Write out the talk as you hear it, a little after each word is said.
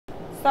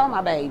So,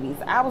 my babies,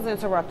 I was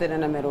interrupted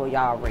in the middle of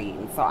y'all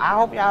reading. So, I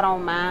hope y'all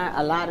don't mind.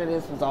 A lot of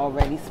this was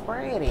already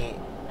spreaded.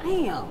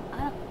 Damn.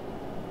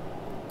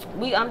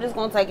 I'm just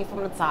going to take it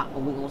from the top,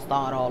 and we're going to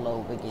start all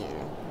over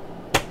again.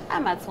 Hi,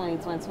 my twin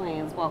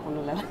twins. Welcome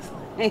to Wix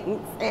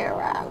Link.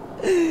 Sarah.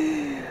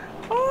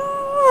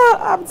 Oh,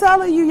 I'm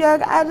telling you,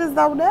 young, I just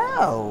don't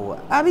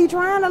know. I be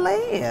trying to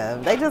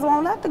live. They just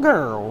won't let the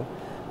girl.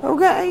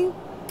 Okay?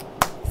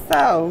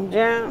 So,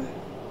 Jim,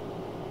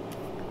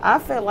 I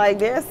feel like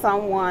there's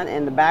someone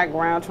in the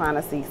background trying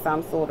to see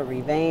some sort of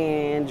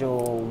revenge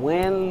or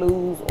win,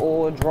 lose,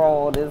 or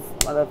draw. This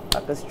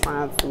motherfucker's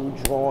trying to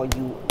draw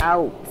you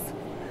out.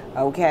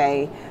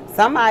 Okay?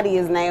 Somebody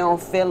is now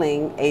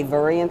feeling a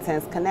very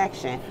intense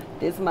connection.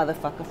 This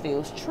motherfucker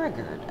feels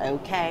triggered.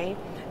 Okay?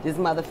 This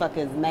motherfucker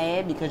is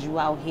mad because you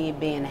out here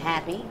being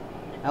happy.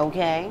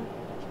 Okay?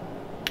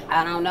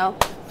 I don't know.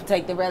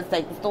 Take the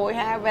story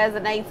how it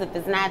resonates. If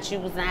it's not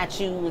you, it's not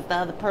you. It's the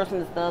other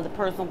person, it's the other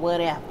person,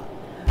 whatever.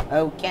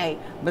 Okay?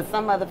 But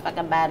some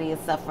motherfucking body is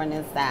suffering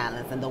in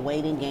silence and the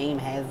waiting game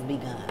has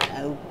begun.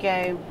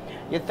 Okay?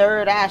 Your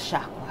third eye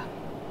chakra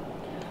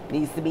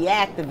needs to be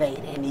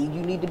activated, and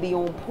you need to be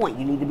on point.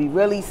 You need to be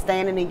really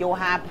standing in your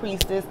high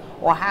priestess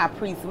or high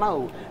priest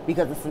mode,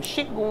 because there's some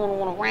shit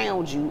going on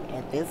around you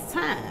at this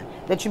time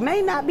that you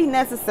may not be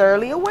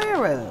necessarily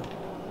aware of.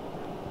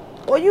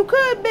 Or you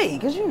could be,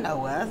 because you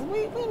know us.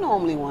 We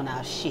normally want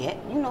our shit.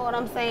 You know what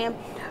I'm saying?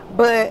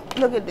 But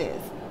look at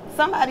this.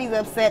 Somebody's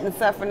upset and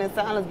suffering in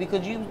silence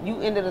because you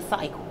ended a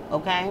cycle,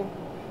 okay?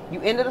 You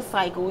ended a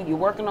cycle. You're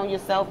working on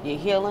yourself. You're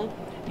healing.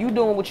 You're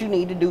doing what you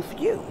need to do for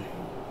you.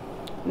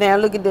 Now,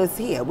 look at this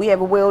here. We have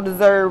a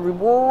well-deserved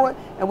reward,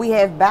 and we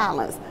have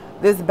balance.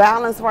 This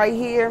balance right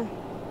here,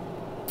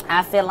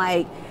 I feel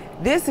like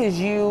this is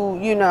you,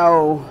 you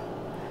know,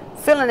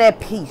 feeling at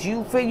peace.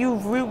 You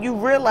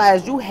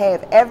realize you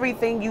have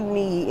everything you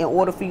need in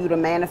order for you to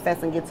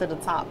manifest and get to the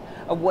top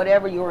of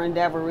whatever your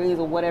endeavor is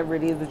or whatever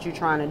it is that you're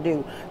trying to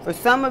do. For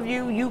some of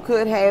you, you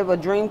could have a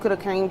dream could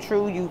have came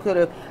true. You could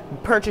have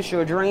purchased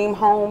your dream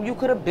home. You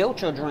could have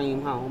built your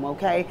dream home,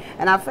 okay?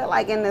 And I feel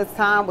like in this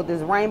time with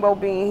this rainbow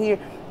being here,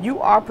 you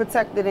are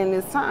protected in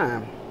this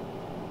time.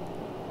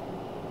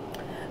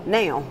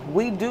 Now,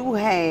 we do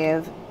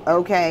have,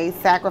 okay,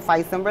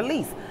 sacrifice and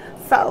release.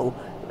 So,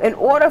 in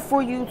order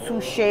for you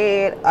to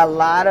shed a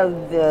lot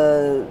of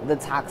the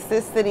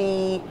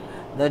toxicity,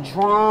 the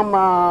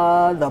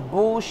drama, the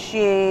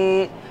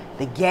bullshit,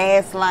 the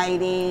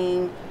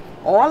gaslighting,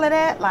 all of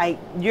that, like,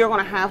 you're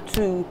going to have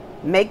to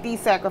make these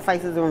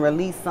sacrifices and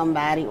release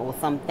somebody or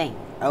something,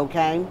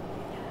 okay?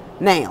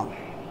 Now,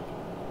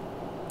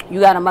 you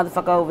got a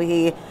motherfucker over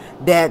here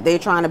that they're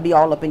trying to be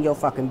all up in your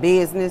fucking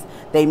business.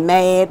 They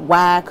mad.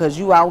 Why? Because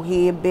you out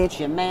here, bitch.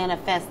 You're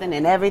manifesting,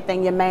 and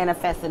everything you're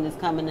manifesting is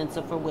coming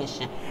into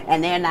fruition.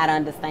 And they're not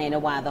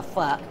understanding why the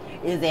fuck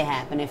is it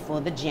happening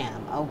for the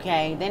gem,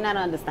 okay? They're not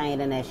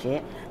understanding that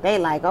shit. They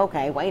like,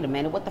 okay, wait a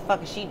minute. What the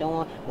fuck is she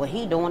doing? What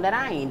he doing that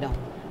I ain't doing?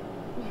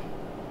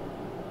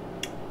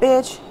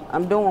 Bitch,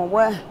 I'm doing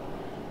what?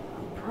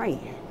 I'm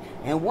praying.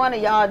 And one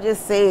of y'all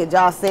just said,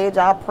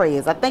 y'all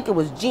prayers. I think it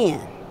was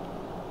Jen.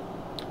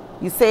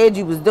 You said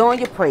you was doing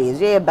your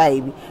prayers. Yeah,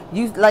 baby.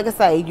 You, like I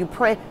say, you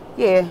pray.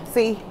 Yeah,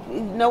 see,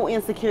 no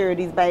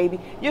insecurities, baby.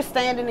 You're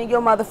standing in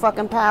your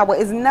motherfucking power.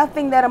 There's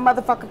nothing that a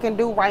motherfucker can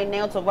do right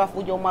now to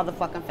ruffle your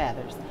motherfucking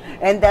feathers.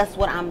 And that's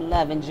what I'm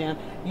loving, Jim.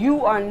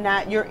 You are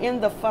not, you're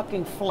in the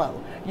fucking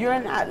flow. You're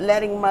not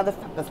letting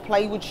motherfuckers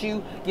play with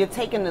you. You're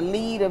taking the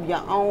lead of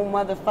your own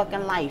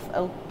motherfucking life,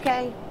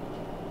 okay?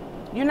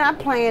 You're not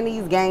playing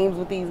these games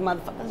with these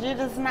motherfuckers. You're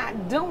just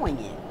not doing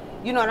it.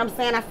 You know what I'm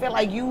saying? I feel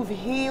like you've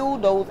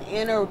healed those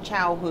inner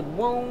childhood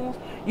wounds.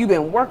 You've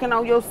been working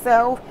on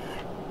yourself.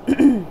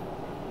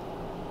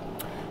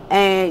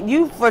 And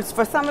you,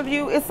 for some of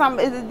you, it's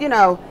you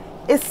know,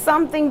 it's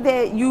something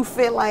that you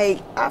feel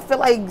like, I feel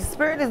like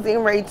Spirit is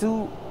getting ready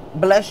to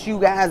bless you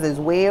guys as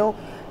well.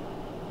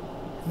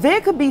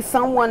 There could be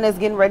someone that's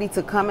getting ready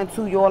to come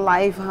into your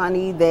life,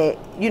 honey, that,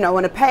 you know,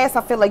 in the past,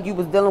 I feel like you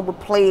was dealing with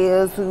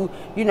players who,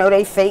 you know,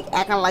 they fake,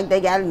 acting like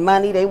they got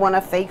money. They want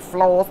to fake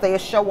floss. They'll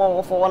show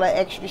off all that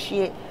extra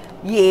shit.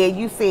 Yeah,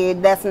 you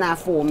said that's not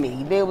for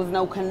me. There was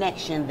no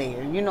connection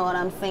there. You know what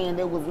I'm saying?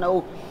 There was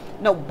no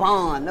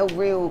bond, no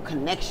real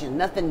connection,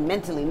 nothing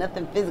mentally,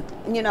 nothing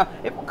physically. You know,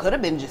 it could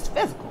have been just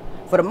physical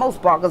for the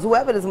most part, because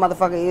whoever this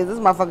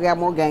motherfucker got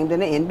more game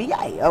than the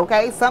NBA,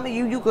 okay? Some of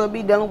you could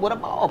be dealing with a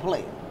ball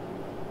player.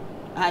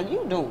 How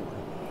you doing?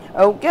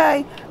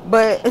 Okay?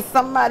 But if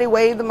somebody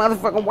waved the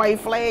motherfucking white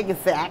flag and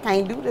said, I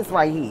can't do this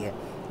right here.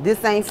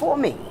 This ain't for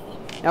me.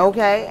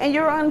 Okay? And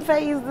you're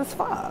unfazed as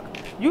fuck.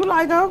 You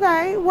like,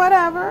 okay,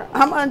 whatever.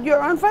 You're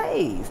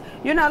unfazed.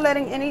 You're not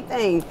letting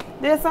anything.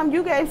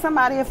 You gave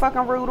somebody a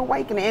fucking rude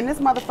awakening, and this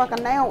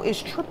motherfucker now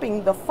is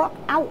tripping the fuck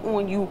out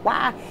on you.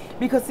 Why?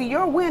 Because, see,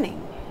 you're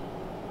winning.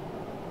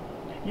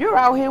 You're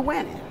out here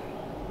winning.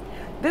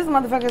 This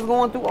motherfucker is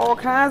going through all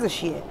kinds of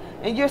shit.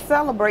 And you're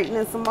celebrating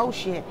in some more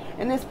shit.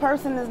 And this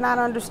person is not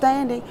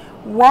understanding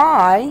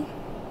why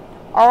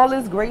all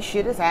this great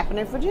shit is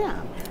happening for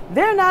Jim.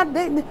 They're not,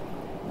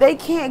 they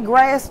can't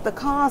grasp the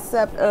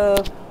concept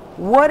of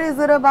what is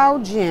it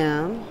about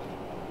Jim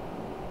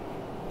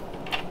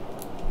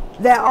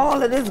that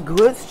all of this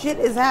good shit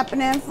is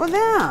happening for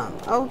them.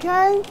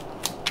 Okay?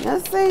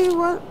 Let's see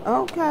what,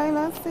 okay,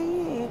 let's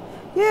see.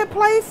 Yeah,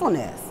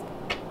 playfulness.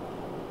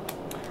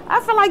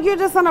 I feel like you're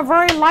just in a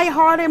very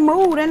lighthearted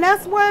mood, and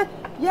that's what,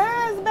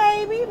 yes,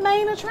 baby,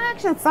 main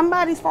attraction.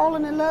 Somebody's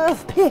falling in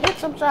love,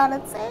 bitch. I'm trying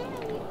to tell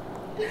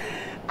you.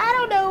 I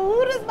don't know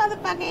who this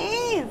motherfucker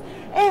is,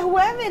 and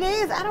whoever it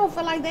is, I don't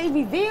feel like they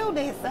revealed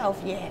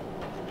themselves yet.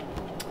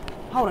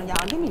 Hold on,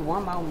 y'all. Give me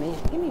one more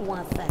minute. Give me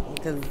 1 second,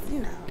 because,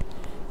 you know,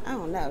 I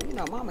don't know. You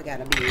know, mama got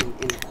to be in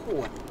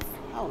accordance.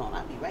 Hold on,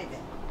 I'll be right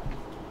back.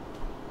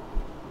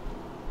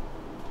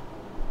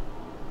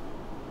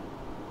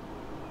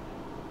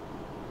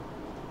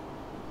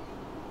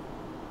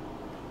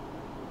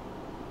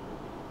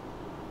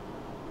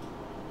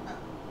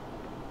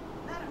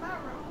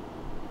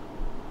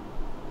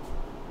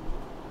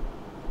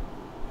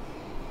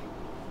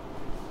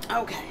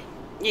 Okay.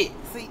 Yeah.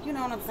 See, you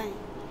know what I'm saying?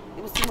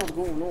 It was too much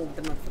going on with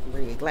the motherfucking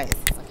red glasses.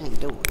 I can't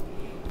do it.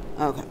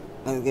 Okay.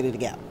 Let's get it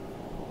together.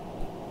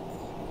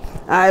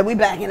 Alright, we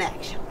back in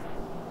action.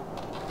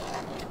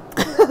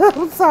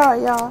 I'm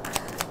sorry, y'all.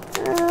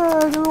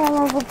 I don't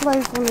want to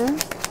play for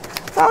this.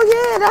 So,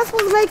 yeah, that's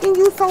what's making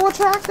you so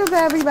attractive to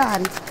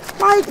everybody.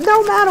 Like,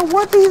 no matter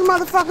what these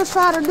motherfuckers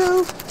try to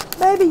do,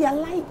 baby, your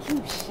light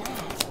keeps shining.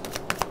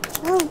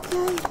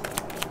 Okay.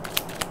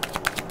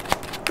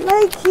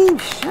 They keep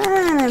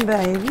shining,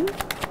 baby.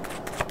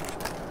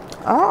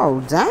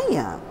 Oh,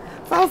 damn.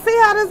 So see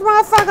how this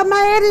motherfucker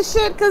mad and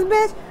shit? Cause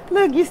bitch,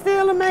 look, you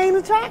still the main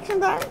attraction,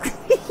 though.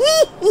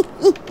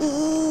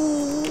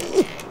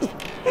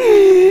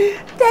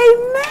 They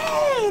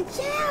mad,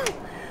 Jim.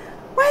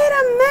 Wait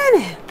a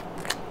minute.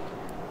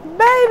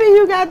 Baby,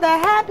 you got the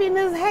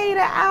happiness hater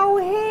out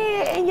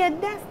here and you're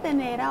dusting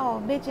it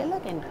off. Bitch, you're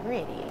looking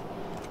pretty.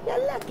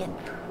 You're looking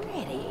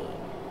pretty.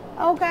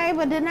 Okay,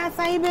 but didn't I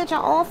say, bitch, an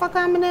offer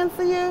coming in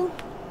for you?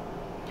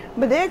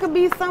 But there could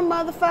be some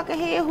motherfucker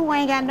here who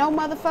ain't got no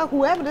motherfucker,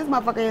 whoever this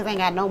motherfucker is ain't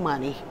got no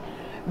money.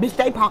 Bitch,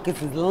 they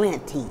pockets is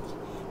linty.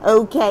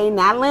 Okay,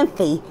 not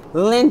lengthy,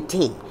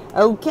 linty.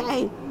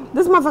 Okay,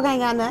 this motherfucker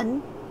ain't got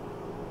nothing.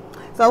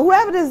 So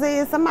whoever this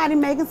is, somebody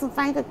making some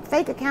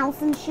fake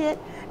accounts and shit,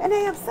 and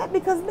they upset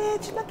because,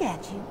 bitch, look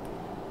at you.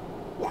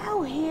 You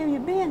out here, you're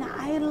being an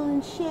idol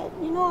and shit.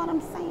 You know what I'm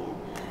saying?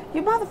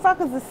 You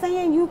motherfuckers are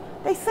saying you,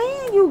 they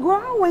saying you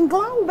grow and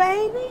glow,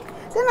 baby.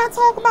 Didn't I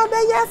talk about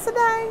that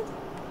yesterday?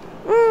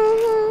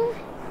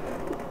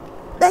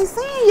 They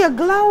saying you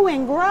glow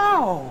and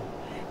grow.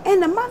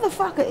 And the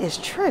motherfucker is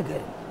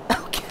triggered.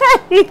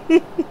 Okay?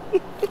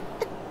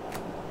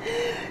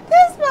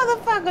 This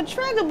motherfucker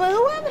triggered, but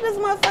whoever this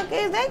motherfucker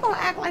is, they gonna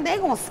act like they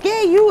gonna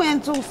scare you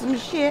into some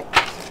shit,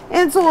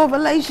 into a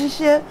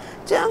relationship.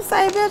 Jim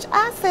say, bitch,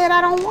 I said I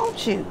don't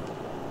want you.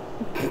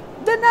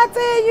 Didn't I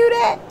tell you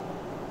that?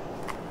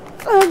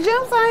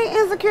 Jim ain't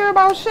insecure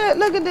about shit.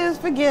 Look at this,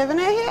 forgiving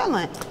and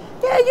healing.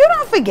 Yeah, you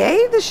done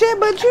forgave the shit,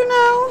 but you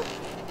know,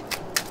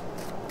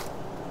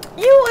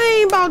 you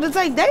ain't about to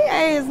take their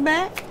ass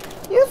back.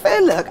 You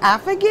say, look, I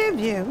forgive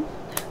you.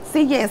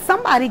 See, yeah,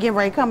 somebody get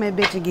ready to come in,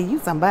 bitch, and give you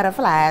some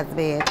butterflies,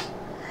 bitch.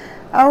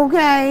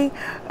 Okay?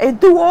 And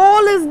through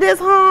all this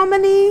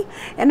disharmony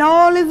and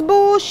all this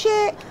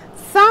bullshit,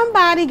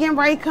 somebody get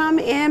ready to come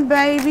in,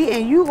 baby,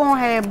 and you gonna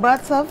have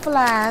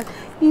butterflies.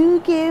 You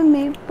give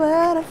me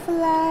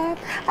butterflies.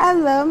 I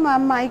love my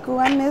Michael.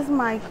 I miss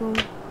Michael.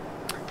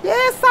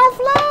 Yeah,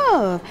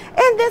 self-love.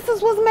 And this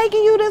is what's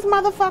making you this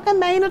motherfucking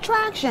main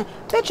attraction.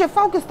 Bitch, you're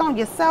focused on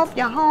yourself,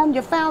 your home,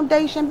 your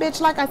foundation. Bitch,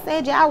 like I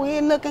said, you're out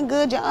here looking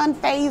good. You're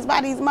unfazed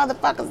by these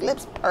motherfuckers'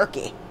 lips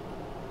perky.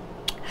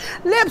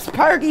 Lips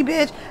perky,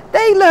 bitch.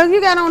 They look,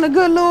 you got on a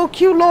good little,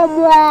 cute little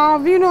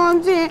mauve. You know what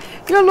I'm saying?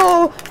 Your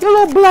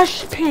little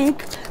blush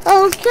pink.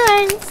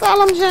 Okay,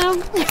 solemn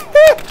Jim.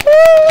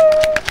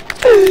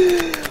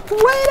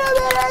 Wait a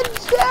minute,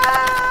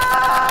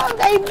 Jim.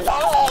 They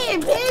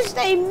mad, bitch.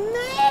 They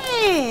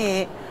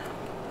mad.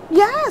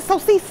 Yeah, so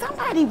see,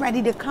 somebody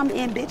ready to come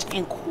in, bitch,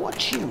 and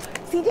court you.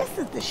 See, this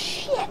is the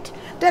shit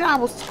that I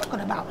was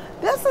talking about.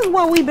 This is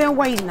what we've been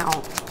waiting on.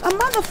 A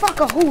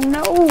motherfucker who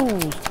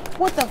knows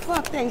what the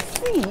fuck they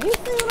see. You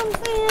see what I'm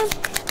saying?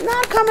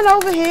 Not coming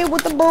over here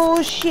with the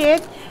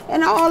bullshit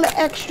and all the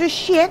extra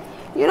shit.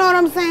 You know what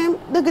I'm saying?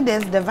 Look at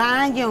this,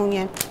 divine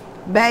union,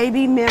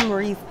 baby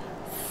memories.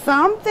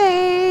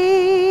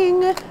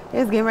 Something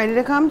is getting ready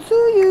to come to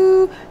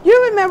you.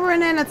 You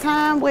remembering in a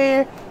time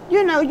where,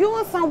 you know, you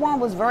and someone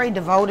was very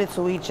devoted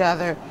to each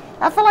other.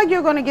 I feel like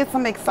you're going to get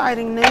some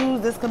exciting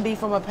news. This could be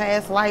from a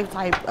past life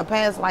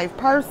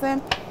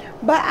person.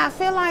 But I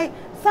feel like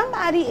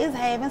somebody is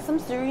having some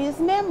serious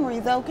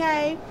memories,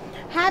 okay?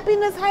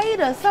 Happiness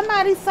hater.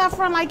 Somebody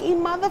suffering like a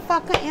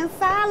motherfucker in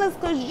silence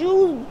because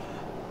you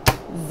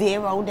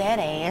zeroed that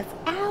ass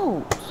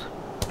out.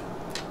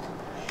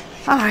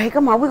 All right,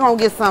 come on. We're going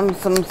to get some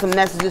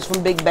messages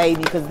from Big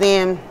Baby because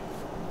then,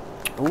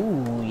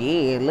 ooh,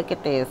 yeah, look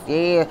at this.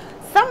 Yeah,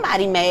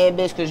 Somebody mad,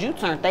 bitch, because you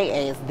turned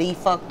their ass the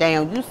fuck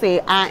down. You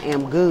said, I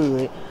am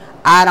good.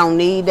 I don't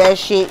need that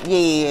shit,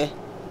 yeah.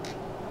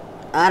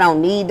 I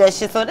don't need that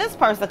shit. So this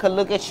person could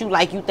look at you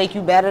like you think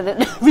you better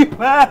than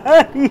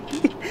everybody.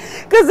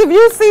 Because if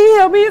you see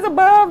him, he's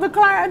above the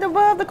crowd.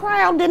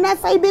 Didn't I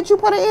say, bitch, you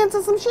put an end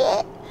to some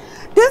shit?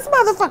 This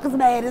motherfucker's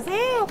mad as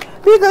hell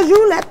because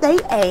you let they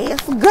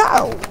ass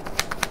go.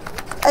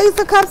 Ace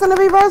of Cups in the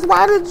reverse.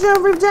 Why did you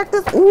reject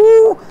this?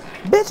 Ooh,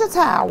 bitch, a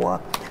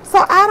tower.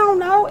 So I don't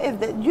know if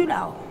that, you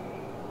know,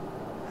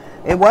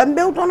 it wasn't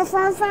built on a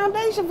firm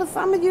foundation. For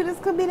some of you, this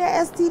could be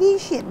that STD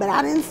shit, but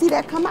I didn't see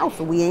that come out,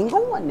 so we ain't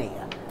going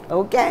there.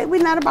 Okay,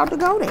 we're not about to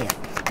go there.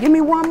 Give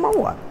me one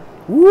more.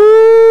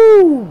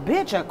 Woo,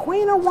 bitch, a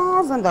Queen of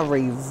Wands in the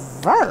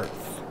reverse.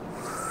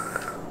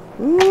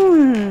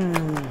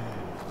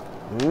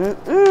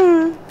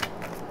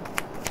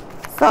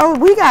 So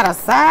we got a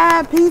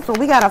side piece, or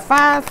we got a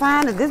fire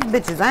sign that this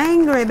bitch is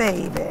angry,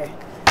 baby.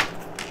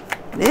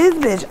 This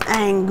bitch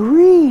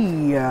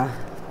angry.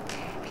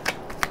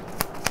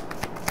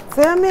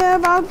 Tell me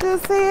about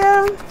this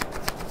here.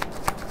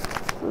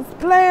 This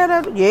player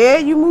that, yeah,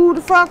 you move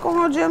the fuck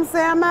on, Jim.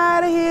 Say I'm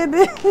out of here,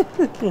 bitch.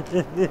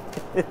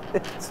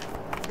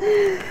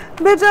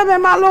 Bitch, I'm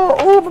in my little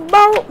Uber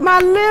boat, my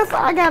lift.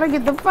 I gotta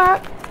get the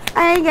fuck.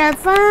 I ain't got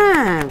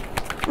time.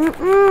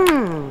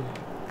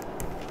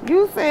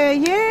 You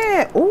said,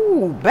 yeah.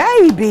 Ooh,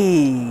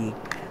 baby.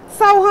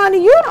 So,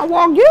 honey, you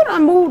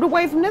done moved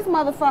away from this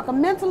motherfucker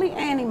mentally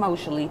and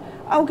emotionally,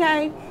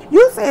 okay?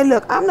 You said,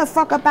 look, I'm the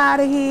fuck up out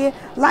of here.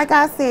 Like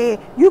I said,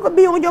 you could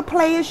be on your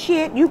player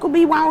shit. You could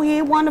be out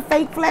here wanting to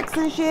fake flex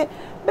and shit.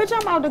 Bitch,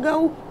 I'm about to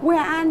go where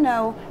I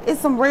know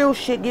it's some real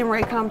shit getting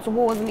ready to come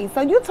towards me.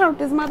 So you turned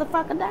this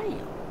motherfucker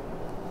down.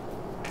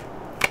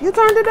 You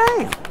turned it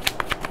down.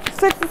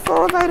 6 of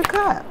Swords, 8 of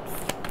Cups.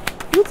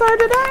 You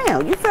turned it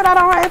down. You said I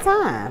don't have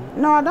time.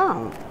 No, I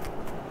don't.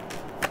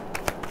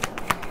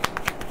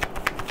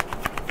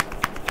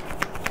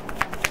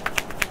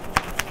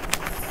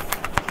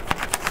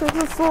 Six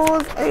of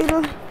Swords, 8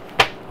 of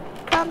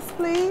Cups,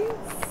 please.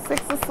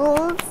 6 of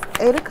Swords,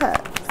 8 of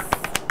Cups.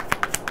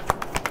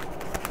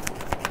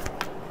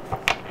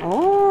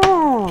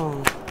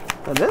 Oh,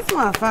 so this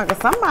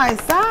motherfucker,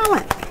 somebody's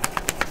silent.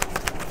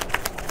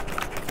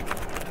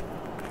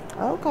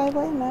 Okay,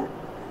 wait a minute.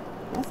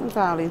 That's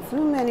entirely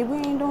too many. We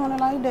ain't doing it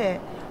like that.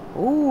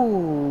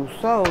 Ooh,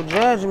 so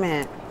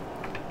Judgment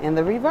in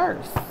the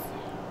reverse.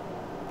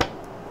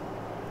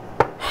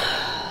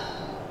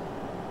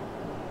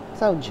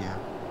 So, Jim,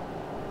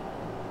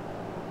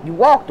 you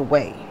walked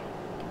away,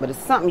 but it's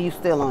something you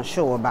still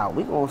unsure about.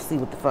 We gonna see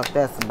what the fuck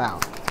that's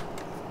about.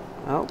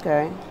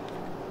 Okay.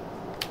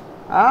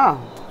 Oh,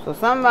 so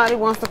somebody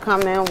wants to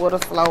come in with a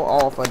slow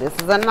offer. This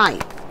is a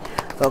knight.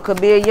 So it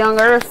could be a young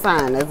earth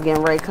sign that's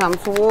getting ready to come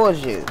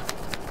towards you.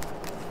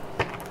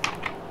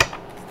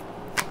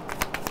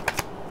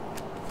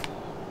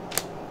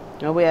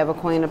 And we have a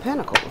Queen of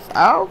Pentacles.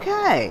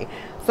 Okay.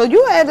 So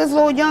you had this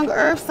little young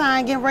earth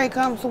sign getting ready to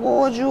come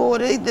towards you, or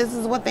this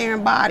is what they're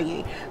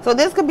embodying. So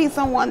this could be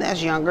someone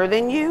that's younger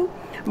than you.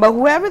 But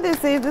whoever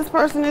this is, this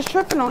person is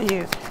tripping on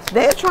you.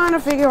 They're trying to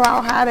figure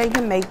out how they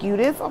can make you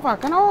this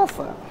fucking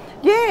offer.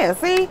 Yeah,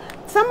 see,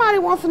 somebody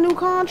wants a new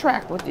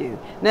contract with you.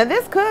 Now,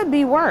 this could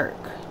be work.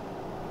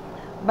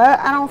 But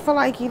I don't feel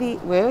like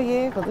well,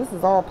 yeah, because this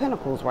is all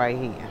pentacles right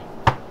here.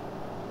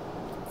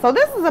 So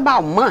this is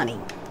about money.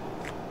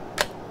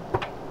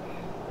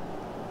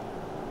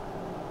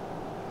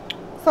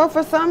 So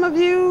for some of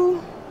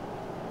you,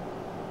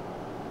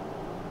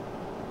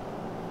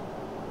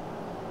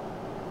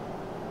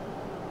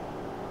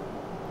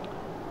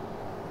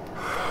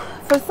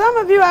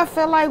 I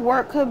feel like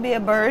work could be a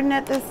burden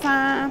at this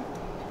time.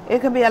 It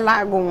could be a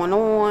lot going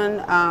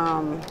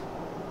on.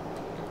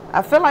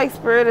 I feel like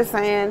Spirit is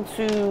saying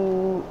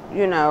to,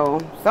 you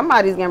know,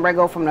 somebody's getting ready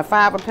to go from the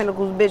 5 of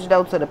Pentacles, bitch,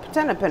 though, to the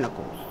 10 of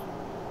Pentacles.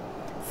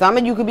 Some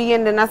of you could be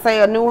getting, then I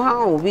say, a new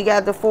home. We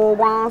got the 4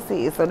 Wands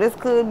here. So this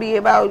could be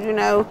about, you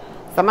know,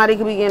 somebody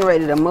could be getting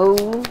ready to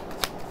move.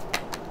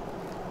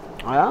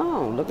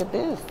 Oh, look at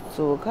this.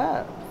 2 of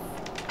Cups.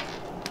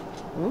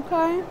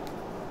 Okay.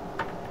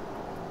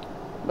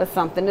 But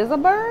something is a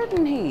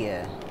burden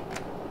here.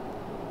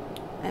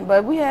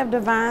 But we have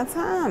divine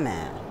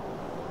timing.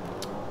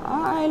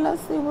 Alright,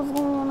 let's see what's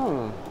going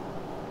on.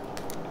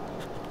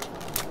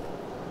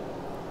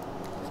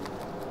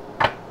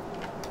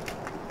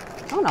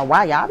 I don't know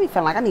why y'all be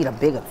feeling like I need a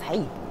bigger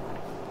table.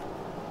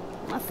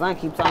 My son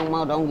keeps talking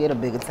about don't get a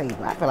bigger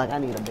table. I feel like I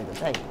need a bigger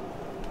table.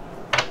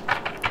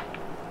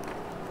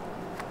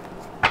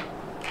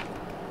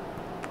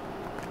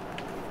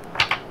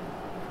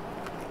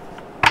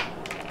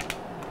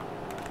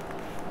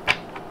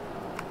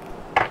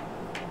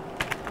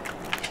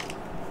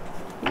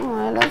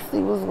 Alright, let's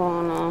see what's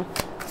going on.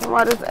 So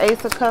why this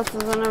Ace of Cups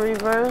is in the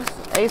reverse?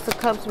 Ace of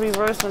Cups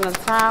reverse in the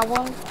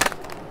Tower.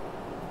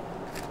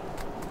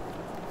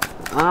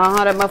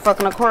 That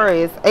motherfucking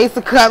Aquarius. Ace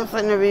of Cups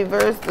in the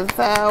reverse, the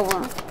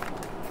Tower.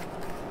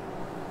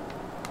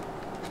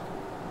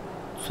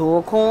 2 Two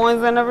of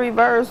coins in the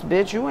reverse,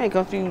 bitch. You ain't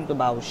confused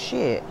about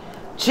shit.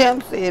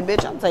 Chimp said,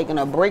 bitch, I'm taking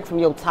a break from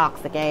your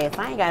toxic ass.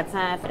 I ain't got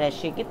time for that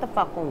shit. Get the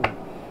fuck on.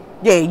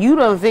 Yeah, you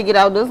done figured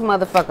out this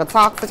motherfucker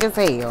toxic as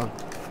hell.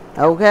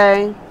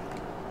 Okay?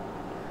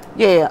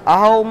 Yeah, a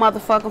whole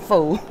motherfucking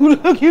fool.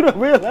 Look, you don't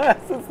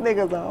realize this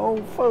nigga's a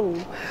whole fool.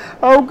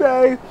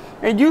 Okay?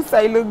 And you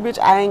say, look, bitch,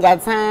 I ain't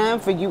got time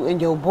for you and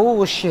your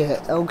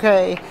bullshit.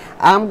 Okay?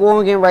 I'm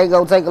going to get ready to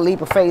go take a leap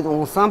of faith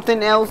on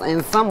something else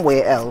and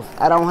somewhere else.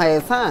 I don't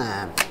have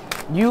time.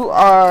 You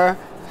are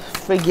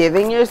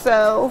forgiving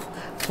yourself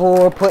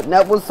for putting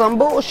up with some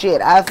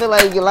bullshit. I feel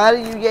like a lot of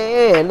you,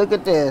 yeah, look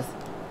at this.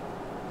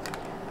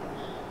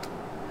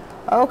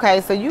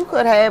 Okay, so you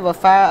could have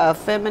a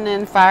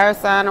feminine fire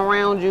sign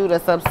around you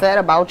that's upset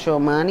about your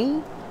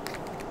money.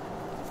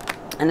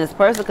 And this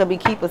person could be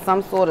keeping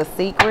some sort of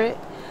secret.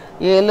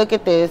 Yeah, look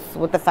at this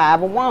with the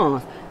 5 of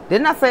Wands.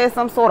 Didn't I say it's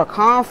some sort of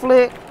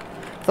conflict?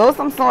 So it's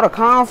some sort of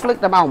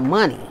conflict about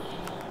money.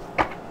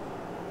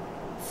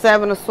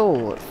 7 of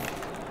Swords.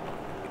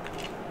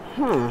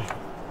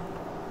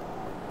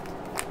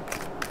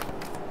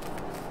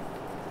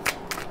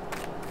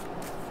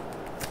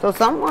 So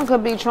someone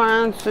could be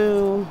trying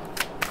to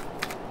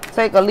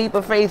take a leap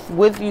of faith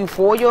with you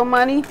for your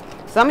money.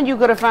 Some of you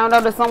could have found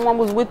out that someone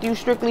was with you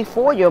strictly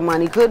for your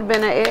money. Could have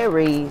been an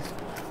Aries.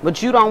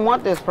 But you don't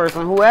want this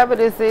person. Whoever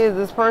this is,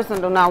 this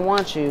person do not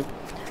want you.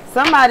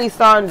 Somebody's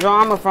starting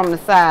drama from the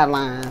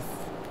sidelines.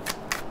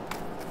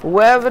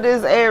 Whoever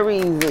this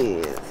Aries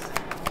is.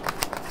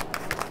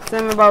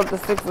 Tell me about the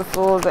 6 of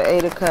Swords, the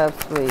 8 of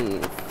Cups,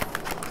 please.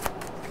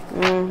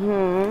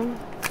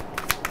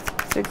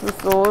 6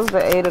 of Swords,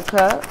 the 8 of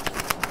Cups.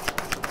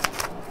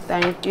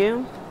 Thank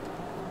you.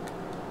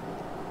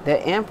 The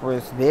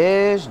Empress,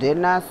 bitch.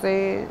 Didn't I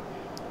say it?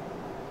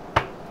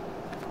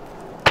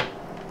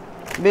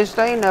 Bitch,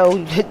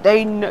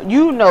 they know,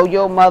 you know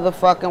your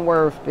motherfucking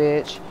worth,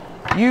 bitch.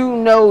 You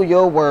know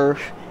your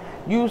worth.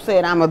 You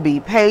said I'ma be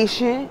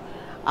patient.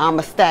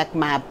 I'ma stack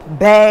my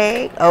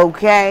bag,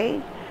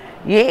 okay?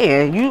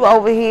 Yeah, you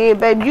over here,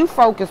 baby. You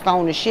focused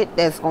on the shit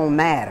that's gonna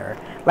matter.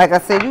 Like I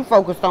said, you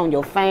focused on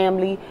your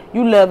family.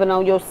 You loving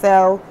on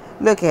yourself.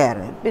 Look at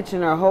her. Bitch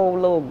in her whole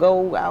little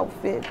gold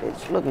outfit.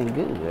 Bitch looking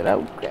good.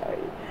 Okay.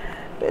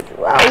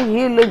 Bitch out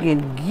here looking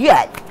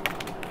good.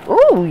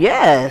 Oh,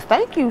 yes.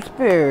 Thank you,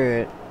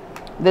 Spirit.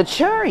 The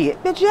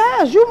Chariot. Bitch,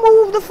 yes. You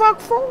move the fuck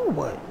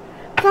forward.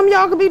 Some of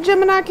y'all could be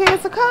Gemini,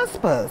 Cancer,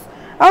 Cuspers.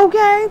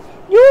 Okay?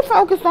 You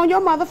focused on your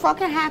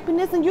motherfucking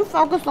happiness and you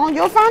focused on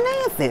your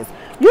finances.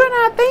 You're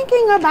not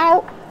thinking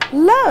about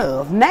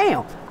love.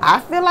 Now, I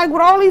feel like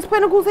with all these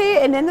pentacles here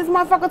and then this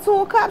motherfucker 2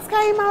 of Cups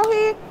came out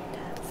here,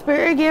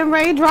 Spirit getting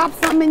ready to drop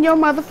something in your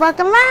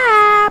motherfucking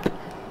lap.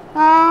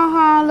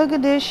 Look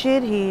at this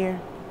shit here.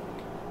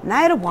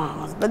 Knight of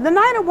Wands. But the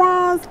Knight of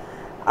Wands,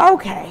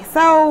 okay,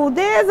 so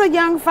there's a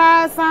young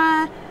fire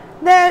sign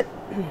that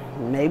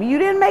maybe you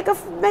didn't make a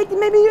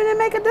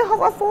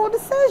full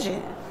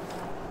decision.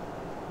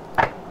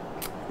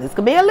 This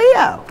could be a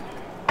Leo.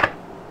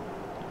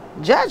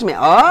 Judgment.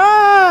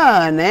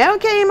 Oh, now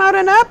came out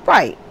an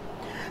upright.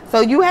 So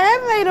you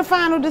have made a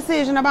final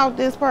decision about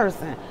this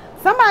person.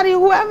 Somebody,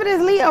 whoever this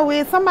Leo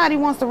is, somebody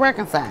wants to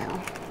reconcile.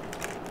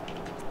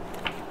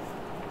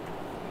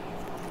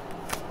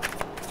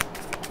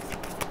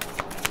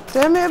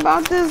 Tell me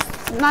about this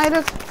Knight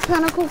of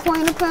Pentacles,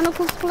 Queen of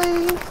Pentacles,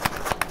 please.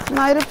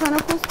 Knight of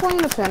Pentacles,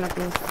 Queen of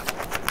Pentacles.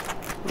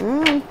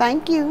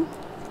 Thank you.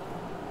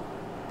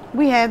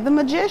 We have the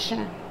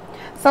Magician.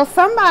 So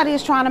somebody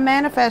is trying to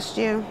manifest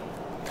you.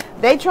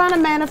 They trying to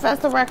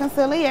manifest a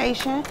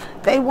reconciliation.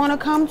 They want to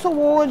come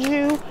towards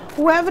you.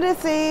 Whoever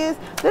this is,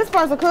 this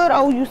person could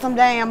owe you some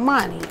damn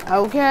money,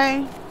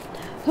 okay?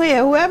 So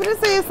yeah, whoever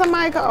this is,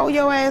 somebody could owe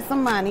your ass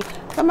some money.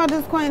 Somebody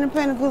this Queen of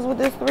Pentacles with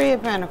this 3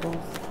 of Pentacles.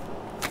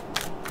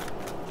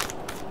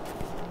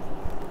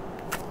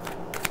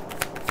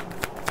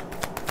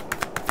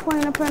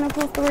 Queen of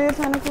Pentacles, 3 of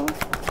Pentacles.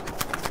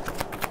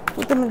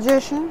 With the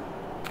Magician.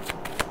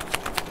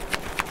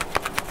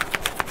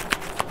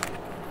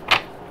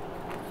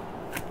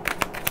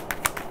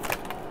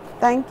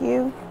 Thank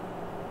you.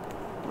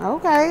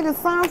 Okay, the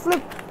sun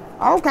flip.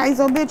 Okay,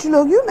 so bitch,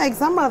 look, you make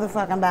some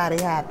motherfucking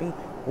body happy.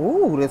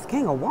 Ooh, this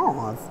King of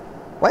Wands.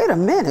 Wait a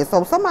minute.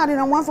 So somebody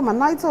done went from a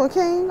knight to a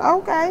king?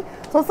 Okay.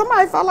 So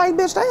somebody felt like,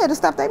 bitch, they had to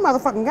step their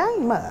motherfucking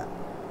game up.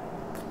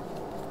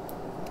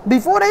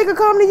 Before they could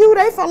come to you,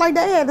 they felt like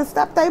they had to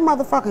step their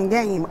motherfucking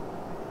game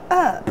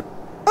up.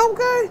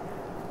 Okay.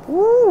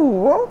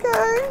 Ooh,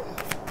 okay.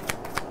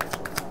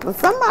 But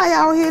somebody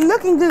out here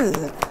looking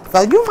good.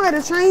 So you might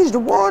have changed the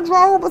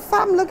wardrobe or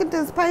something. Look at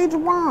this Page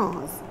of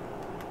Wands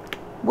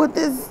with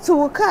this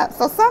 2 of Cups.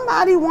 So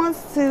somebody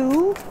wants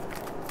to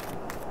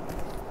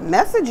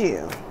message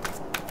you.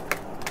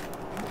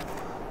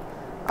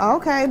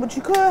 Okay, but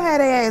you could have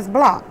their ass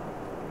blocked.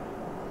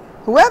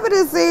 Whoever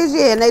this is,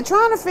 yeah, and they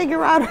trying to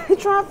figure out, they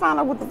trying to find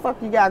out what the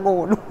fuck you got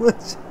going on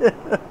with you.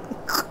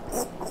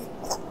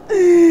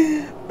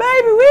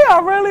 Baby, we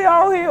are really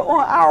out here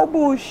on our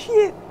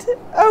bullshit.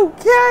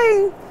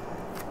 Okay.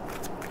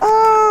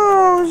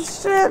 Oh,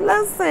 shit.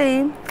 Let's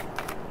see.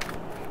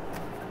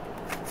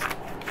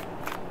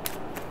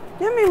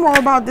 Give me more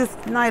about this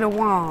Knight of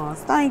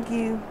Wands. Thank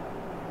you.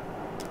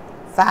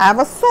 Five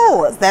of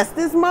Swords. That's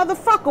this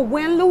motherfucker.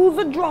 Win, lose,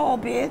 or draw,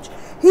 bitch.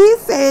 He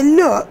said,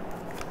 look,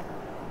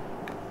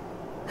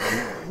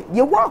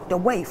 you walked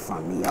away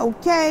from me,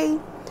 okay?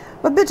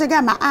 But, bitch, I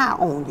got my eye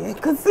on you.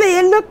 Because,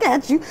 Slim, look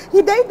at you.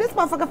 This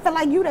motherfucker feel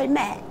like you they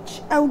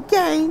match,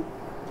 okay?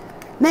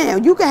 Now,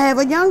 you can have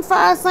a young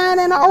fire sign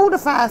and an older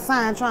fire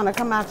sign trying to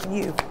come after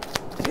you.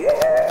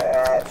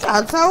 Bitch,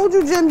 I told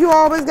you, Jim, you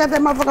always got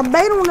that motherfucker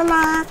bait on the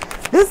line.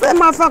 This that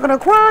motherfucking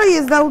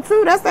Aquarius, though,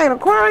 too. That's that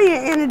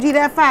Aquarian energy,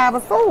 that Five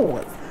of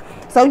Swords.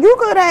 So, you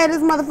could have had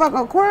this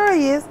motherfucking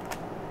Aquarius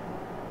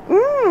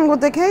with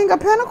the King of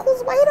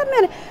Pentacles. Wait a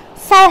minute.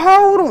 So,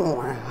 hold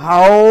on,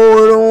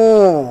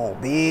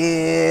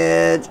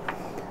 bitch.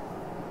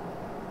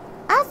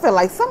 I feel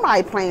like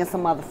somebody playing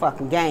some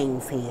motherfucking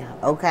games here,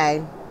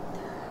 okay?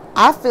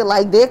 I feel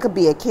like there could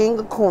be a King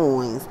of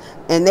Coins,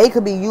 and they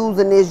could be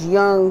using this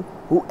young,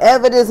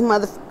 whoever this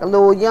motherfucking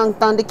little young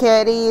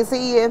Thundercat is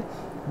here.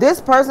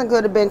 This person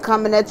could have been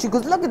coming at you,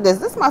 because look at this.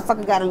 This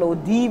motherfucker got a little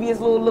devious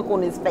little look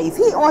on his face.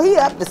 He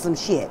up to some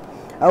shit.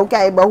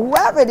 Okay, but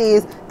whoever it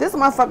is, this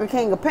motherfucker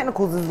King of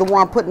Pentacles is the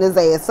one putting his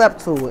ass up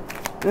to it.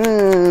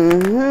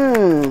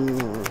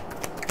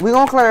 We're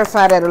going to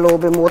clarify that a little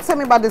bit more. Tell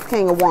me about this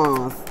King of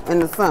Wands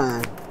and the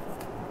Sun.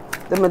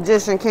 The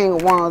Magician, King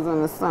of Wands,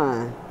 and the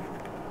Sun.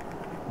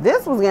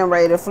 This was getting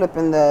ready to flip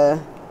in the...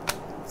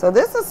 So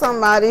this is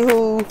somebody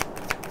who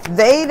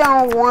they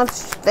don't want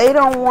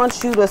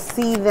you to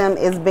see them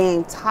as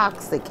being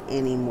toxic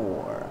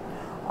anymore.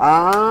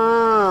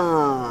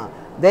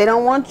 They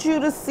don't want you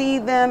to see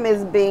them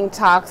as being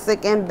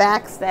toxic and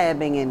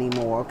backstabbing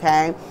anymore,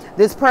 okay?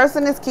 This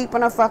person is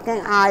keeping a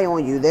fucking eye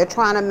on you. They're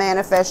trying to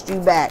manifest you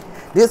back.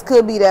 This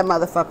could be that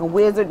motherfucking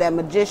wizard, that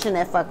magician,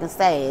 that fucking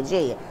sage,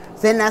 yeah.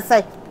 So then I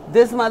say,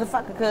 this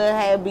motherfucker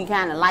could be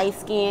kind of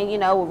light-skinned, you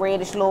know, with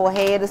reddish little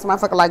hair. This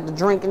motherfucker like to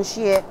drink and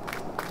shit.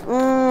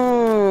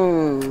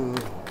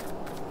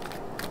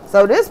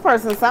 So this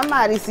person,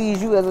 somebody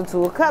sees you as a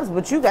Two of Cups,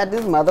 but you got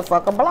this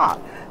motherfucker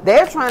blocked.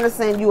 They're trying to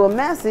send you a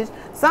message.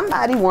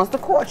 Somebody wants to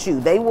court you.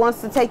 They wants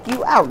to take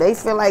you out. They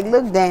feel like,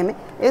 look, damn it,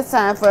 it's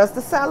time for us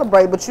to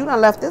celebrate. But you done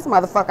left this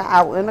motherfucker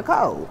out in the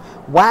cold.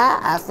 Why?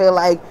 I feel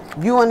like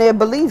you and their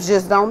beliefs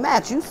just don't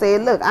match. You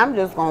said, look, I'm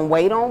just going to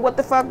wait on what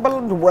the fuck,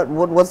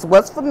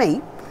 what's for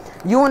me.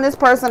 You and this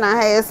person, I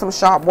had some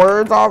sharp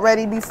words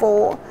already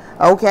before.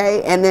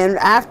 Okay, and then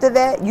after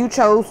that, you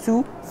chose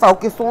to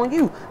focus on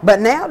you.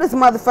 But now this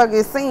motherfucker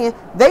is saying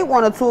they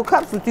want a Two of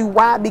Cups with you.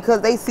 Why?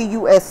 Because they see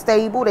you as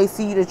stable. They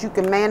see that you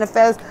can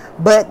manifest.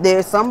 But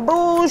there's some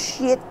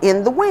bullshit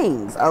in the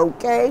wings.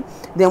 Okay,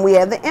 then we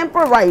have the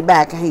Emperor right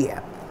back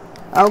here.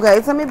 Okay,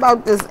 tell me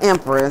about this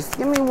Empress.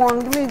 Give me one.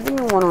 Give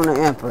me one on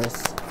the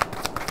Empress.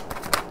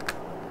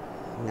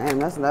 Damn,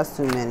 that's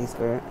too many,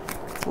 Spirit.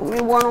 Give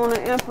me one on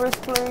the Empress,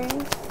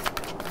 please.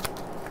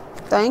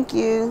 Thank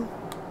you.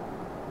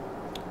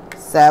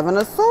 Seven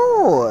of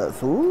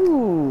Swords.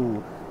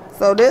 Ooh.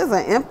 So there's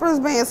an Empress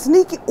being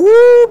sneaky.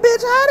 Ooh,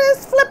 bitch, how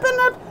this flipping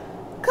up?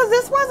 Because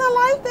this wasn't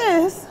like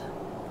this.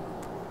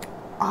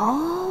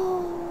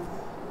 Oh.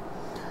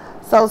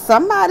 So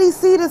somebody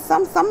see that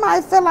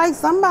somebody feel like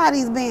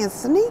somebody's being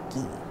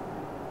sneaky.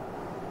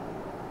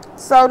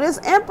 So this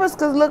Empress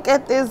could look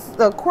at this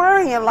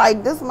Aquarian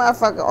like this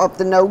motherfucker up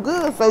to no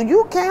good. So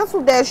you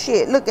canceled that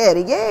shit. Look at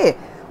it. Yeah.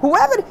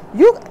 Whoever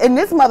you and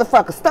this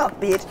motherfucker stuck,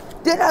 bitch.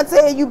 Did I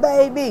tell you,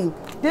 baby?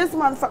 This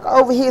motherfucker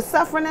over here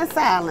suffering in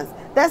silence.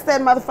 That's that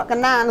motherfucker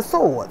Nine of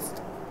Swords.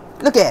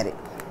 Look at it.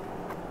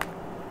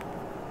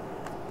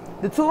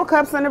 The Two of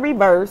Cups in the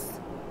reverse.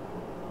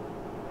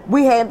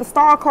 We have the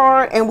Star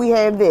card and we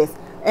have this.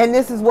 And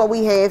this is what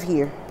we have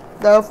here.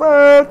 The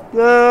fuck,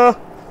 yeah.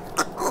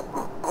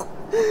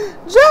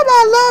 Jim,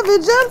 I love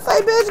it. Jim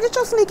say, bitch, get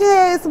your sneaky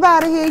ass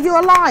out of here. You're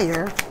a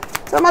liar.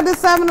 Talking about this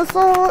Seven of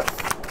Swords.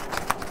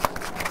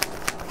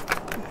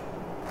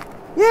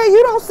 Yeah,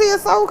 you don't see a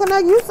soul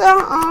connect. You say,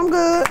 I'm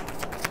good.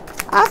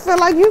 I feel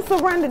like you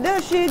surrendered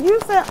that shit. You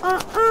said,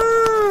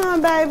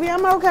 baby,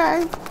 I'm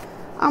okay.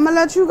 I'm going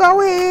to let you go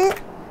ahead.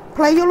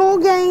 Play your little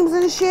games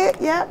and shit.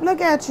 Yep,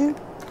 look at you.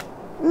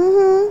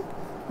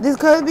 This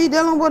could be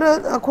dealing with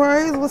an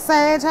Aquarius with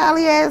Sag,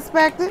 highly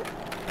aspected.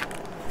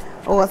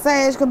 Or a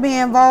Sag could be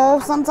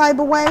involved some type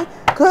of way.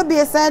 Could be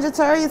a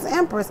Sagittarius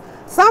Empress.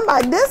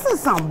 Somebody, this is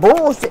some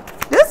bullshit.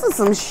 This is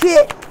some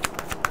shit.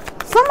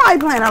 Somebody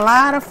playing a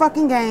lot of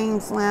fucking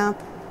games, Slim.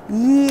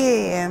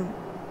 Yeah.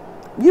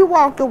 You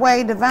walked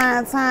away,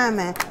 divine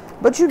timing.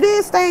 But you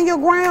did stand your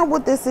ground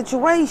with this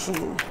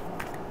situation.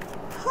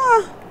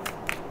 Huh.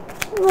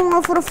 You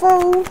going for the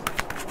Fool?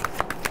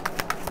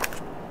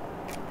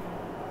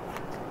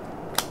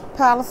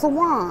 Palace of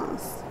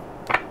Wands.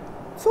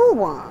 Two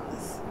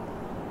Wands.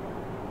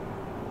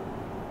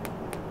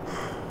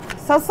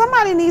 So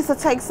somebody needs to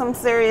take some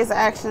serious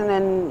action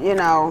and, you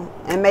know,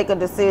 and make a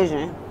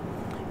decision.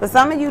 For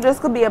some of you, this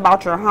could be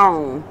about your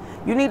home.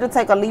 You need to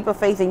take a leap of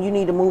faith and you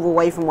need to move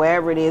away from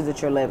wherever it is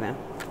that you're living.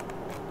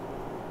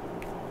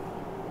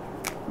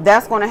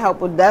 That's going to help.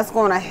 That's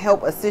going to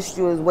help assist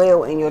you as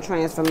well in your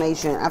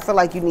transformation. I feel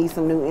like you need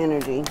some new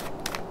energy.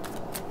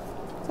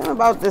 Tell me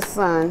about this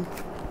sun.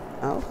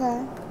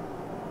 Okay.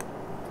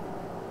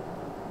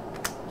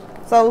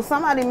 So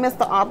somebody missed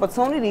the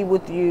opportunity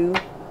with you.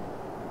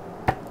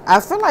 I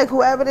feel like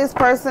whoever this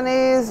person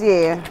is,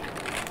 yeah,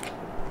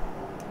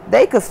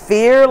 they could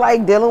fear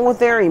like dealing with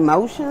their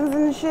emotions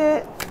and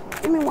shit.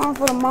 Give me one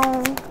for the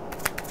moon.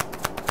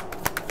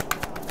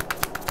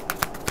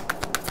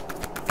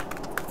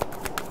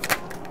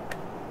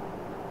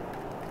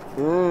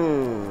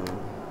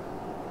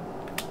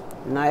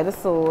 Knight of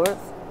Swords,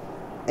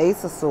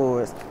 Ace of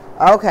Swords.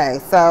 Okay,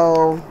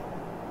 so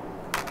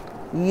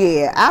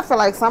yeah, I feel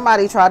like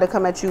somebody tried to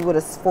come at you with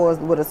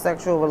a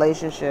sexual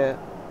relationship.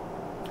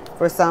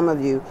 For some of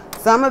you,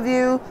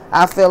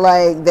 I feel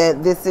like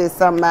that this is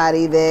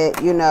somebody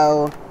that, you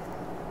know,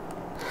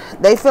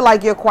 they feel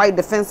like you're quite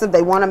defensive.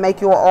 They want to make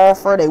you an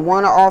offer. They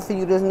want to offer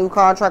you this new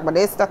contract, but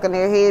they're stuck in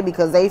their head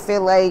because they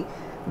feel like,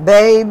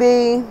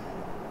 baby,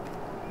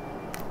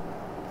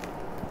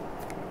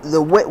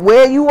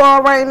 where you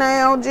are right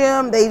now,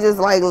 Jim, they just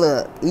like,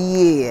 look,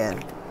 yeah.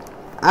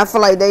 I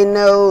feel like they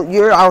know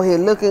you're out here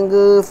looking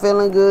good,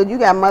 feeling good. You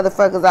got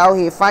motherfuckers out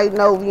here fighting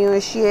over you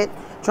and shit,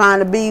 trying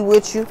to be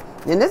with you.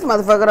 And this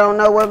motherfucker don't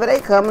know whether they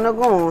coming or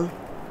going.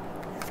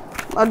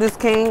 Oh, this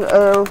King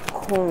of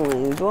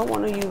Coins. Do I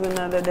want to use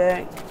another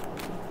deck?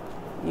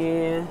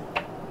 Yeah.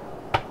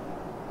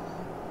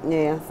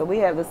 Yeah, so we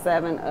have the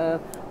 7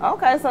 of...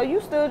 Okay, so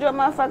you stood your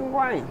motherfucking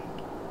ground.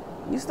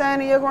 You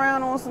standing your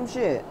ground on some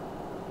shit.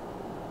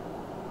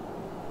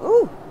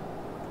 Ooh.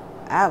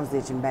 I was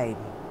itching, baby.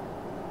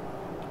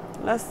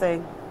 Let's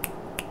see.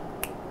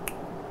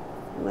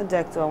 What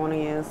deck do I want to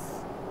use?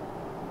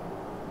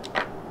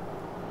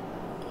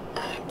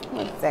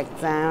 What deck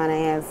do I want to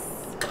use?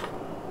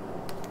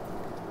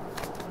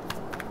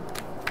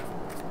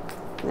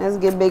 Let's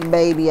get big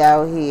baby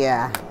out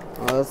here.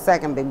 Or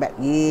second big baby.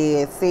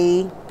 Yeah,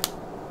 see?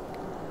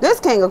 This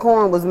King of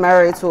Coins was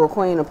married to a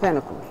Queen of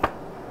Pentacles.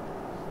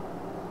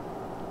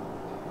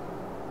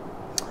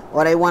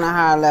 Or they want a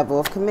higher level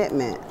of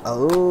commitment.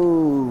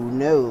 Oh,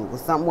 no.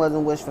 Something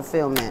wasn't wish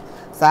fulfillment.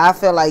 So I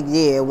feel like,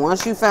 yeah,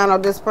 once you found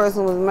out this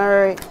person was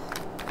married.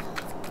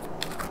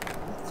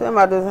 Tell me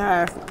about this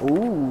half.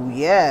 Ooh,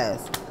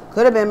 yes.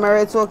 Could have been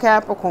married to a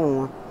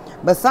Capricorn.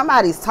 But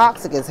somebody's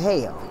toxic as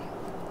hell.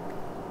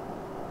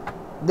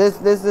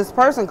 This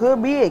person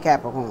could be a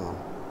Capricorn.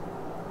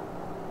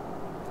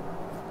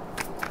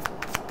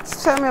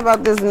 Tell me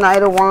about this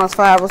Knight of Wands,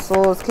 5 of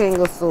Swords,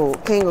 King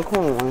of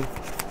Coins.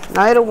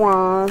 Knight of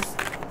Wands,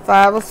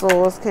 5 of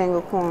Swords, King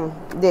of Coins.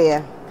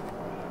 Yeah.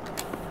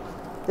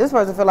 This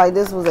person feel like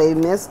this was a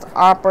missed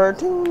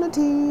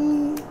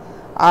opportunity.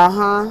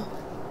 Uh-huh.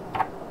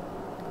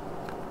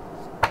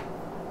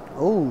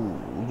 Ooh,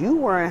 you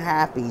weren't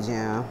happy,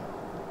 Jim.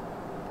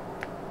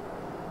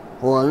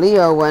 Or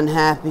Leo wasn't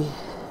happy.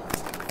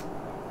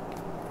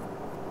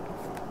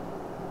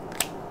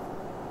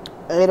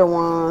 8 of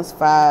Wands,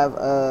 8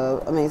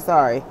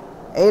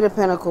 of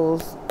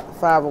Pentacles,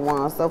 5 of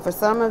Wands. So for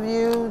some of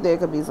you, there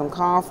could be some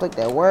conflict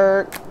at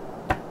work.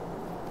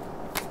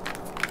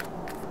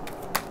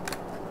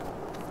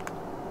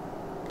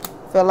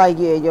 Feel like,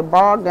 yeah, you're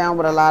bogged down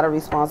with a lot of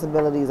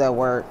responsibilities at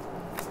work.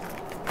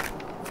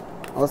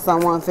 Or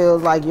someone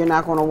feels like you're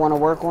not going to want to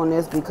work on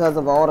this because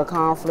of all the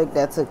conflict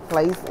that took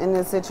place in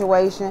this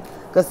situation.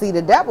 Because see,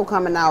 the devil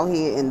coming out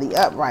here in the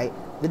upright.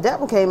 The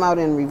devil came out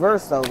in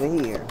reverse over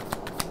here.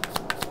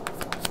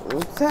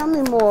 Tell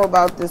me more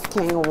about this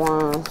King of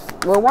Wands.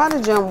 Well, why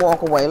did Jim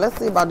walk away? Let's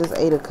see about this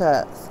 8 of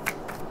Cups.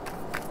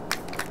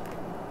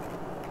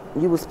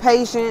 You was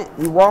patient.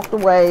 You walked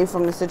away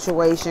from the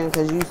situation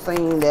because you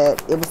seen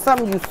that it was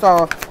something you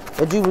saw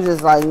that you was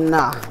just like,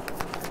 nah.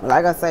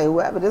 Like I say,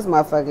 whoever this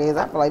motherfucker is,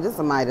 I feel like this is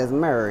somebody that's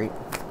married.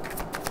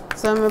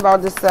 Tell me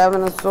about the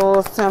 7 of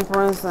Swords,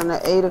 Temperance, and the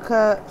 8 of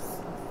Cups.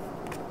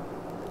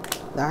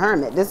 The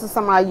Hermit. This is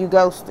somebody you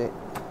ghosted.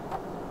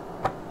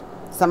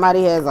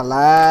 Somebody has a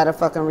lot of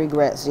fucking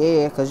regrets.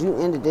 Yeah, because you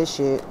ended this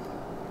shit.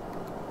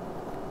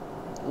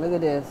 Look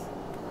at this.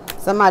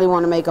 Somebody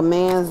want to make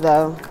amends,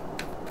 though.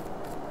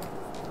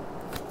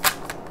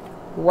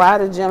 Why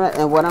did Gemini...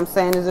 And what I'm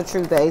saying is the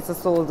truth. The Ace of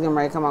Swords getting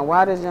ready to come on.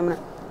 Why did Gemini...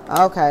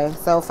 Okay,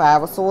 so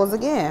 5 of Swords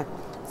again.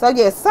 So,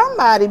 yeah,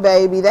 somebody,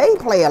 baby, they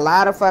play a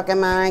lot of fucking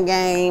mind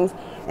games.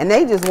 And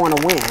they just want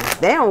to win.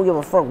 They don't give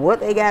a fuck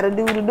what they got to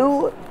do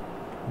it.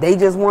 They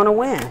just want to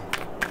win.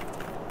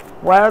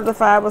 Why is the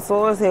 5 of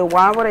Swords here?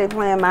 Why were they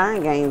playing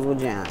mind games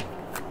with John?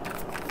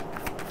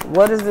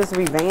 What is this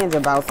revenge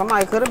about?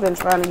 Somebody could have been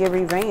trying to get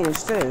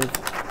revenge, too.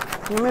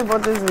 Tell me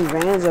what this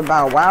revenge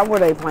about. Why were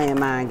they playing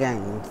mind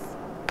games?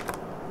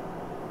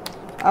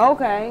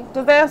 Okay.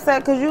 Because they're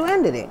upset because you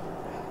ended it.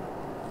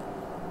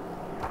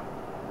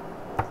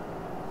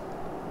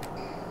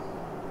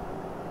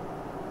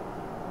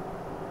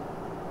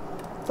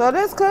 So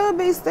this could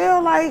be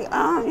still like,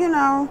 you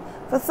know,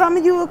 For some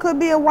of you, it could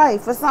be a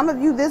wife. For some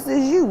of you, this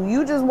is you.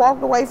 You just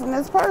walked away from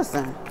this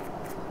person.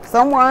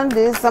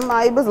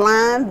 Somebody was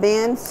lying,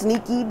 being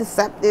sneaky,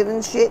 deceptive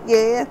and shit,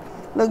 yeah.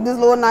 Look, this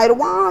little Knight of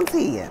Wands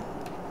here.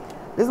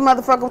 This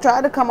motherfucker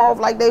tried to come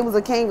off like they was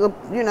a king of,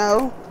 you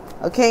know,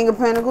 a king of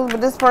pentacles, but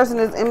this person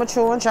is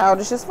immature and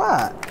childish as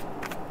fuck.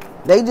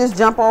 They just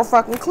jump off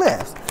fucking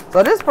cliffs.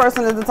 So this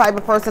person is the type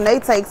of person they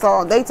take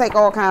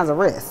all kinds of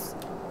risks.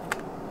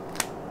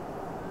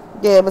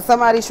 Yeah, but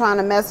somebody's trying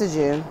to message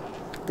you.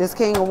 This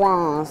King of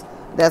Wands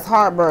that's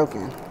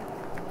heartbroken.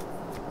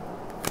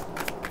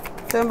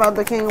 Tell me about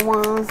the King of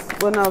Wands.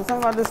 Well, no, tell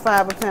me about this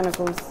Five of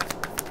Pentacles.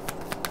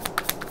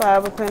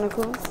 Five of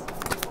Pentacles.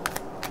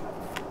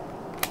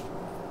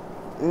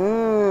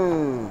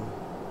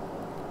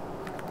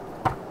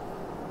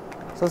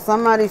 So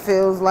somebody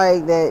feels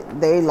like that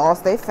they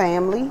lost their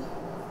family.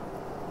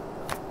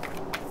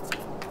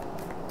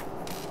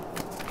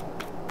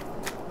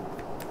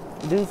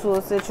 Due to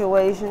a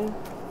situation.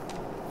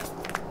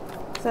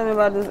 Tell me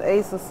about this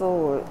Ace of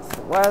Swords.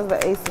 Why is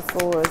the Ace of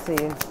Swords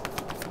here?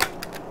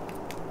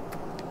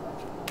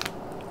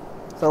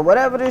 So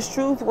whatever this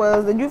truth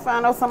was, that you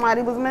found out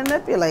somebody was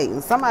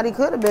manipulating. Somebody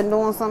could have been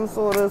doing some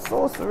sort of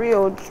sorcery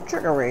or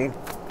trickery.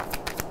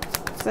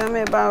 Tell me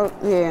about,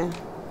 yeah.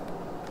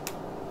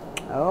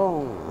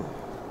 Oh.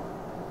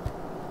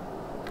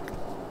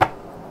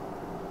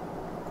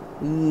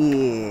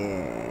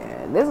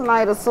 Yeah. This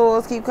Knight of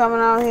Swords keep coming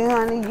out here,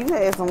 honey. You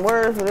had some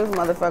words for this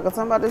motherfucker.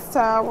 Something about this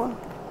tower.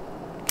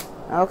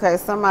 Okay,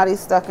 somebody's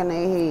stuck in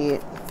their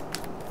head.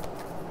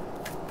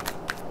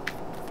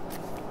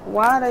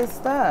 Why are they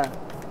stuck?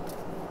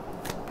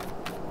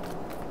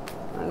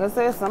 Like I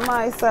said,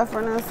 somebody's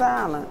suffering in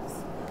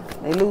silence.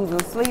 They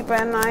losing sleep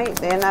at night.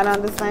 They're not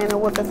understanding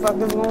what the fuck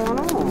is going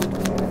on.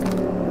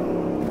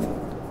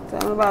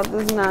 Tell me about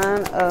this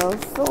Nine of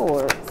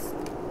Swords.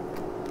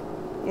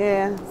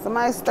 Yeah,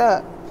 somebody's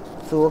stuck.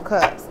 Two of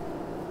Cups.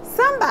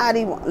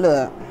 Somebody,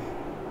 look.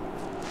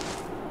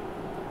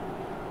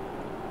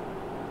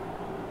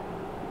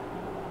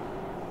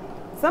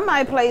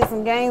 Somebody played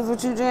some games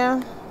with you,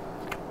 Jim.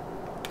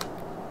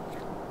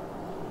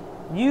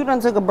 You done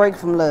took a break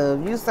from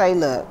love. You say,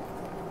 look,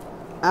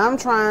 I'm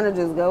trying to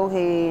just go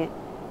ahead,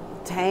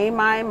 tame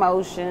my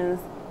emotions,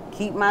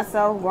 keep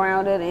myself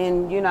grounded,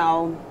 and, you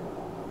know,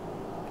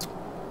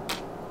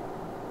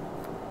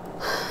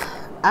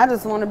 I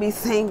just want to be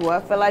single.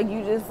 I feel like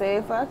you just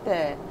said, fuck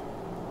that.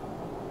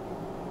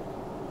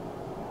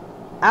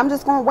 I'm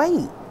just going to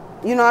wait.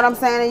 You know what I'm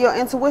saying? And your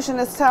intuition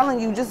is telling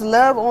you, just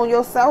love on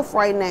yourself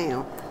right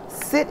now.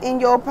 Sit in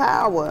your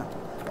power,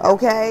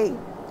 okay?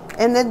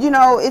 And then, you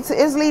know, it's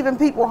leaving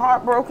people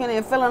heartbroken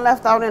and feeling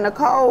left out in the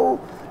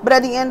cold. But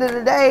at the end of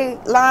the day,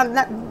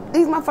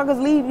 these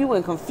motherfuckers leave you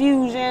in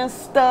confusion,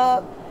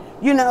 stuck.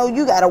 You know,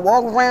 you got to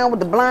walk around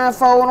with the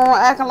blindfold on,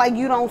 acting like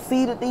you don't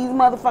see that these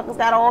motherfuckers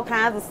got all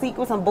kinds of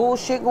secrets and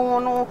bullshit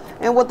going on.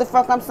 And what the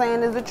fuck I'm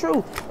saying is the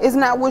truth. It's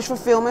not wish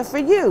fulfillment for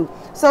you.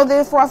 So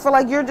therefore, I feel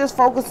like you're just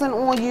focusing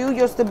on you,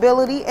 your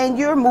stability, and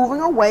you're moving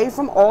away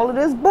from all of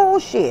this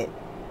bullshit.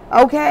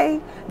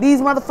 Okay?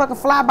 These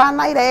motherfucking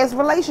fly-by-night ass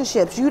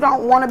relationships. You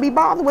don't want to be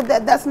bothered with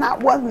that. That's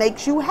not what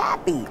makes you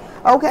happy.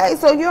 Okay?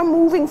 So you're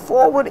moving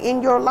forward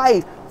in your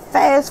life.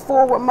 Fast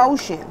forward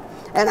motion.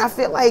 And I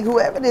feel like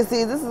whoever this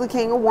is a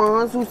King of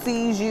Wands who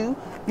sees you.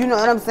 You know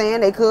what I'm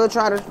saying? They could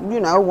try to, you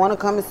know, want to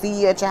come and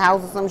see you at your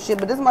house or some shit.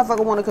 But this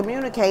motherfucker want to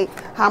communicate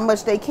how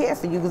much they care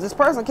for you. Because this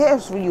person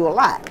cares for you a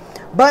lot.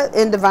 But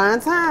in divine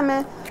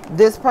timing,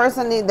 this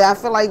person, I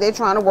feel like they're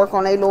trying to work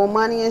on their little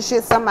money and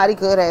shit. Somebody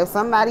could have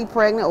somebody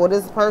pregnant, or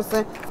this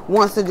person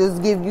wants to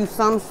just give you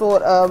some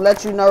sort of,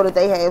 let you know that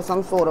they have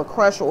some sort of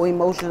crush or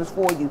emotions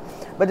for you.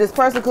 But this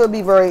person could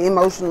be very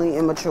emotionally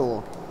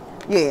immature.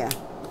 Yeah.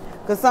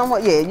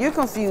 Because you're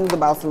confused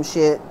about some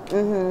shit.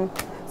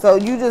 So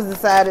you just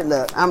decided,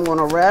 look, I'm going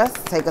to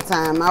rest, take a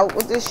time out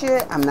with this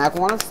shit. I'm not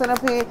going to sit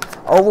up here,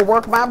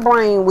 overwork my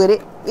brain with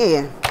it.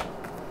 Yeah.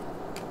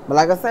 But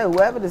like I said,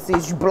 whoever this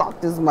is, you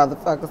blocked this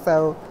motherfucker.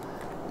 So,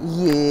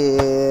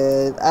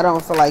 yeah, I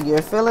don't feel like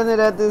you're feeling it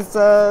at this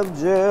time,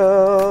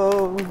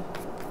 Jim.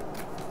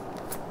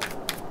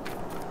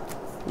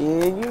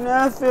 Yeah, you're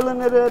not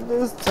feeling it at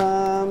this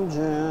time,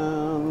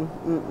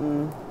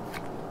 Jim.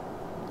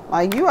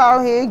 Like, you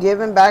out here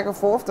giving back and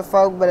forth to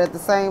folk, but at the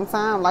same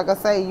time, like I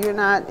say, you're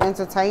not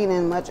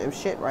entertaining much of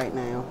shit right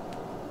now.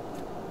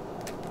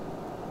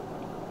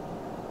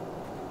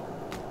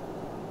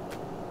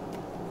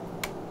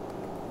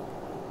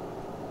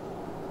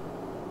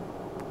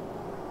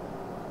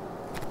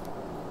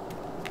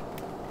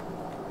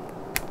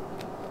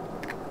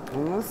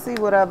 Let's see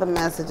what other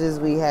messages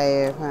we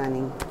have,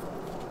 honey.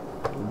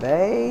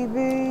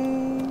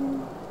 Baby.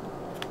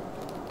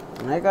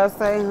 Like I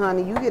say,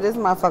 honey, you get this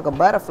motherfucker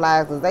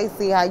butterflies because they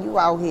see how you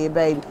out here,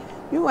 baby.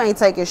 You ain't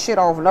taking shit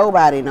off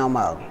nobody no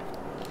more.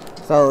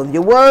 So if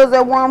you was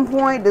at one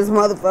point, this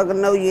motherfucker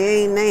know you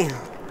ain't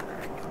now.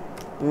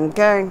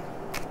 Okay?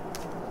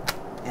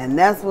 And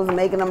that's what's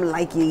making them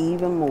like you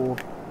even more.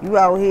 You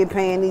out here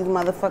paying these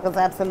motherfuckers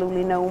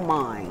absolutely no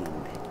mind.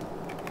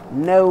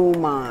 No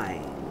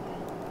mind.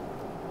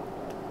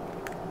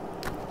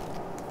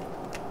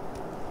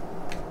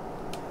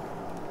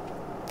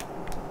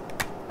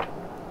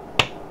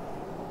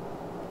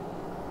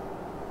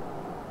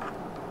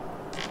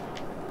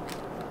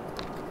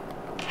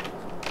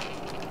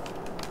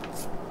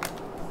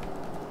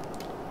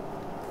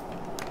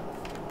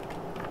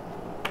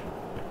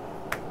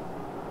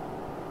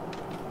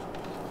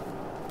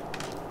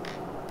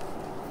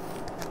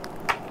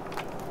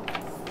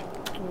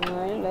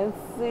 Let's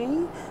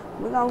see.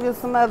 We're gonna get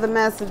some other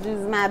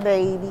messages, my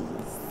babies.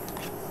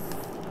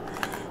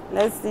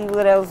 Let's see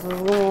what else is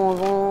going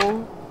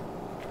on.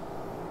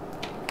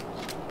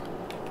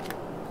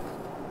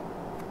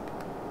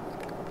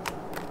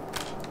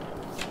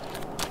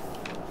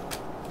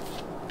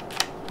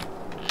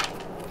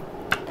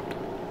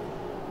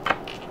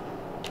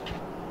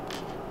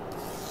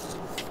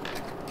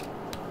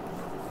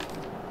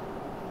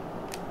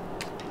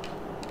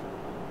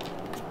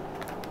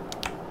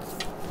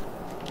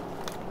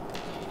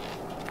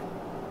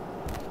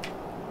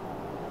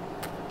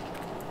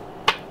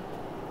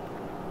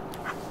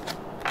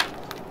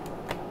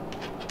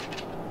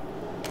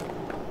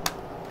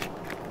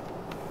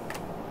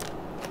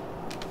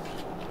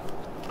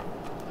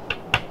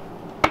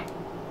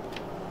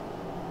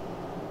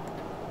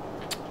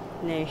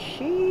 Let's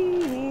see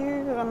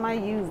here. I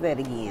might use that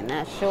again.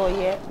 Not sure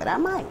yet, but I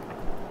might.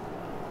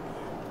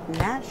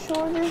 Not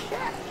sure just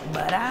yet,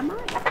 but I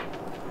might.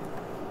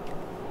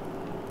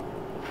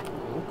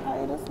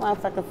 Okay, this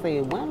motherfucker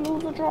said win,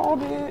 lose, or draw,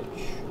 bitch.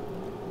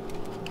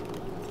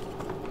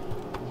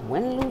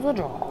 Win, lose, or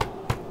draw.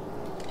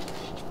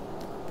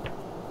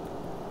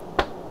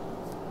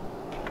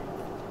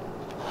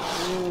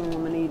 I'm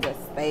gonna need the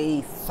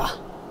space.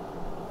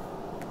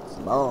 It's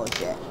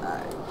bullshit.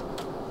 Alright.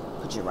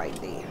 Put you right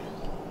there.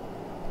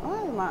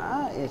 Why is my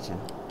eye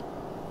itching?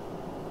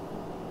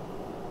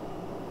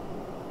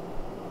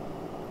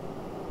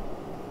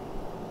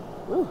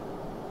 Ooh.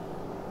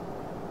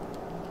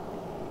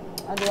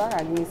 I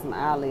gotta give me some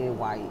eyelid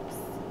wipes.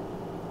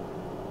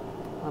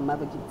 My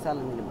mother keeps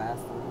telling me to buy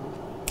some.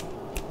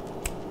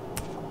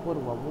 What do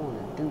I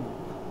want to do?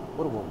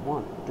 What do I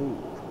want to do?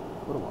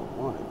 What do I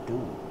want to do?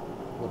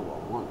 What do I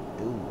want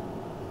to do?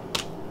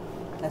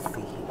 Let's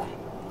see here.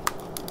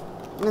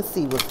 Let's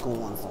see what's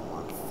going on.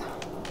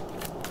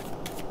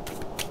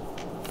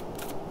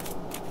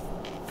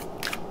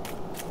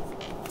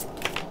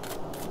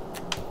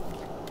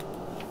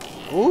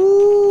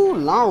 Ooh,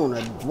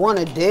 loner.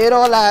 Wanted dead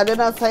or alive. Didn't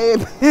I say it,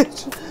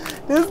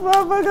 bitch? This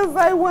motherfucker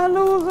say win,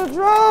 lose, or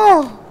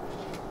draw.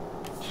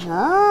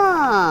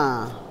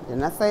 Nah.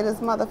 Didn't I say this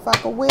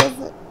motherfucker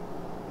wizard?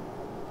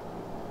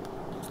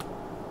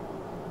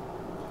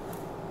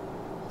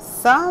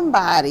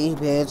 Somebody,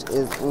 bitch,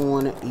 is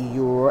on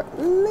your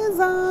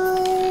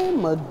Lizzie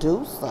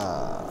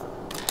Medusa.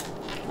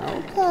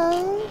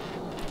 Okay.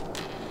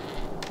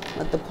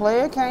 But the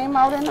player came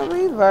out in the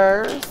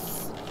reverse.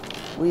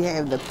 We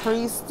have the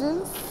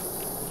priestess.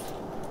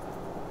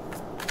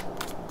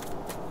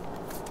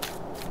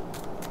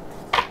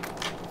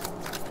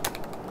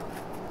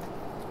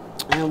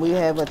 And we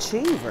have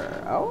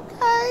achiever.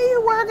 Okay,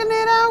 you working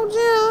it out,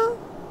 Jim.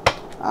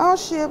 Oh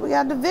shit, we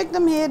got the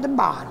victim here at the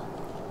bottom.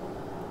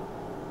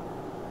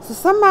 So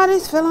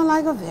somebody's feeling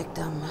like a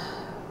victim.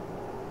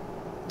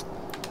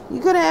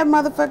 You could have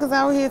motherfuckers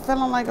out here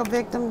feeling like a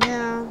victim,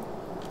 Jim.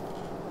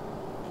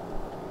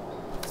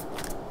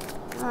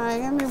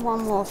 Alright, give me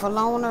one more for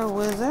loner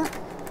wizard.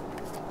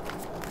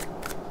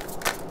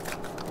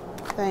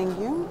 Thank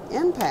you.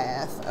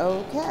 Empath.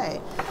 Okay.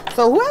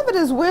 So whoever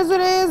this wizard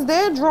is,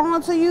 they're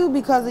drawn to you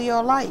because of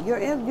your light. You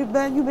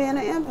being an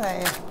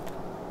empath.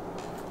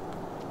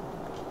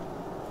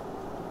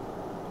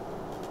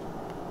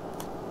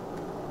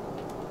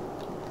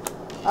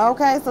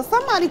 Okay, so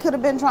somebody could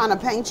have been trying to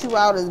paint you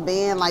out as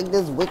being like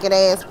this wicked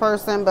ass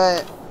person,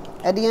 but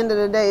at the end of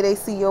the day, they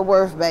see your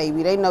worth,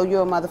 baby. They know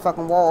you're a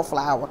motherfucking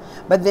wallflower.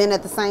 But then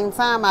at the same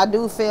time, I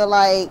do feel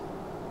like,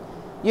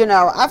 you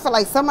know, I feel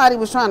like somebody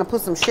was trying to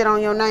put some shit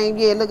on your name.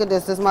 Yeah, look at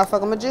this. This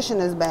motherfucking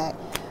magician is back.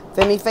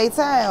 Femme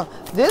fatale.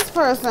 This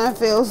person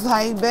feels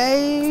like,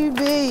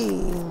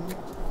 baby.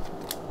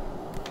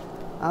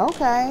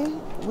 Okay.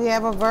 We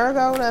have a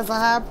Virgo that's a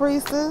high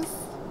priestess.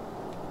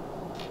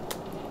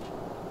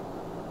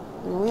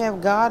 And we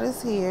have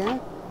goddess here.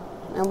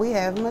 And we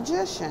have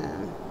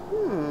magician.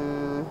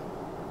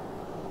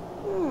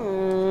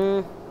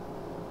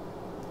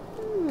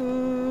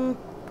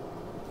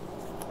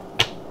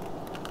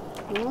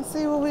 Let's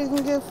see what we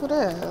can get for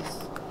this.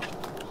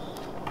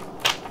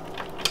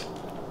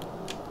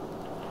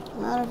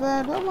 Matter of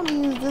fact, do I want to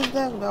use this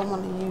deck or do I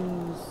want to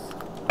use...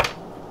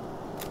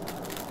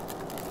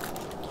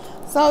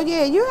 So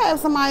yeah, you have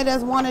somebody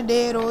that's wanted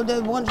dead or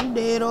that wants you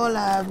dead or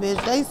alive,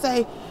 bitch. They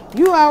say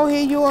you out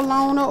here, you're a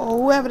loner, or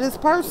whoever this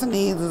person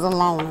is a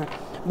loner.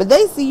 But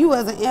they see you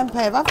as an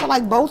empath. I feel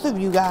like both of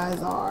you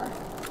guys are.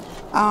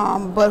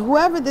 But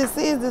whoever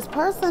this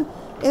person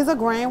is a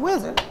grand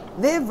wizard.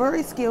 They're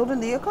very skilled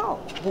in the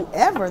occult,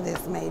 whoever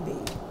this may be.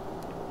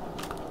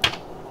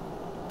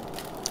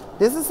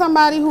 This is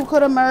somebody who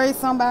could have married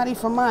somebody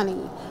for money.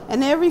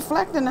 And they're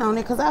reflecting on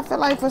it because I feel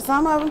like for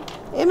some of them,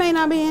 it may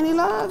not be any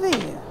love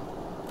here.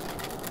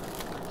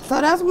 So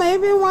that's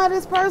maybe why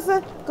this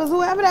person, because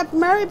whoever that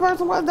married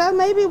person was, that's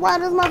maybe why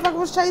this motherfucker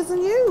was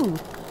chasing you.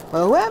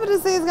 But whoever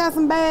this is got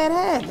some bad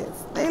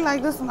habits. They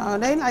like to snort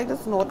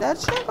that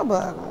sugar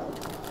burger.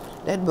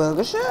 That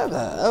burger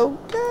sugar.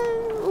 Okay.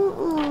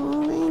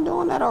 We ain't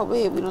doing that over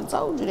here. We done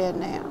told you that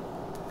now.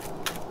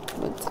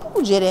 We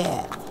told you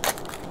that.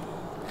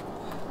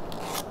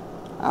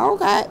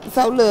 Okay.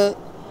 So look.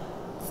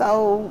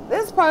 So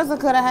this person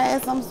could have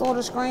had some sort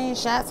of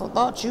screenshots or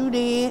thought you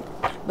did.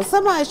 But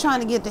somebody's trying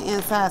to get the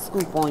inside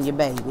scoop on your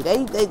baby.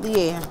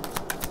 Yeah.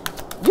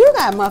 You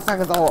got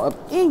motherfuckers all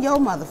up in your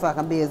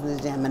motherfucking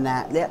business,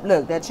 Gemini.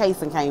 Look, that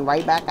chasing came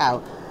right back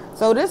out.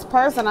 So this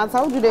person, I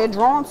told you, they're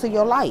drawn to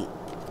your light.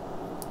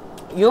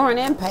 You're an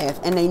empath,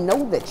 and they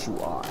know that you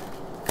are.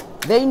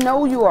 They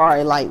know you are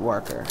a light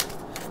worker.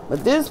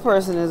 But this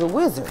person is a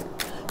wizard.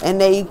 And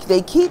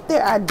they keep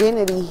their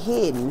identity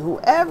hidden,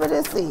 whoever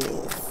this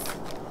is.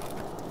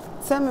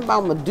 Tell me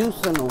about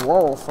Medusa and the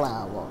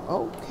wallflower.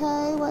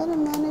 Okay, wait a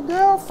minute.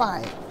 Girl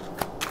fight.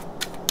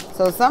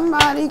 So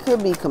somebody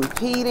could be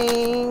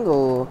competing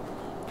or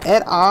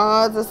at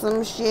odds or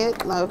some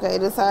shit. Okay,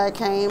 this how it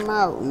came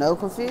out. No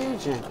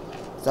confusion.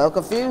 So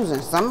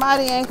confusion.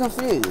 Somebody ain't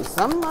confused.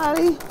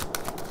 Somebody.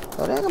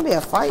 So there gonna be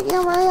a fight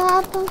in right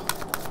after.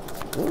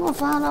 We're gonna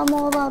find out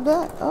more about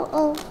that.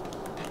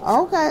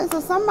 Okay,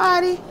 so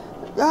somebody.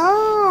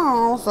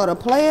 Oh, so the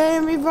player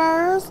in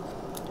reverse.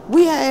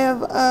 We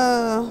have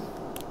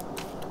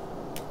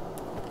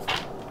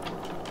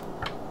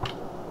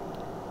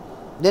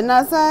didn't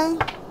I say?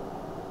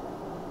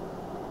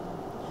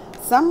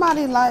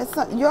 Somebody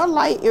your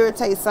light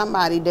irritates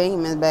somebody,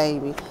 demons,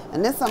 baby.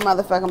 And this some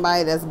motherfucking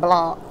body that's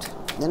blocked.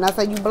 Didn't I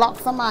say you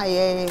blocked somebody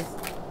ass?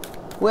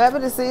 Whoever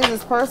this is,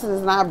 this person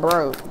is not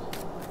broke.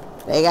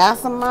 They got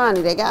some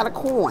money, they got a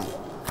coin.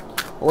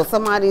 Or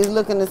somebody is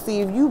looking to see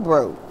if you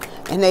broke.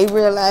 And they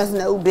realize,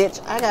 no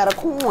bitch, I got a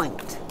coin.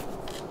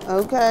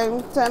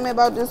 Okay, tell me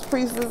about this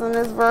priestess and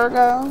this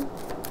Virgo.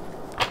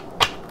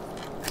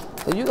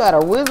 So you got a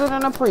wizard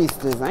and a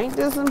priestess. Ain't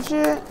this some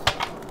shit?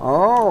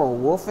 Oh,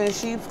 wolf in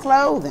sheep's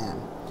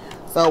clothing.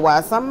 So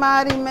while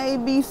somebody may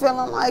be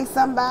feeling like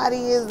somebody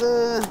is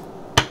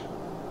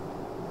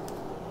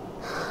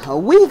a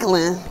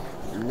weakling,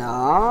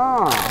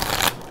 no.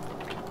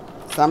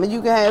 Some of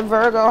you can have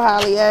Virgo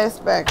highly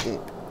aspected.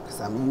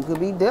 Some of you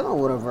could be dealing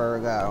with a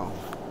Virgo.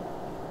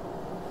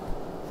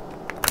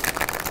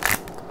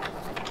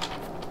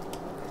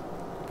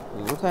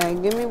 Okay,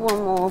 give me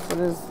one more for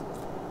this.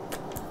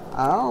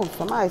 Oh,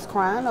 somebody's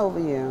crying over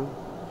you.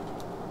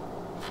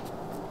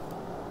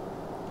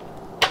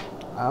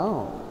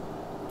 Oh.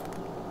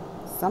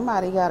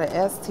 Somebody got an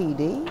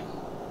STD?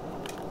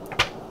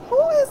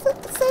 Who is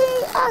it?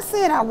 See, I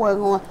said I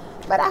wasn't going,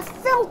 but I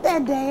felt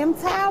that damn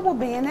towel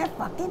being that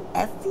fucking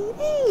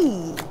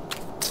STD.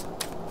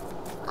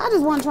 I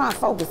just wasn't trying to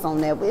focus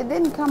on that, but it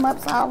didn't come up,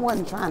 so I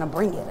wasn't trying to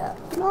bring it up.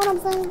 You know what I'm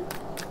saying?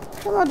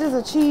 Come on, this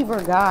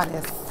achiever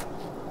goddess.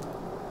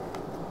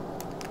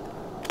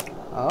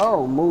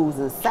 Oh, moves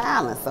in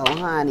silence. So,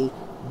 honey,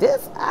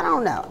 this, I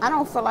don't know. I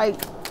don't feel like,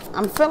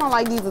 I'm feeling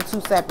like these are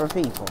two separate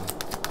people.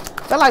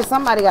 I feel like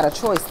somebody got a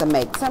choice to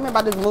make. Tell me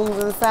about this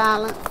moves in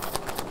silence.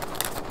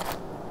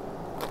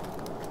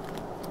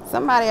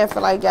 Somebody I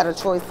feel like got a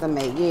choice to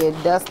make. Yeah,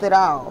 dust it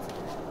off.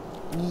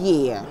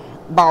 Yeah,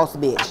 boss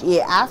bitch.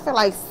 Yeah, I feel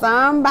like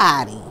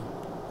somebody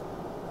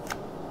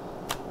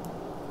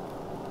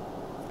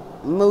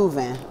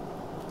moving,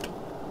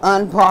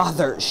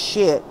 unbothered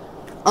shit.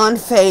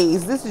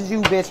 Unfazed. This is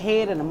you, bitch.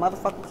 Head in the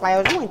motherfucking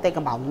clouds. You ain't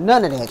thinking about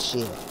none of that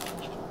shit.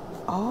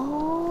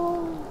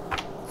 Oh.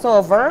 So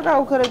a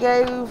Virgo could have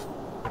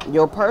gave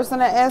your person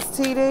an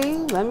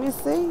STD. Let me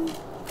see.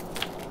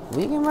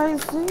 We can ready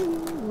to see.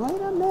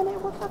 Wait a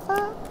minute. What the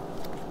fuck?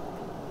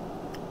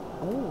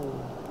 Oh.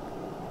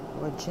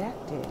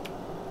 Rejected.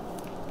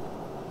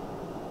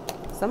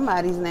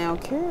 Somebody's now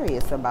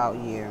curious about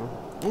you.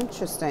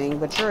 Interesting.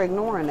 But you're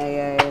ignoring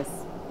their ass.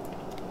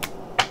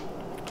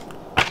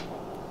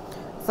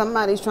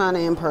 Somebody's trying to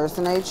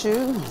impersonate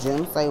you.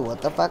 Jim say,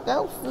 what the fuck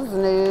else is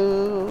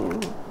new?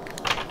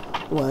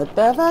 What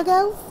the fuck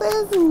else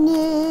is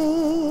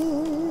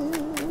new?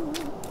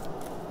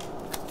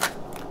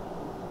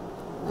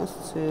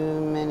 That's too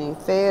many.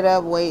 Fed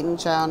up, waiting,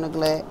 child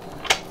neglect.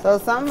 So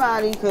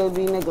somebody could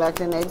be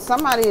neglecting it.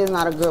 Somebody is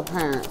not a good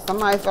parent.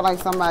 Somebody feel like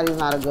somebody's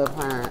not a good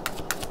parent.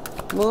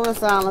 Moving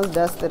silence,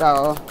 dust it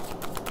off.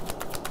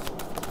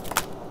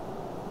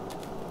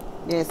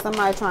 Yeah,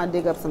 somebody trying to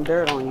dig up some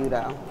dirt on you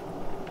though.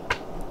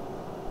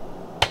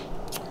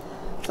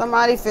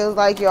 Somebody feels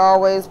like you're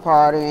always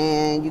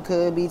partying. You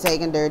could be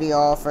taking dirty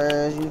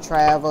offers. You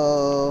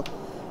travel.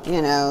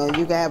 You know,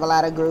 you can have a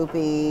lot of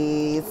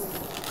groupies.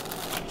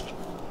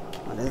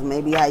 Well, this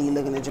may be how you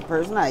looking at your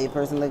person, how your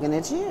person looking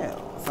at you.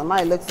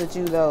 Somebody looks at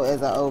you, though,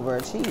 as an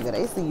overachiever.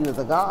 They see you as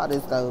a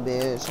goddess, though,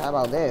 bitch. How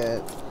about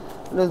that?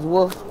 This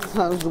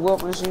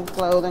wolf in sheep's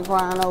clothing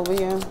crying over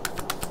you.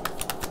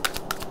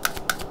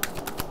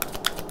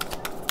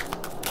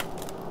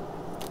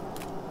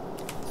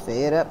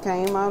 Fed up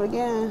came out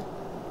again.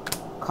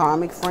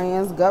 Karmic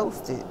friends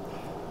ghosted.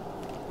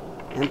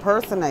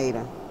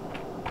 Impersonator.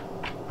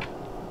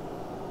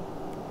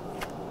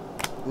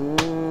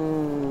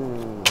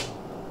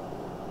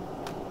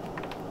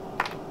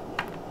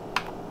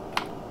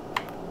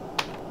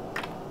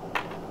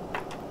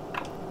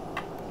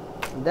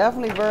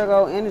 Definitely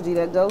Virgo energy.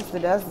 That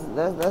ghosted,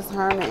 that's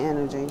hermit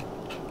energy.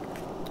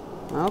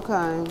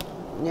 Okay.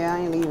 Yeah, I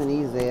ain't leaving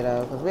these there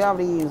though, because we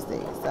already used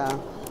these.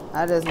 So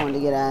I just wanted to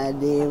get an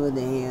idea what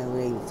the hell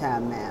we're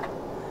talking about.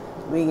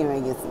 We're gonna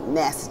get some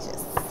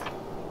messages.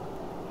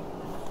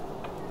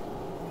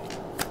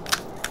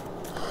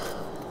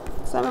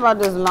 Something about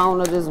this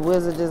loner, this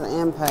wizard, this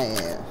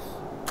empath.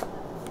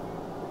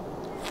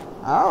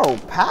 Oh,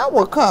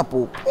 power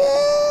couple.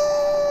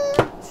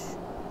 Bitch.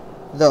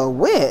 The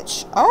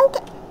witch.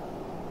 Okay.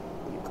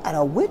 You got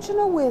a witch and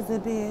a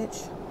wizard,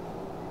 bitch.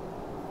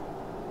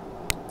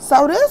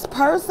 So this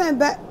person,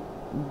 baby,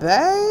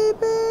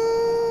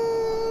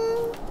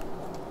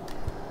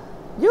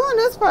 you and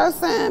this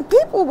person,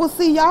 people will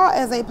see y'all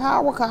as a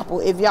power couple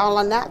if y'all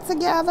are not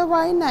together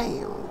right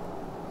now.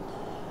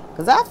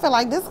 Because I feel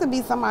like this could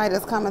be somebody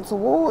that's coming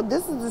toward,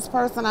 this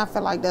person I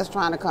feel like that's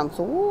trying to come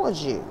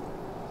towards you.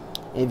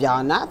 If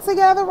y'all not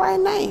together right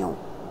now,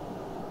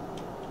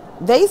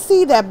 they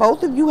see that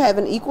both of you have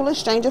an equal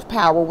exchange of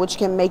power, which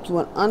can make you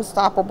an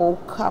unstoppable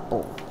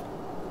couple.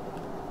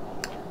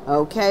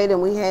 Okay,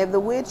 then we have the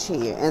witch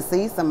here. And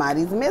see,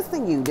 somebody's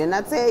missing you. Didn't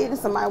I tell you that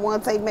somebody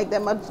want to make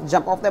that much,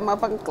 jump off that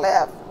motherfucking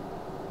cliff?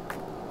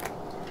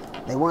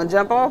 They want to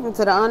jump off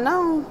into the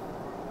unknown.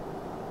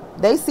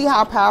 They see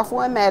how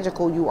powerful and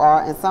magical you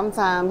are, and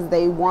sometimes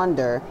they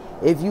wonder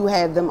if you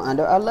have them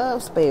under a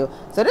love spell.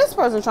 So this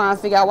person trying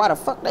to figure out why the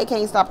fuck they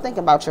can't stop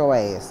thinking about your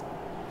ass.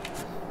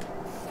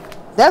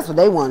 That's what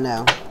they want to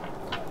know.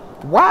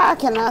 Why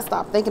can I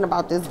stop thinking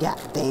about this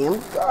goddamn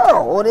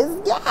girl or this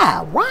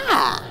guy?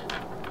 Why?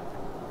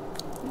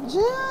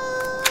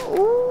 Yeah,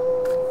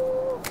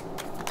 ooh.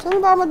 Tell me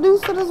about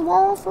Medusa, this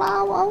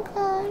wallflower.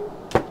 Okay.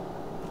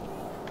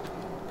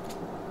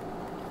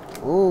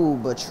 Ooh,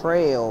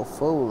 betrayal,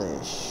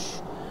 foolish.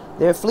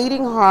 Their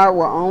fleeting heart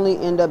will only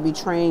end up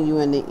betraying you.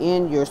 In the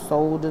end, your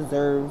soul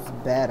deserves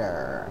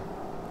better.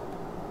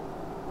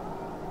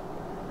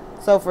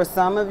 So for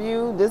some of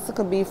you, this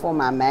could be for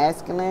my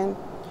masculine.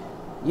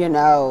 You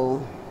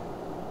know,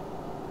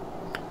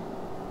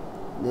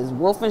 this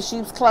wolf in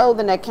sheep's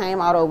clothing that came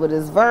out over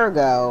this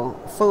Virgo,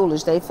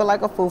 foolish. They feel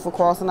like a fool for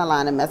crossing the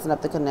line and messing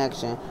up the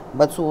connection,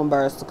 but too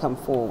embarrassed to come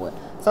forward.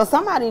 So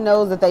somebody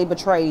knows that they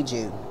betrayed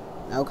you,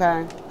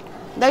 okay?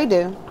 They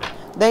do.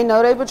 They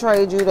know they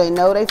betrayed you. They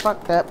know they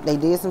fucked up. They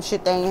did some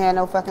shit they ain't had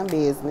no fucking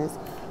business.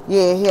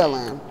 Yeah,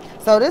 healing.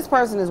 So this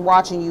person is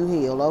watching you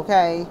heal,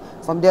 okay?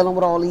 From dealing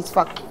with all these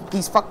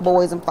fuck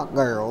boys and fuck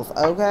girls,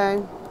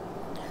 okay?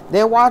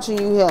 They're watching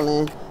you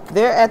healing.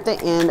 They're at the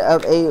end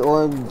of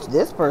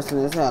this person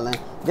is healing.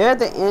 They're at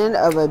the end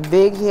of a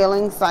big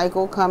healing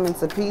cycle, coming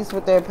to peace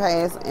with their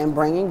past and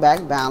bringing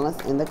back balance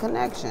in the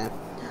connection.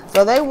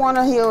 So they want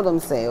to heal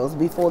themselves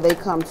before they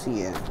come to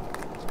you,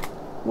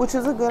 which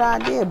is a good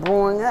idea,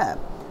 brewing up.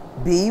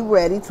 Be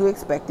ready to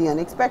expect the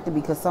unexpected,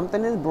 because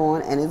something is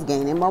brewing and it's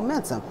gaining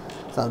momentum.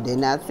 So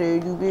didn't I tell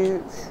you,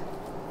 bitch?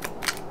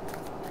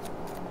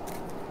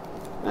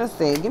 Let's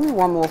see. Give me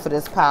one more for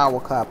this power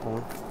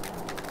couple.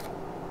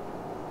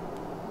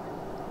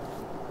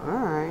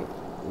 Alright.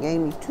 Gave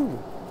me two.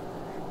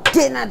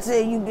 Didn't I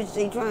tell you, bitch,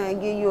 they trying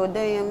to give you a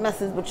damn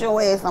message, but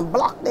your ass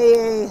unblocked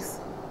their ass.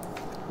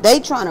 They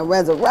trying to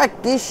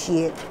resurrect this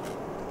shit.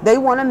 They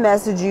want to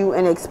message you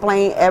and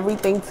explain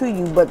everything to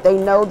you, but they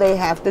know they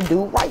have to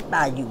do right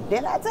by you.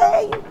 Didn't I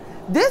tell you?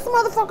 This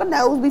motherfucker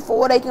knows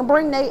before they can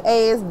bring their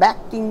ass back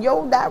in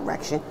your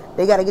direction,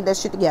 they got to get that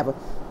shit together.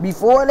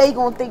 Before they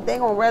going to think they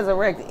going to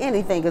resurrect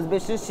anything, because,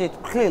 bitch, this shit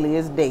clearly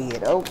is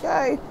dead,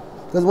 okay?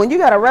 Because when you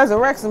got to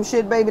resurrect some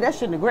shit, baby, that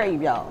shit in the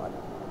graveyard.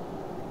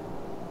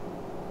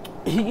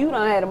 You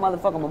done had a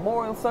motherfucking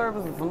memorial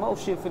service and some more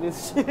shit for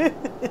this shit.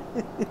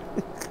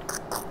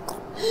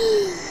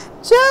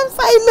 Just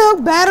say,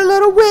 look, bad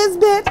little whiz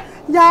bitch.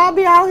 Y'all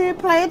be out here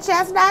playing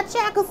chess, not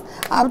checkers.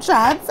 I'm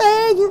trying to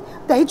tell you,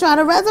 they trying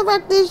to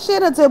resurrect this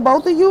shit until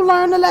both of you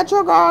learn to let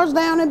your guards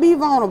down and be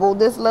vulnerable.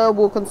 This love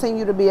will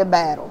continue to be a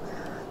battle.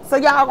 So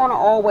y'all gonna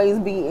always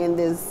be in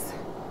this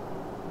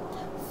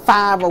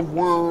 5 of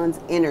Wands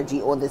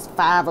energy, or this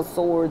 5 of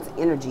Swords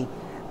energy.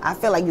 I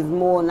feel like it's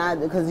more not,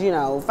 because, you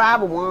know,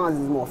 5 of Wands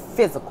is more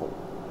physical,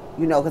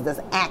 you know, because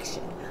that's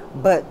action.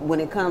 But when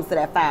it comes to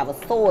that 5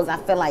 of Swords, I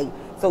feel like,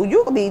 so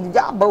you could be,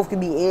 y'all both could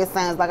be air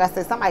signs. Like I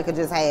said, somebody could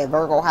just have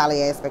Virgo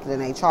highly aspected in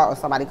their chart, or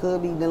somebody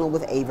could be dealing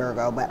with a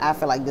Virgo. But I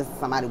feel like this is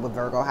somebody with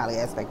Virgo highly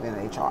aspected in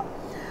their chart.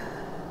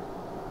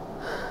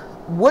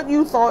 What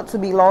you thought to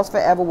be lost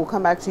forever will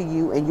come back to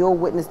you, and you'll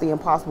witness the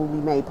impossible be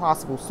made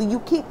possible. So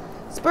you keep,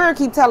 Spirit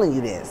keep telling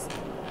you this.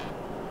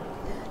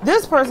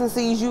 This person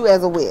sees you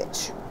as a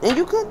witch, and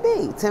you could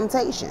be.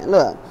 Temptation.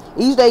 Look,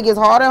 each day gets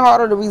harder and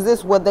harder to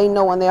resist what they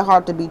know in their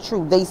heart to be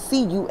true. They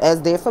see you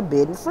as their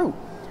forbidden fruit.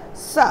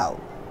 So,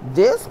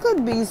 This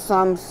could be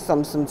some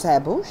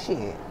taboo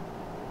shit.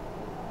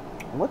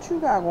 What you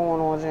got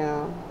going on,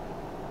 Jim?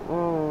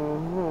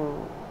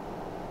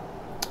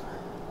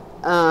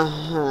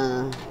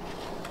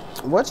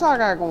 What y'all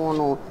got going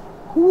on?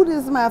 Who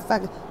this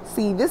motherfucker?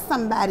 See, this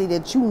somebody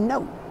that you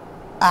know.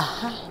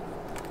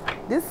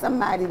 This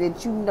somebody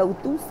that you know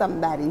through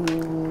somebody who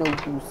you know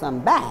through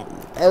somebody.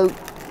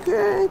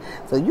 Okay?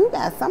 So you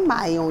got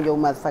somebody on your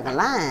motherfucking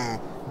line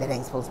that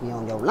ain't supposed to be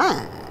on your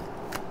line.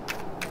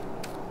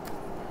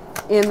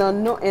 In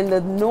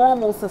the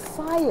normal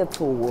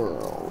societal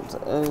world.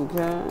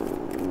 Okay?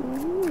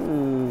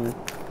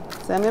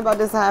 Tell me about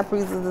this high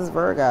priestess, this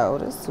Virgo.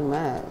 That's too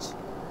much.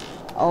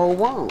 Oh,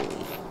 wounds.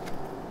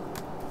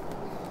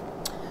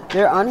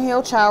 Their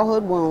unhealed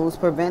childhood wounds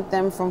prevent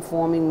them from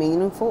forming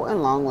meaningful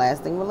and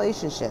long-lasting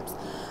relationships.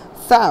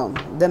 So,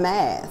 the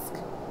mask.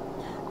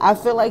 I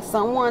feel like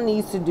someone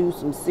needs to do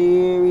some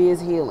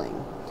serious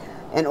healing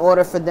in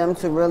order for them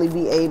to really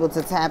be able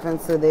to tap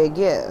into their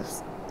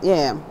gifts.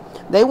 Yeah.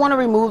 They want to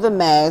remove the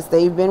mask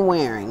they've been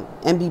wearing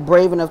and be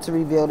brave enough to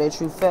reveal their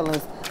true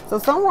feelings. So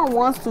someone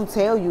wants to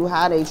tell you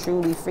how they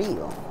truly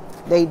feel.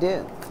 They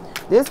do.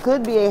 This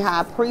could be a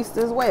high priest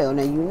as well.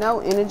 Now, you know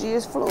energy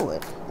is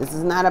fluid. This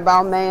is not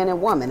about man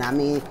and woman. I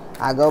mean,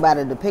 I go by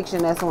the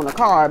depiction that's on the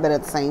card, but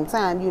at the same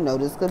time, you know,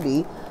 this could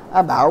be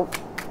about,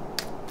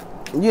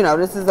 you know,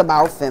 this is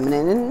about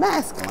feminine and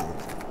masculine.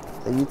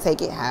 So you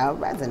take it how it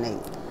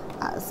resonates.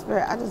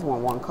 Spirit, I just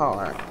want one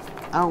card.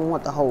 I don't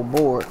want the whole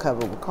board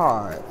covered with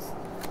cards.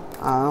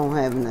 I don't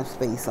have enough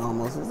space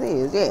almost as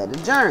is. Yeah, the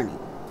journey.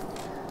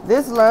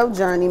 This love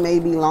journey may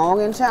be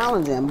long and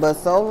challenging, but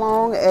so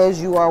long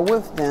as you are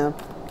with them,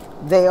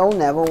 they'll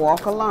never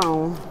walk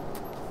alone.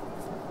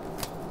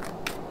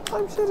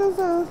 Some shit is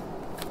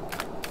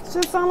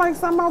just sound like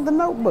something out the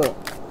Notebook.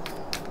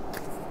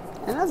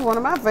 And that's one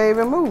of my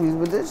favorite movies,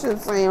 but this shit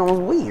sounds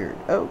weird.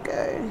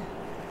 Okay.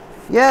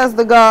 Yes,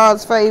 the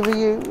gods favor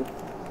you.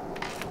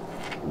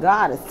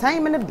 God is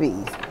taming the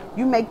beast.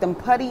 You make them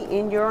putty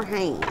in your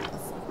hands.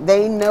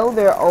 They know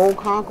their old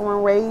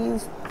conquering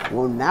ways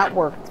will not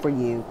work for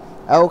you.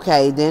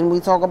 Okay, then we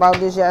talked about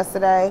this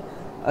yesterday.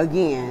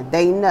 Again,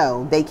 they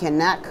know they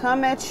cannot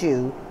come at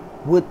you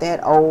with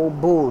that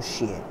old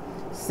bullshit.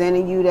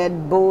 Sending you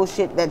that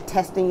bullshit, that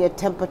testing your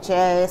temperature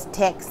ass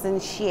texts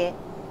and shit.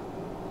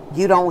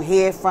 You don't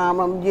hear from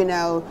them, you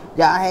know.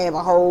 Y'all have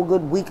a whole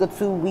good week or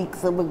 2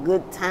 weeks of a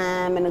good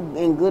time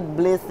and good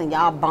bliss and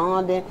y'all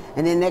bonding.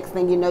 And then next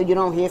thing you know, you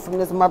don't hear from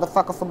this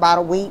motherfucker for about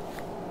a week.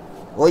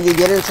 Or you're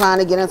trying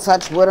to get in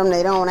touch with them,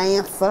 they don't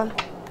answer.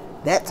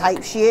 That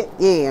type shit,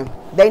 yeah.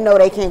 They know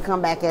they can't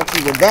come back at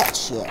you with that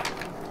shit.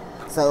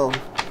 So,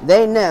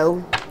 they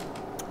know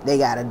they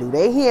gotta do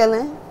their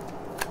healing.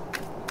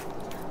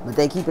 But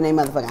they keeping their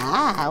motherfucking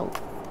eye out.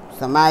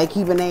 Somebody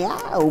keeping their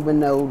eye open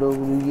though,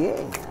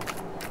 yeah.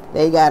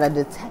 They got a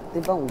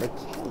detective on the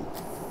case.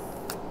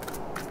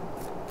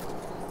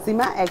 See,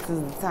 my ex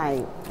is the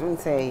type, let me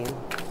tell you,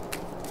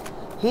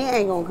 he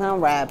ain't gonna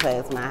come ride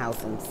past my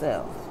house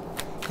himself.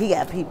 He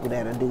got people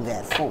that'll do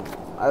that for him,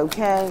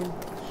 okay?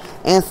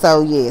 And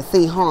so, yeah,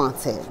 see,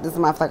 haunted. This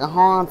motherfucker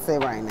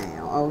haunted right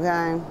now,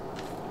 okay?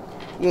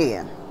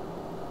 Yeah.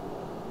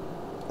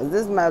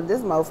 This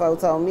mofo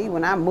told me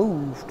when I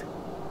moved.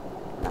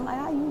 And I'm like,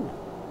 how you know?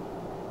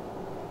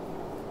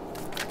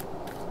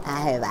 I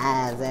have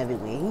eyes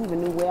everywhere. He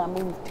even knew where I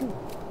moved to.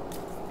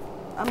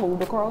 I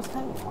moved across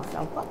town. What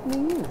the fuck do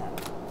you know?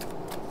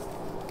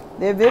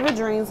 Their vivid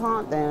dreams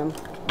haunt them.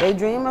 They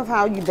dream of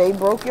how they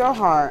broke your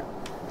heart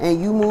and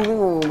you moving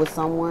on with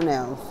someone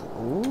else.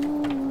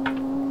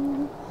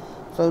 Ooh.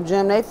 So,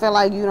 Jim, they feel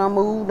like you done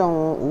moved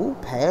on. Ooh,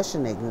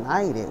 passion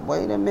ignited.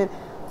 Wait a minute.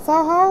 So,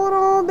 hold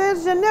on,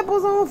 bitch. Your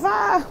nipples on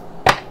fire.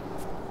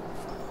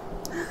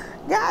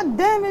 God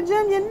damn it,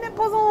 Jim. Your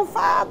nipples on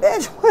fire,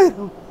 bitch. Wait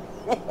a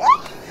minute.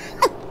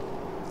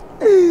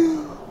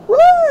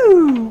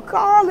 Woo!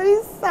 Call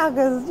these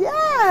suckers.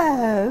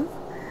 Yes.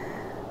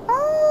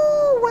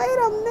 Oh, wait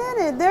a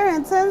minute. Their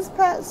intense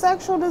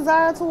sexual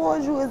desire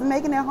towards you is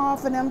making it hard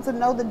for them to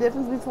know the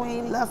difference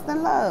between lust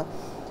and love.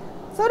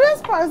 So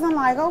this person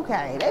like,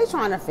 okay, they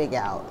trying to figure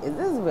out, is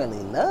this really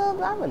love?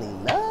 Do I really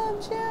love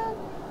Jim?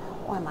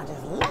 Or am I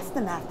just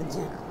lusting after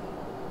Jim?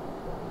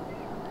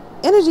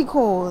 Energy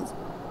cords.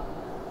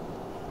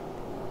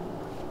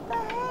 The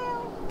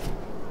hell?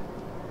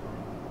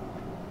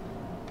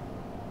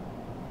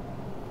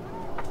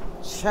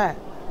 Check.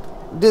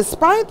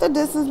 Despite the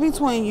distance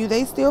between you,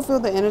 they still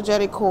feel the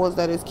energetic cords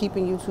that is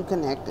keeping you two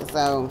connected.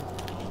 So,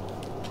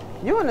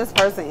 you and this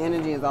person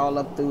energy is all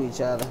up through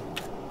each other.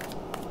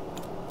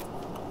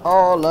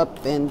 All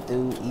up and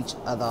through each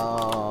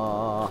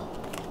other.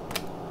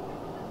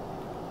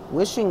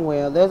 Wishing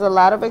well. There's a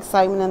lot of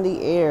excitement in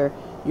the air.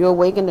 You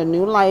awakened a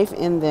new life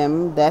in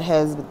them that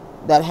has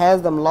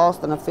them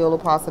lost in a field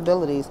of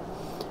possibilities.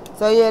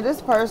 So, yeah,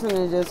 this person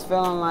is just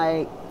feeling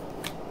like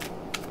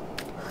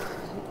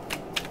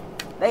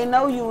they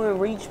know you in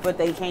reach, but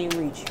they can't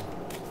reach you.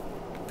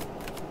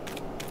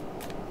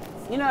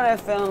 You know that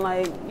feeling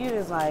like, you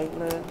just like,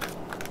 look,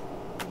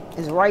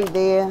 it's right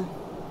there,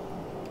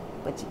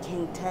 but you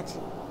can't touch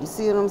it. You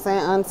see what I'm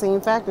saying?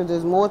 Unseen factor.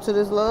 There's more to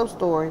this love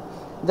story.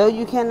 Though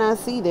you cannot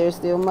see, there's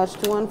still much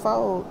to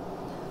unfold.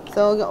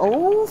 So,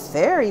 oh,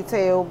 fairy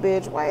tale,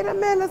 bitch. Wait a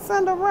minute,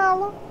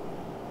 Cinderella.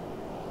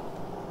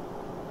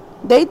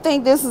 They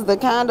think this is the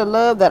kind of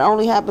love that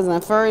only happens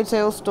in fairy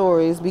tale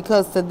stories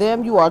because to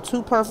them you are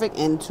too perfect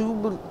and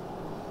too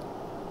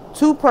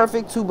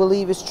perfect to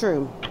believe it's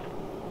true.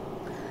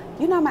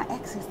 You know, my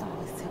ex used to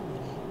always tell me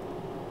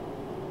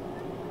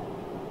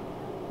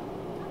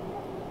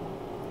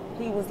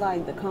that. He was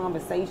like, the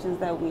conversations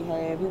that we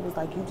have, he was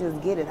like, you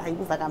just get it. He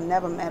was like, I've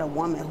never met a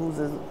woman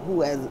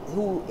who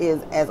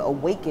is as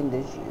awakened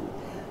as you.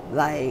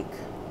 Like,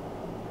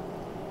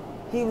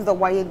 he was the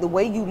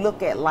way you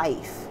look at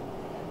life.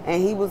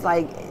 And he was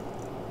like,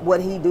 what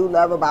he do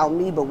love about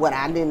me, but what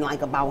I didn't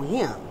like about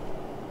him.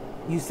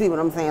 You see what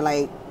I'm saying?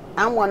 Like,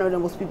 I'm one of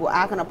those people,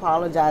 I can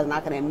apologize and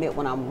I can admit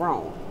when I'm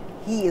wrong.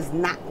 He is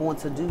not going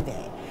to do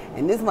that.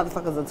 And this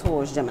motherfucker's a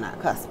Taurus Gemini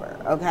cusper,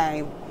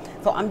 okay?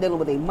 So I'm dealing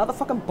with a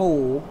motherfucking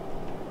bull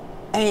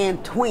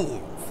and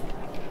twins.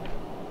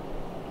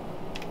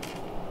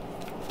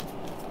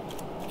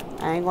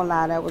 I ain't gonna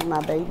lie, that was my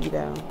baby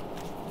though.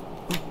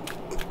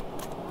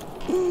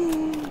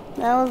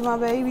 That was my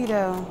baby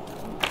though.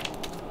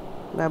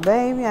 But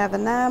baby, after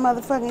 9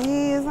 motherfucking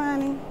years,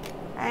 honey,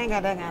 I ain't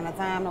got that kind of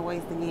time to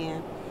waste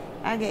again.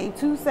 I gave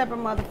 2 separate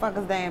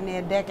motherfuckers damn near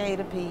a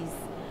decade apiece.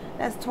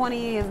 That's 20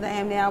 years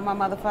damn near out of my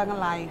motherfucking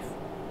life.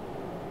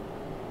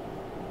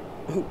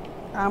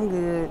 I'm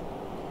good.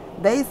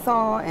 They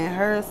saw and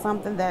heard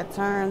something that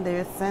turned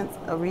their sense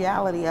of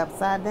reality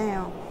upside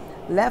down,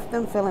 left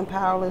them feeling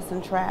powerless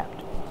and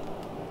trapped.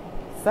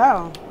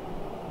 So,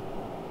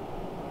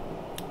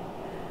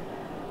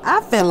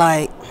 I feel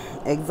like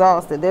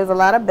exhausted. There's a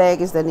lot of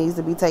baggage that needs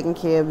to be taken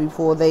care of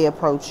before they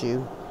approach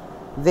you.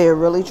 They're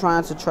really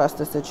trying to trust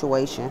the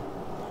situation.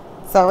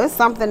 So it's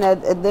something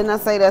that, didn't I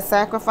say that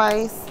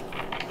sacrifice?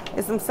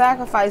 It's some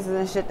sacrifices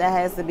and shit that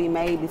has to be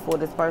made before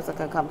this person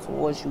can come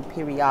towards you,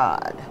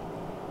 period.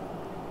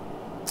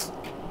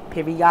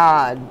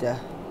 Period.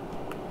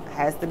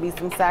 Has to be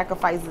some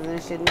sacrifices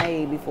and shit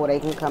made before they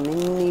can come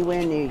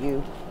anywhere near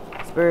you.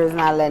 Spirit's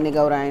not letting it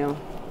go down.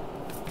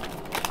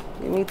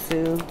 Give me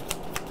 2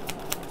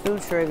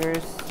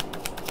 triggers.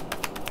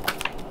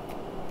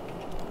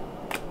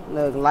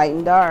 Look, light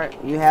and dark.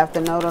 You have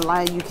to know the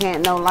light. You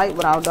can't know light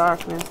without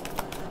darkness.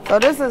 So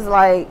this is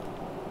like,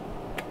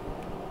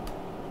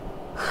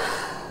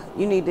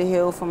 you need to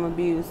heal from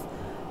abuse.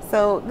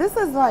 So this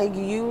is like,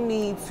 you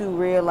need to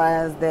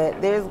realize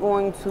that there's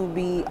going to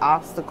be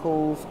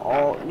obstacles,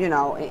 all, you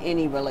know, in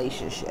any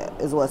relationship,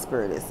 is what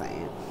Spirit is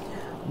saying.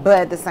 But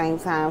at the same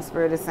time,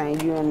 Spirit is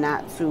saying you are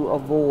not to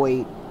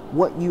avoid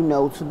what you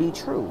know to be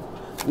true.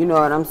 You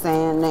know what I'm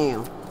saying?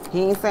 Now,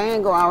 he ain't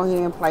saying go out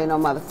here and play no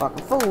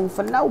motherfucking fool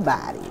for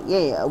nobody.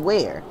 Yeah,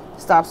 aware.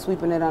 Stop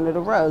sweeping it under the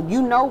rug.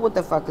 You know what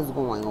the fuck is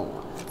going on.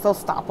 So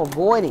stop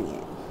avoiding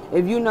it.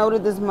 If you know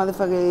that this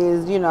motherfucker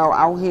is, you know,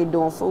 out here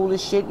doing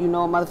foolish shit, you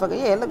know a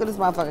motherfucker, yeah, look at this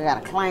motherfucker,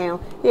 got a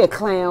clown. He a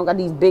clown, got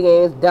these big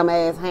ass, dumb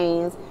ass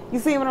hands. You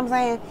see what I'm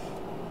saying?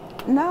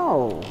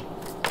 No.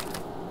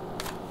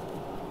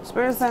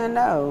 Spirit saying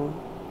no.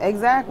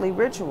 Exactly,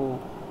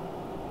 ritual.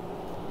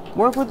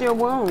 Work with your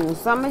wounds.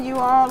 Some of you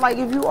are, like,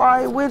 if you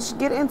are a witch,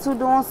 get into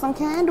doing some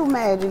candle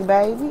magic,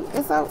 baby.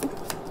 It's a...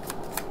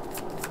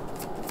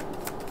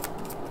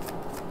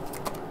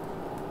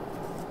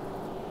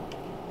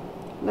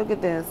 Look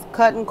at this.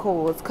 Cutting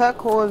cords. Cut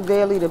cords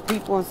daily to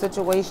people and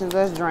situations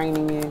that's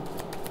draining you.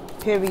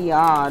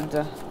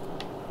 Period.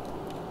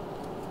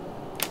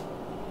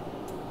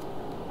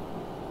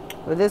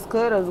 But this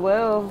could as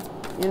well,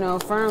 you know,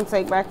 affirm,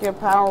 take back your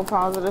power,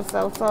 positive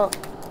self-talk.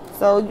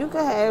 So you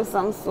could have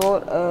some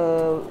sort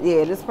of,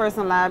 yeah, this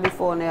person lied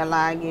before and they'll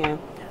lie again.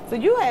 So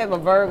you have a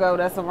Virgo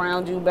that's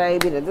around you,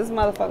 baby, that this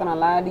motherfucker done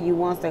lied to you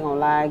once, they gonna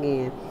lie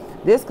again.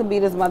 This could be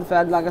this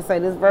motherfucker, like I say,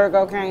 this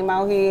Virgo came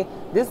out here.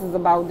 This is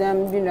about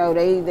them, you know,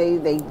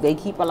 they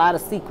keep a lot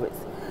of secrets.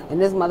 And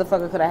this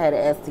motherfucker could have had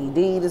an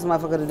STD, this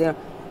motherfucker could have,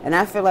 and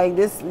I feel like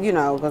this, you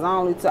know,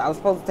 because I was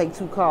supposed to take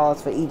 2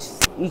 cards for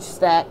each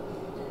stack.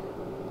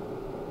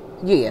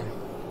 Yeah.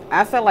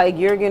 I feel like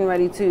you're getting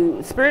ready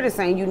to, Spirit is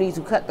saying you need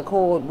to cut the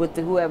cord with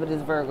whoever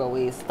this Virgo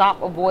is.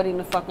 Stop avoiding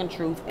the fucking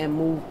truth and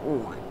move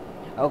on.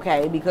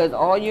 Okay? Because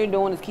all you're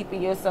doing is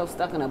keeping yourself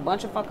stuck in a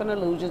bunch of fucking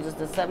illusions. It's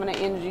the 7 of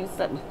energy,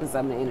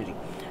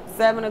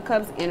 7 of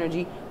cups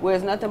energy, where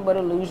it's nothing but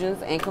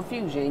illusions and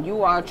confusion.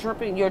 You are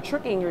tripping, you're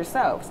tricking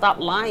yourself. Stop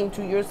lying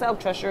to yourself.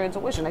 Trust your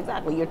intuition.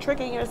 Exactly. You're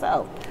tricking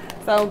yourself.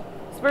 So,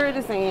 Spirit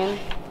is saying,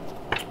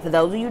 for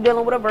those of you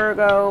dealing with a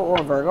Virgo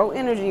or Virgo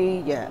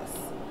energy, yes.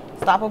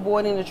 Stop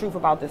avoiding the truth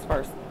about this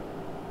person.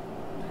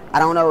 I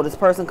don't know. This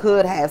person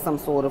could have some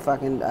sort of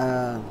fucking,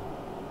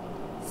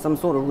 some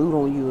sort of root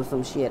on you or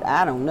some shit.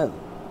 I don't know.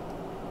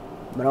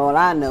 But all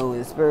I know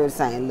is Spirit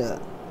saying,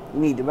 look, you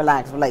need to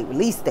relax, relate,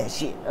 release that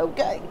shit,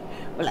 okay?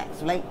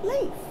 Relax, relate,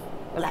 release.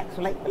 Relax,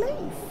 relate,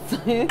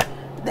 release.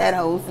 That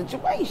whole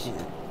situation.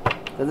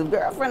 Because if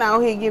girlfriend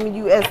out here giving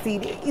you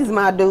STDs,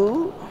 my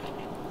dude,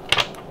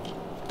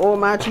 or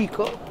my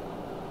chica.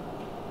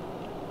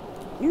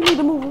 You need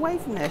to move away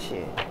from that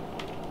shit.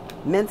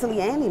 Mentally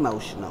and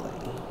emotionally.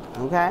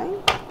 Okay?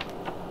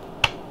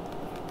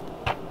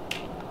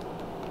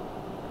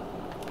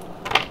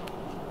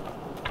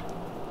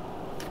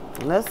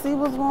 Let's see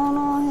what's going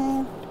on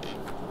here.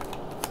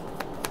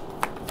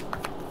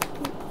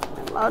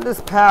 Oh,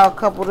 this power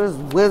couple, this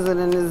wizard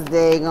and this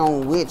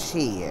daggone witch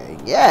here.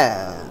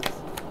 Yes.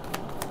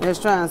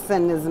 Just trying to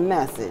send this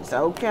message.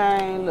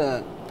 Okay,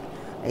 look.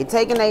 They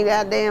taking their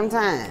goddamn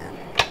time.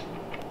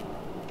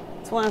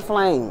 Twin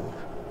flame.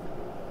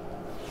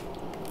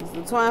 It's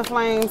the twin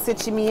flame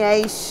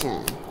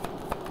situation.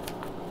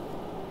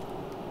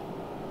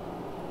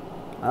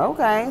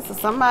 Okay, so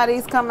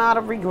somebody's come out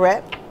of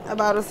regret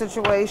about a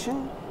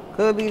situation.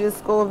 Could be the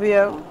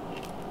Scorpio.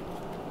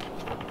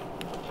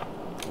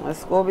 A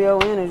Scorpio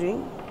energy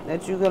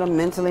that you could have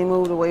mentally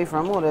moved away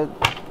from, or that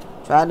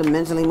tried to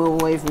mentally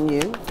move away from you.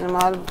 Give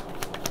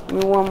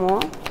me one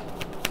more.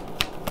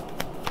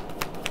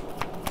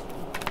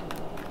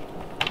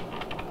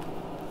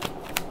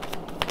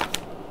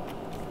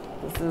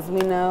 Since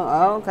we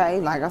know, okay,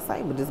 like I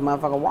say, but this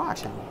motherfucker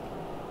watching.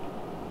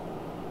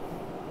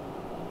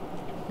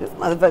 This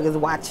motherfucker's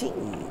watching,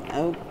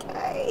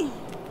 okay,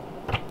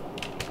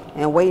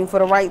 and waiting for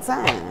the right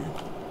time.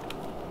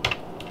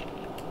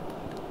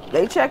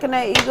 They checking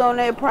their ego and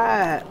their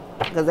pride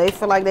because they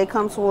feel like they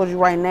come towards you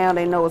right now.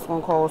 They know it's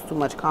gonna cause too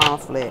much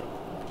conflict.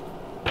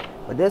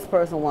 But this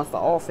person wants to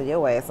offer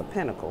your ass a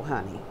pinnacle,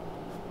 honey,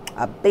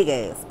 a big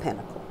ass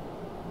pinnacle.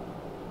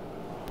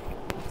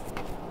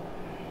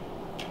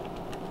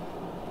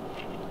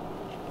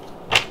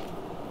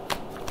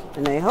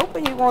 And they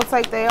hoping you're going to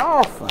take their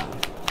offer.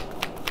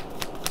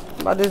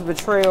 About this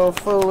betrayal,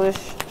 foolish.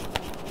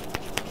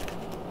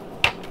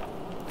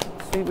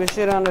 Sweeping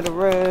shit under the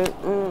rug.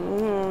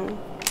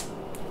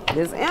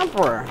 This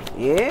emperor.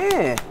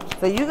 Yeah.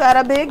 So you got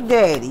a big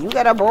daddy. You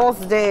got a boss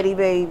daddy,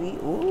 baby.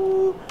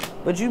 Ooh.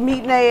 But you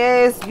meeting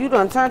their ass. You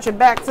done turned your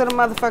back to the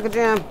motherfucker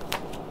gym.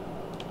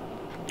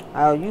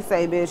 Oh, you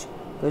say, bitch.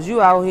 Because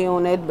you out here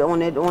on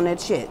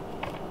that shit.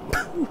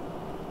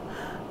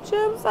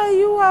 Jim say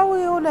you out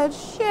here on that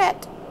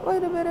shit.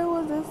 Wait a minute,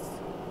 what's this?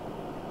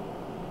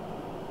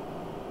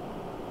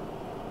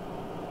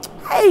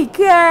 Hey,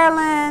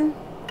 Carolyn.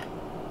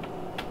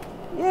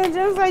 Yeah,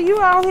 Jim say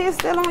you out here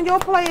still on your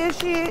player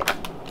shit.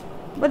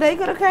 But they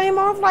could have came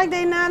off like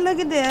they not. Look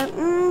at that.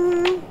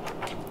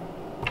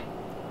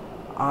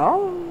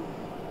 Oh.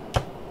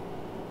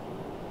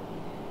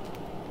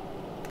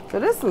 So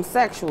there's some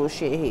sexual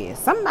shit here.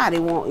 Somebody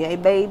want, yeah,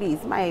 baby,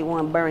 somebody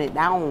want to burn it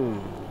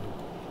down.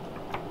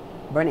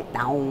 Burn it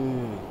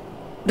down.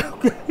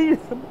 Okay,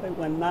 somebody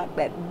want to knock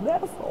that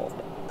mess off.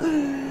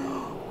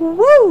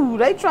 Woo!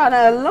 They trying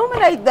to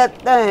illuminate that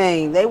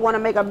thing. They want to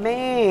make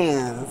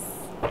amends.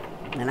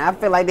 And I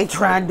feel like they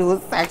trying to do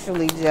it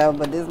sexually, Joe.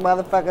 But this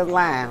motherfucker's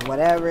lying.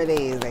 Whatever it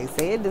is. They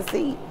said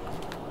deceit.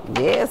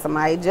 Yeah,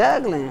 somebody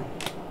juggling.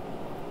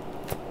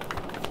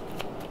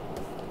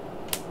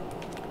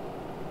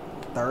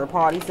 Third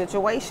party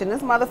situation.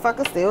 This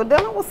motherfucker still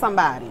dealing with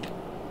somebody.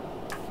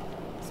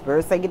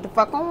 Spirit say get the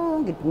fuck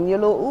on, get in your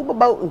little Uber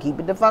boat and keep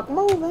it the fuck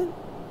moving.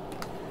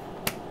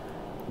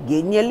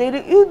 Get in your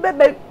little Uber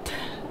boat.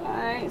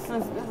 Alright,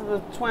 since this is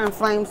a twin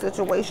flame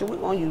situation, we're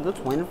going to use the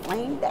twin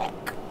flame deck.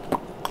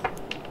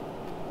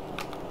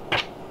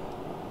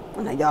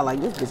 Now y'all like,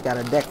 this bitch got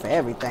a deck for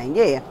everything.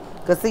 Yeah,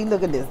 because see,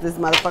 look at this. This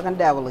motherfucking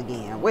devil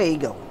again. Where you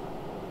go?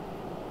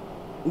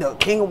 No,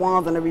 King of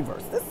Wands in the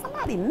reverse. This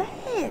somebody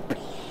mad, bitch.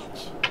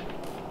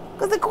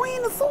 Because the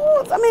Queen of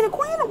Swords, the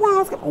Queen of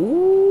Wands,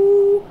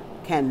 ooh,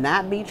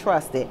 cannot be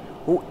trusted.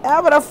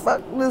 Whoever the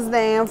fuck this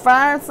damn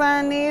fire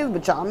sign is,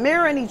 but y'all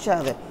mirroring each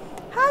other.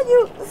 How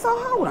you, so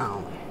hold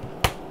on.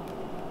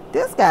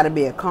 This got to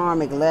be a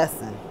karmic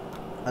lesson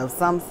of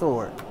some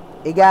sort.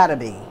 It got to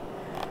be.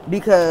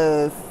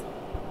 Because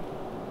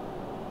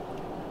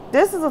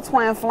this is a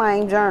twin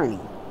flame journey.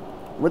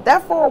 With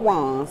that 4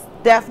 wands,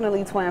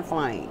 definitely twin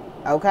flame.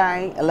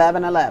 Okay?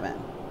 11-11.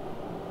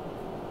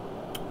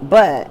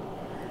 But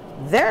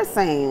they're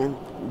saying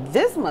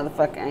this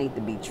motherfucker ain't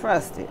to be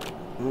trusted.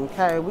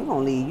 Okay, we're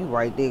gonna leave you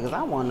right there because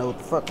I want to know what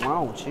the fuck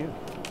wrong with you.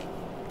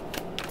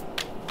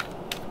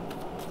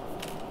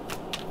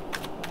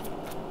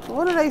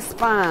 What are they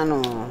spying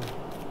on?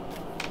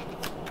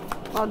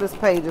 Oh, this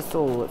Page of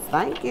Swords.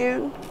 Thank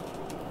you.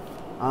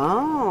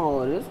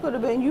 Oh, this could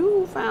have been you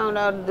who found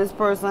out that this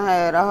person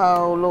had a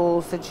whole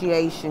little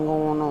situation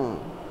going on.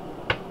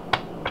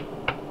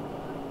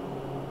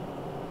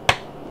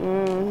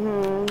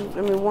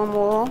 Give me one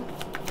more.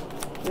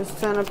 This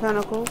 10 of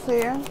Pentacles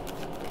here.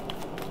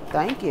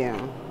 Thank you.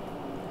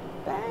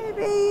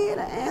 Baby,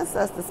 the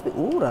ancestors speak.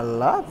 Ooh, the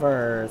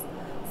Lovers.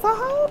 So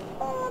hold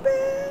on,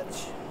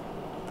 bitch.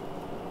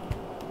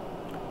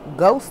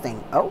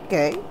 Ghosting.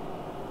 Okay.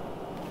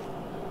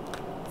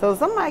 So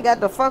somebody got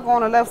the fuck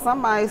on and left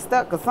somebody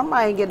stuck because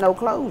somebody ain't get no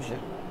closure.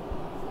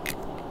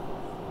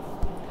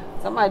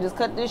 Somebody just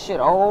cut this shit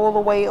all the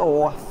way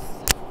off.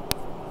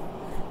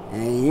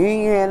 And you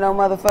ain't had no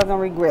motherfucking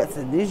regrets.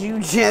 And this you,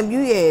 Jim, you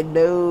had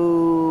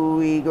no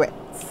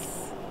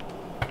regrets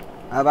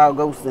about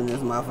ghosting this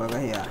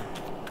motherfucker here.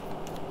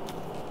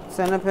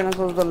 Ten of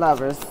Pentacles, the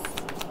Lovers.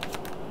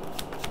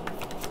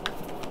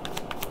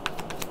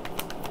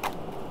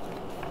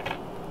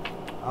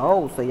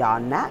 Oh, so y'all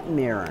not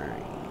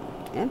mirroring.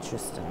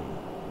 Interesting.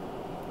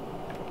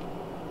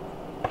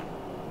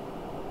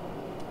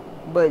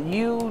 But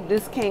you,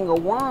 this King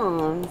of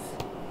Wands,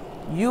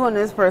 you and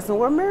this person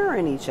were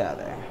mirroring each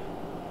other.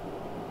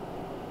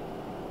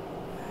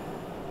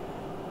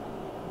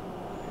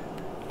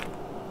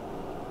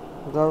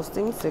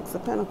 Ghosting, Six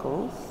of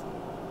Pentacles.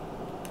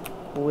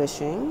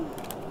 Wishing.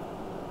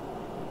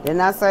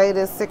 Didn't I say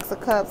this Six of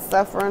Cups,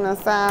 suffering in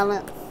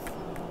silence?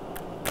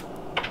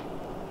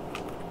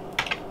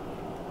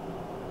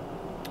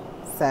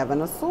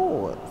 Seven of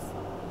Swords.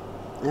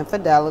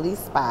 Infidelity,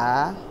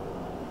 spy,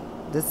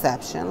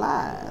 deception,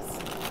 lies.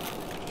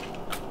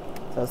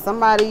 So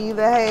somebody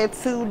either had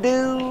two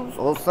dudes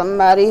or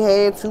somebody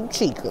had two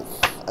chicas.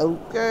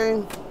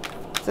 Okay.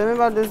 Tell me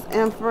about this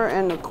Emperor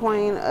and the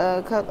Queen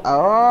of Cups.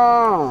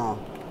 Oh.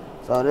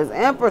 So this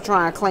Emperor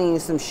trying to clean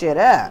some shit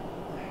up.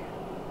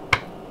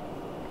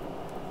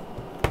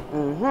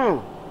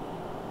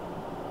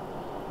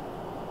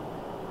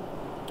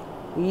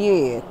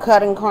 Yeah,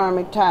 cutting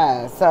karmic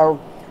ties. So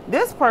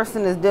this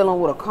person is dealing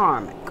with a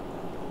karmic.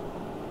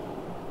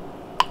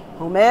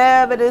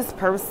 Whomever this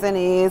person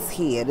is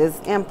here, this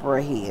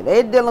Emperor here,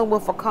 they're dealing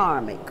with a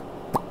karmic.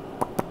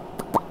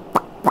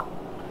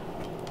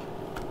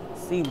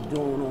 See what's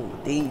going on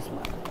with these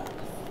motherfuckers.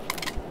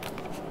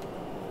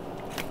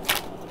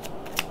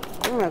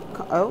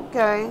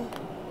 Okay.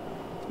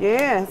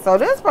 Yeah, so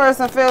this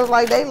person feels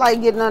like they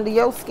like getting under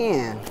your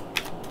skin.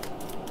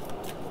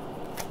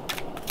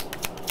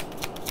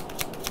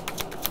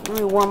 Give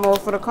me one more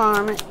for the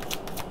karmic.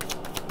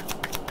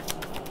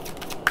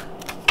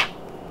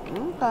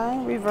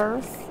 Okay,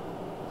 reverse.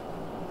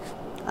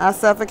 I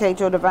suffocate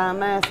your divine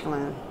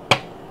masculine.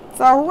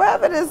 So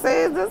whoever this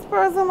is, this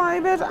person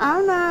like, bitch,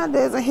 I'm not,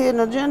 there's a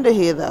hidden agenda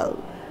here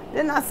though.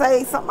 Didn't I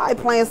say somebody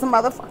playing some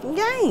motherfucking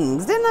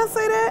games? Didn't I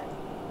say that?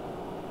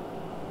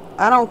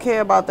 I don't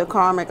care about the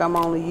karmic, I'm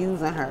only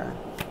using her.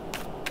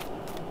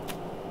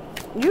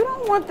 You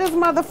don't want this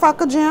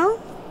motherfucker, Jim.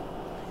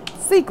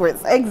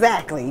 Secrets,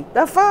 exactly.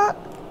 The fuck?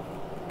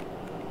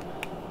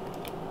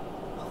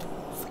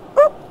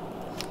 Oop.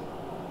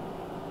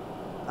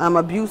 I'm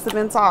abusive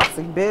and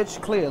toxic, bitch,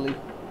 clearly.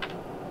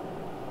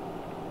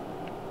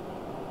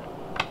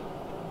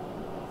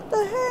 What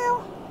the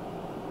hell?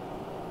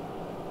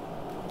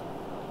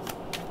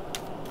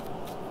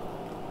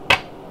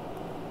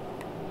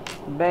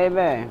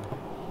 Baby,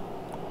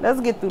 let's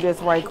get through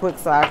this right quick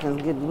so I can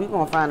get, we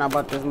gonna find out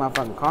about this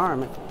motherfucking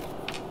karmic.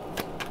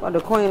 But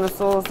the Queen of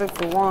Swords, Six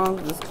of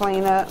Wands, just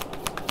clean up.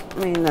 I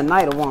mean, the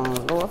Knight of Wands.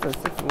 Oh, I said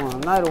Six of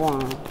Wands. Knight of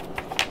Wands.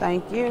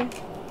 Thank you.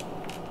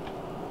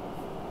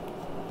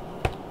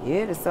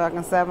 Yeah, the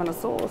second Seven of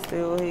Swords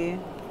still here.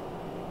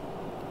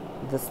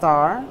 The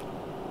Star.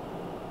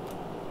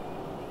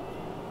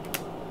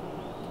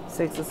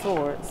 Six of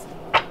Swords.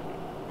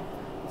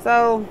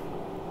 So,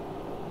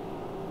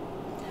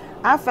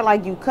 I feel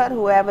like you cut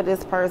whoever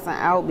this person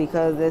out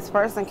because this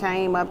person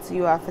came up to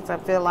you. I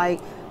feel like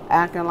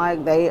acting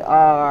like they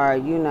are,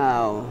 you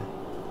know,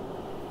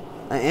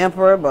 an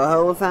emperor, but the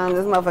whole time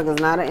this motherfucker's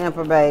not an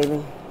emperor,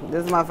 baby.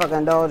 This motherfucker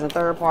indulged in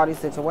third-party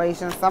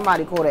situations.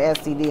 Somebody caught an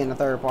STD in a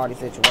third-party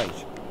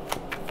situation.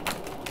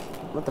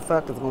 What the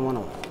fuck is going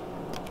on?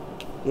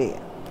 Yeah.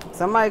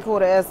 Somebody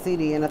caught an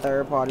STD in a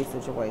third-party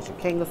situation.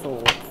 King of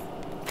Swords.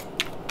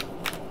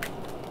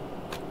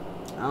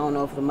 I don't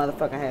know if the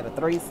motherfucker had a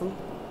threesome.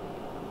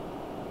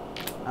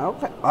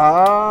 Okay.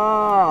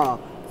 Oh.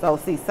 So,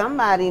 see,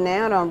 somebody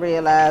now don't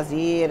realize,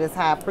 yeah, this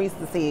high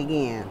priestessy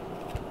again.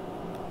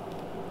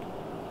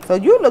 So,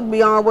 you look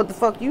beyond what the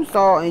fuck you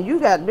saw, and you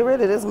got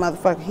rid of this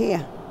motherfucker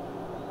here.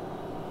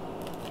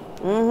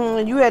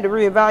 You had to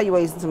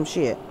reevaluate some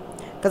shit.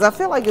 Because I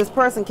feel like this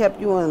person kept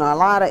you in a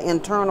lot of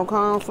internal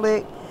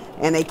conflict,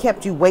 and they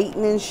kept you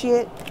waiting and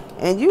shit.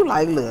 And you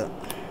like, look,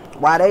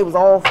 while they was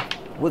off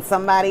with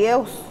somebody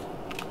else.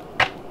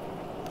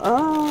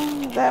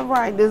 Oh, that's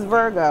right, this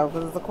Virgo,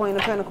 because it's the Queen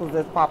of Pentacles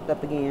that's popped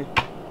up again.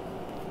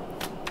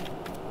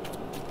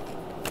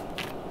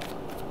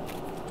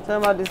 Tell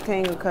me about this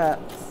King of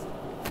Cups.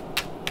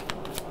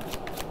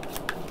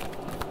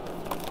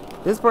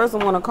 This person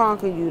want to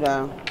conquer you,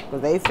 though.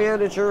 Because they feel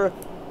that you're,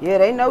 yeah,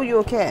 they know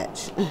you'll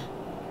catch.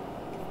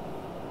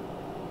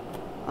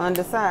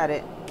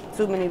 Undecided.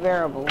 Too many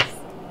variables.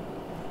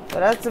 So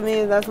that to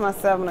me, that's my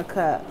Seven of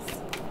Cups.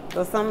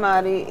 So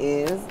somebody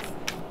is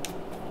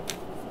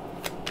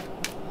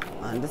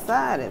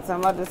undecided.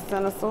 Somebody just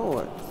Ten of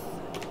Swords.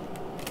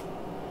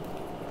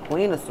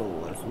 Queen of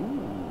Swords.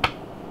 Ooh.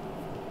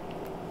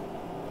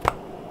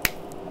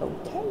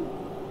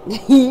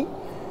 Okay.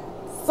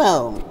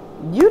 So,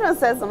 you done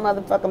set some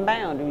motherfucking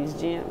boundaries,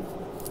 Jim.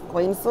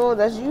 Queen of Swords,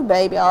 that's you,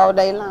 baby, all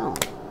day long.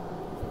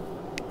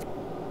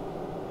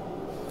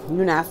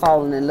 You're not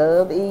falling in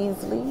love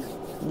easily.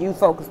 You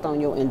focused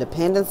on your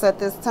independence at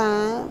this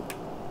time.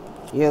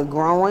 You're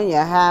growing,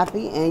 you're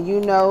happy, and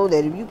you know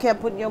that if you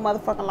kept putting your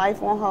motherfucking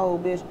life on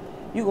hold, bitch,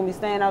 you gonna be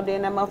standing out there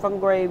in that motherfucking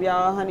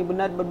graveyard, honey, with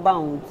nothing but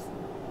bones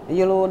and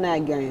your little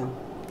nightgown.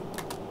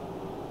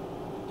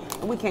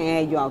 We can't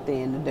have you out there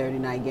in the dirty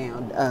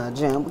nightgown,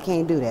 Jim. We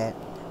can't do that.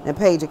 And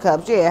Page of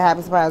Cups, yeah,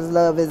 happy surprises,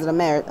 love, visit,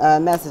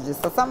 messages.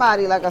 So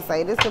somebody, like I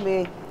say, this could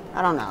be,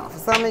 I don't know, for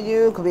some of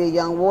you, it could be a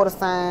young water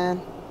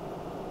sign.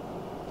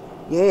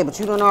 Yeah, but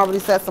you done already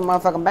set some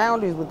motherfucking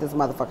boundaries with this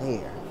motherfucker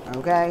here.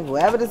 Okay?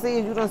 Whoever this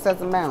is, you done set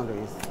some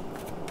boundaries.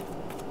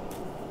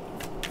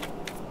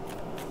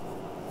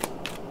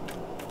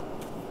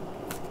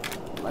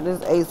 But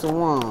this Ace of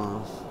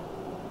Wands.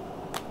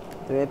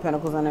 Three of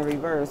Pentacles in the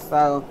reverse.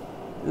 So,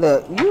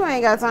 look, you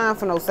ain't got time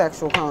for no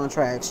sexual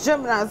contracts.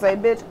 Gemini say,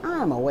 bitch,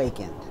 I'm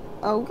awakened.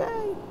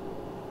 Okay?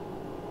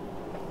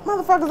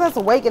 Motherfuckers that's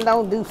awakened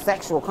don't do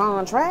sexual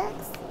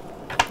contracts.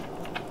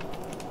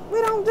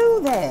 We don't do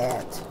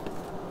that.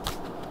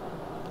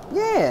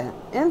 Yeah,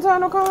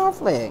 internal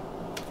conflict.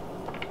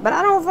 But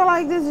I don't feel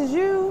like this is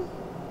you.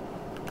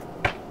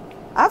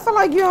 I feel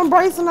like you're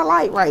embracing the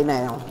light right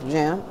now,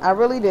 Jim. I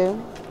really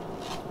do.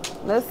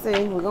 Let's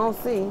see. We're going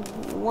to see.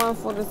 One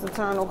for this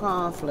eternal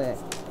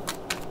conflict.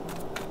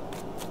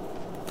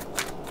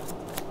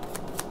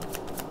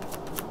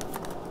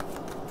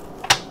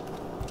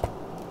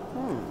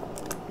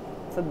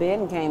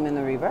 Forbidden came in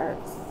the reverse.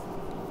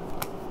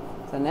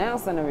 So now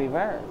it's in the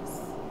reverse.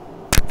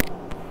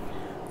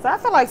 So I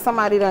feel like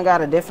somebody done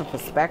got a different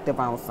perspective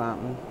on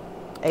something.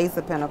 Ace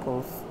of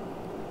Pentacles.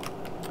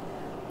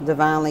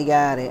 Divinely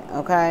guided,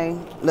 okay?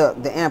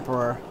 Look, the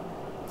Emperor.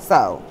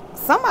 So,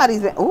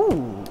 somebody's been,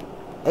 ooh,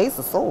 Ace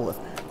of Swords.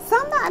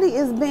 Somebody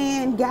is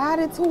being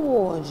guided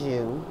towards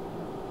you.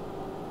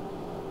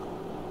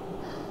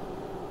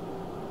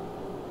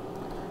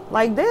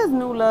 Like, there's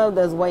new love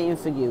that's waiting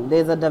for you.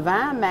 There's a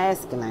divine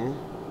masculine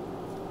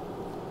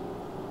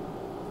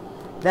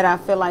that I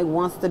feel like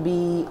wants to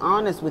be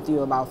honest with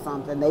you about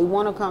something. They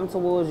want to come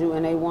towards you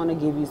and they want to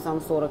give you some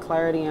sort of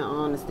clarity and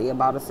honesty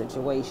about a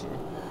situation.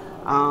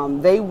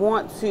 They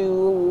want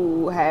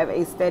to have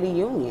a steady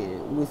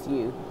union with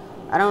you.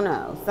 I don't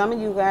know. Some of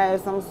you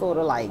guys, some sort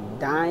of like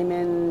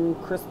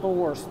diamond, crystal,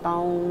 or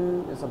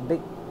stone. It's a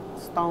big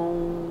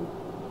stone.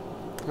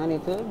 Honey,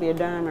 it could be a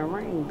diamond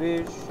ring,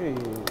 bitch.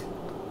 Shit.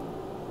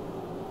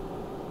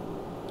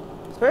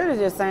 Spirit is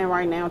just saying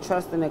right now,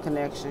 trust in the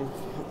connection.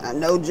 I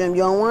know, Jim,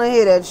 you don't want to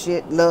hear that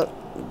shit. Look,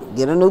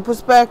 get a new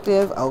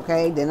perspective,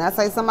 okay? Didn't I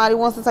say somebody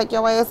wants to take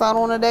your ass out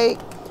on a date?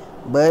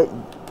 But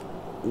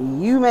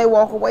you may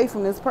walk away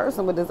from this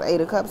person with this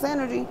Eight of Cups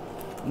energy.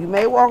 You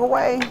may walk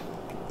away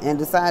and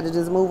decide to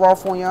just move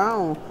off on your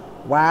own.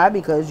 Why?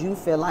 Because you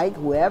feel like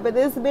whoever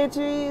this bitch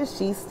is,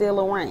 she's still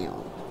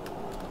around.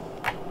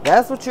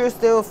 That's what you're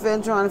still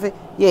feeling, trying to feel.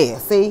 Yeah,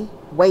 see?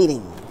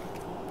 Waiting.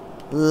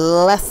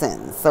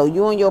 Lessons. So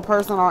you and your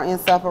person are in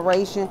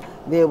separation.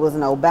 There was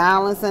no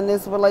balance in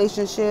this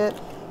relationship,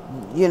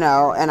 you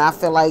know, and I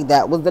feel like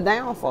that was the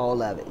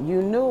downfall of it.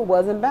 You knew it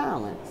wasn't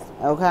balanced,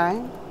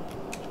 okay?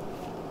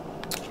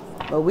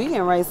 But we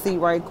can see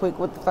right quick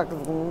what the fuck is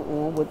going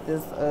on with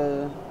this.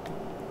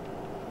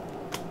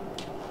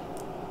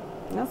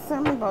 Now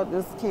tell me about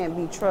this can't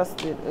be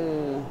trusted.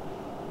 I'm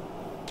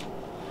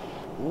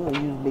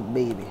gonna use Big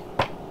Baby.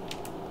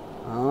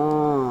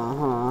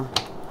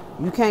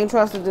 You can't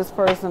trust that this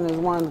person is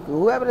one.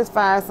 Whoever this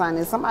fire sign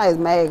is, somebody's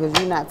mad because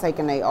you're not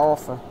taking their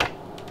offer.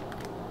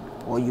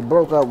 Or you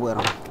broke up with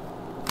them.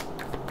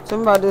 Tell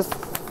me about this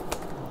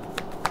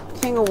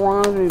King of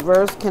Wands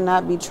reverse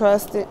cannot be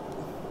trusted.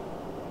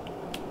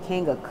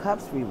 King of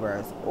Cups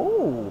reverse.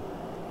 Ooh.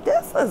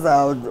 This is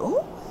a... Who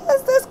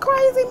is this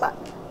crazy?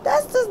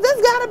 This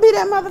gotta be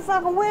that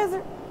motherfucking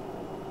wizard.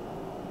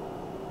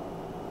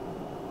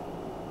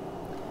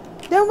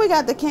 Then we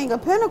got the King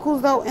of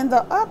Pentacles, though, in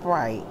the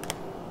upright.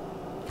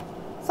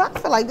 So I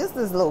feel like this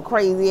is a little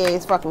crazy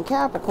ass fucking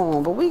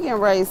Capricorn, but we can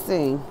ready to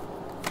see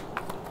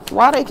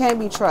why they can't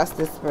be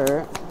trusted,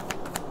 Spirit.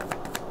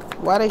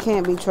 Why they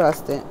can't be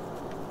trusted?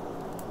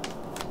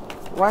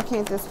 Why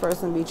can't this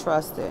person be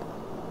trusted?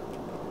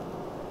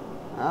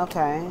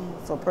 Okay,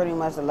 so pretty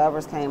much the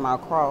Lovers came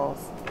out cross.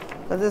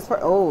 Cause this,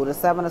 oh, the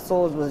Seven of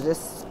Swords was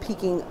just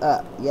peeking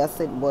up. Yes,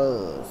 it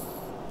was.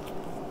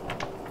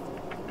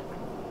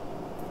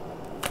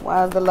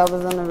 Why is the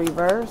Lovers in the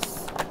reverse?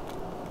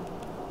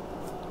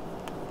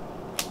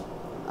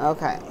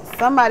 Okay,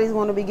 somebody's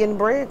going to be getting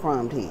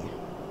breadcrumbed here.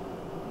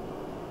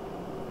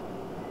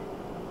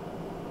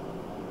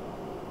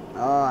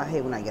 Oh, I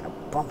hate when I get a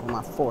bump on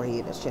my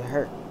forehead. That shit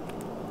hurt.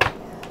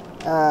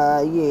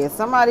 Yeah,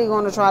 somebody's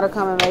going to try to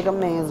come and make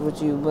amends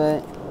with you,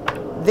 but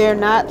they're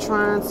not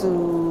trying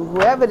to,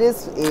 whoever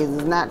this is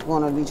not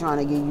going to be trying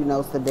to give you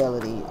no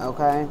stability,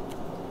 okay?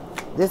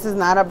 This is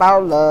not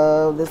about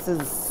love. This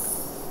is...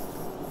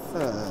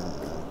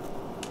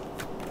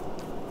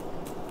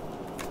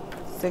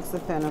 Six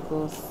of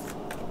Pentacles.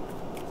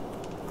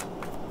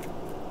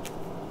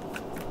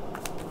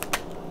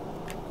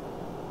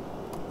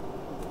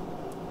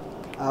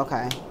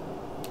 Okay.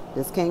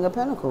 This King of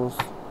Pentacles.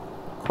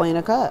 Queen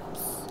of Cups.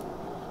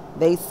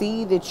 They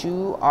see that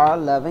you are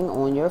loving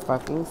on your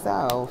fucking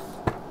self.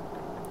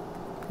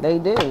 They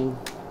do.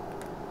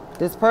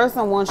 This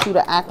person wants you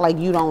to act like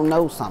you don't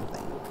know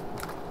something.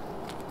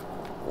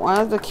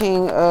 Why is the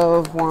King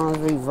of Wands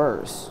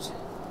reversed?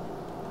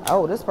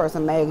 Oh, this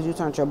person mad because you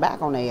turned your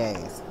back on their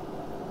ass.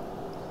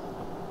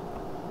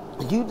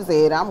 You just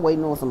said, I'm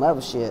waiting on some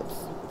other ships.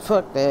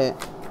 Fuck that.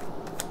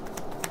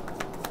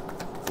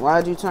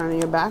 Why'd you turn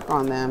your back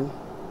on them?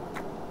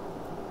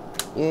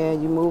 Yeah,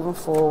 you moving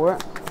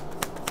forward.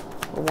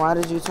 But why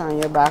did you turn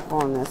your back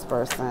on this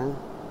person?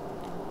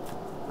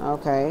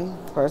 Okay.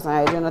 Person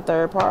had you in a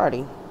third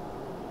party.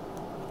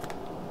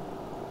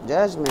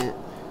 Judgment.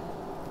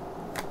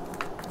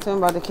 Tell me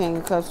about the King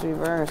of Cups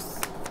reverse.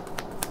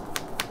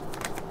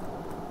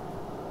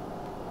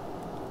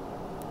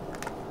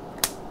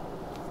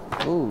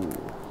 Ooh.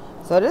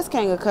 So this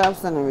King of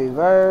Cups in the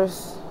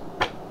reverse.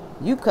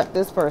 You cut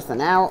this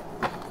person out.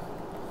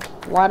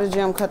 Why did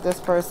you cut this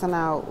person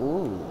out?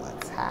 Ooh, a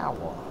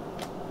tower.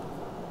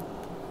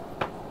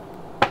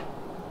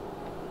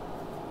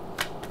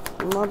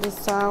 What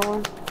this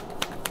tower?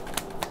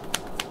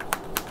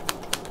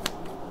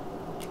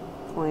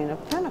 Queen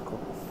of Pentacles.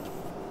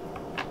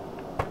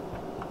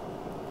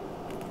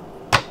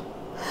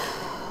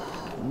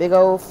 Big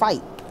old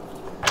fight.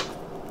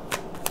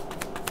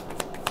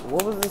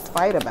 What was this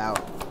fight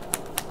about?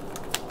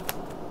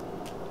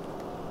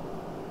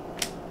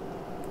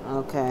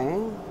 Okay.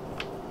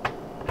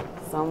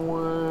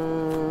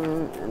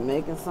 Someone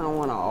making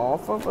someone an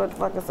offer, but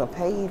fuck, it's a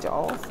page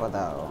offer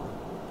though.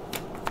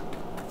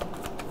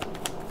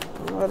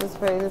 What is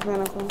Page of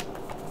Pentacles?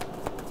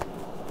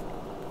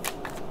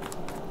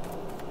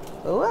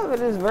 Whoever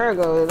this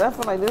Virgo is, I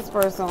feel like this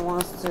person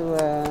wants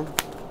to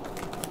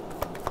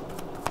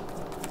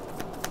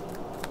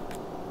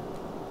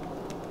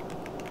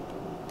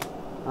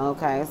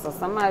okay, so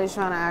somebody's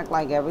trying to act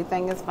like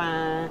everything is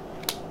fine.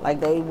 Like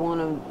they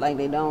want to, like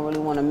they don't really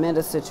want to mend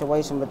a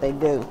situation, but they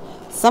do.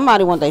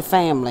 Somebody want their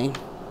family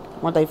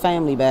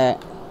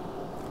back.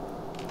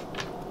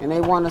 And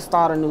they want to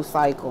start a new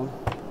cycle.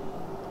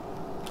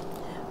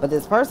 But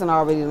this person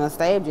already done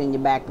stabbed you in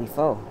your back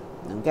before.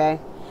 Okay?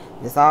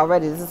 This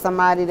is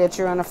somebody that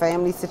you're in a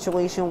family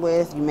situation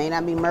with. You may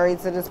not be married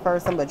to this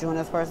person, but you and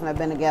this person have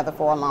been together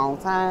for a long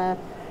time.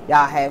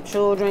 Y'all have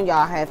children.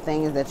 Y'all have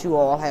things that you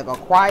all have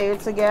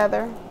acquired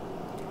together.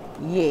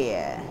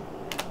 Yeah.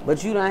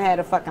 But you done had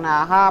a fucking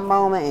aha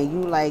moment and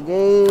you like,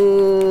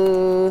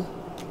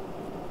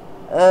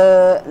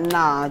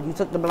 nah, you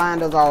took the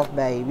blinders off,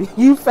 baby.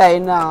 You say,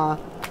 nah,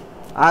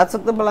 I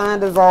took the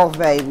blinders off,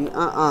 baby.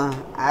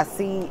 I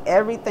see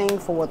everything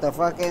for what the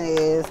fuck it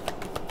is.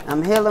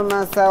 I'm healing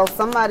myself.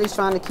 Somebody's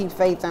trying to keep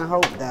faith and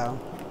hope, though.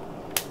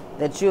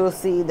 That you'll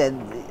see that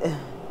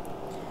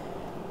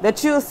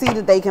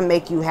they can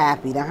make you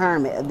happy. The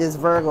Hermit, this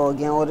Virgo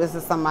again, or this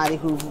is somebody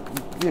who,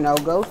 you know,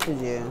 ghosted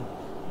you.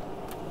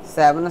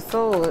 7 of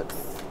Swords.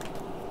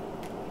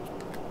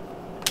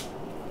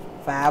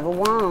 5 of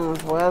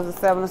Wands. Where's the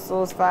 7 of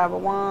Swords, 5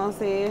 of Wands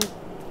here?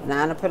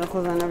 9 of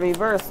Pentacles in the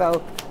reverse.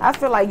 So I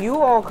feel like you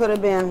all could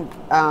have been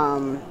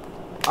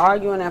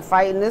arguing and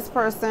fighting. This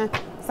person,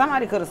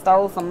 somebody could have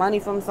stole some money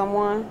from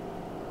someone.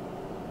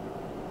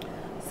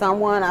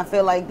 I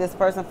feel like this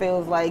person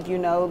feels like, you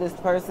know, this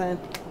person,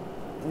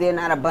 they're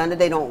not abundant.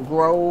 They don't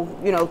grow.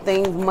 You know,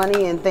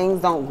 money and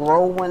things don't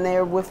grow when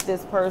they're with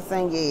this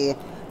person. Yeah.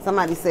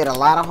 Somebody said a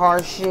lot of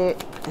harsh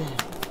shit.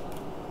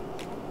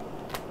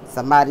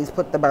 Somebody's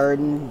put the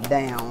burden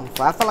down.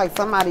 So I feel like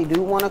somebody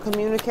do want to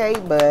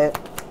communicate, but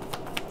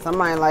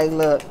somebody like,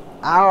 look,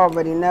 I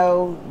already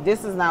know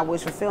this is not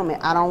wish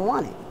fulfillment. I don't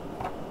want it.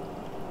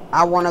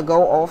 I want to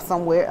go off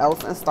somewhere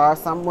else and start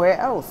somewhere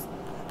else.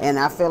 And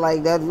I feel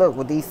like that, look,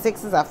 with these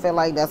 6s, I feel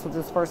like that's what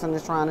this person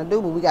is trying to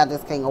do. But we got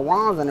this King of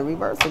Wands in the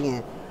reverse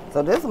again.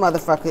 So this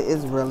motherfucker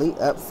is really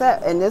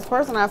upset. And this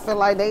person, I feel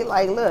like they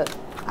like, look,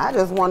 I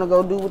just want to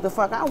go do what the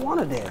fuck I want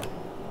to do.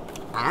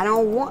 I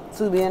don't want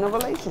to be in a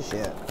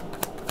relationship.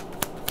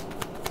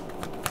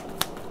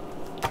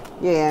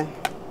 Yeah.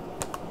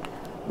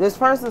 This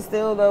person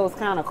still, though, is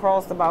kind of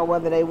crossed about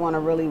whether they want to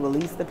really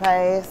release the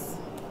past.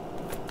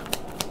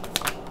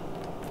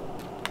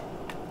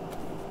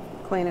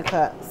 Queen of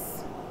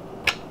Cups.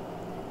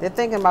 They're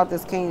thinking about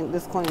this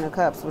Queen of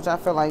Cups, which I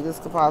feel like this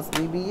could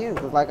possibly be you.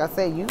 Because like I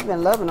said, you've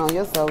been loving on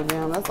your soul,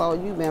 Jim. That's all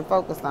you've been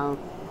focused on.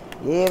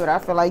 Yeah, but I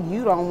feel like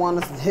you don't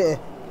want to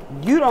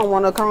you don't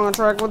want to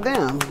contract with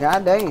them.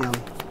 God damn.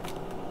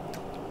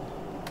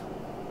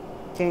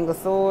 King of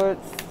Swords.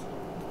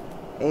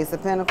 Ace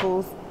of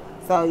Pentacles.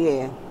 So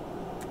yeah.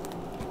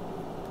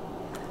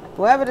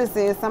 Whoever this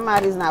is,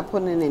 somebody's not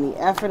putting in any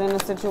effort in the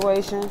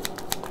situation.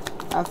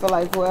 I feel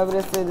like whoever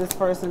this is, this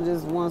person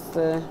just wants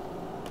to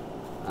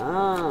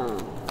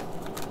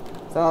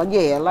so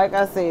yeah, like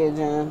I said,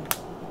 Jen.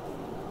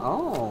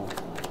 Oh.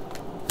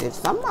 If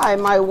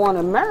somebody might want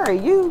to marry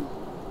you,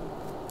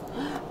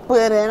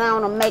 put it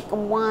on to make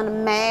them want to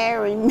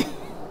marry me.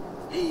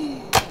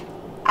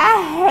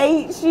 I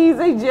hate She's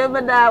a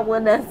Gemini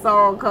when that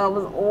song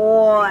comes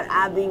on.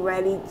 I be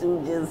ready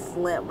to just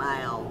slip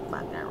my own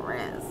fucking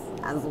wrist.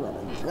 I swear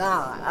to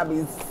God. I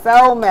be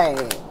so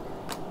mad.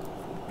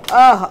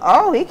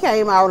 Oh, he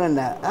came out in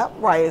the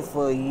upright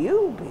for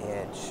you,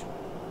 bitch.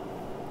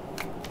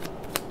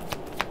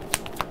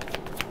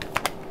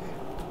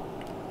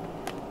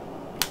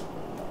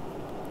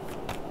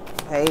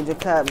 Page of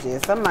Cups, yeah.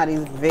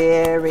 Somebody's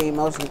very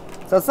emotional.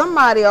 So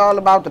somebody all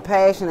about the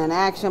passion and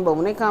action, but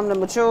when it comes to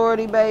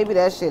maturity, baby,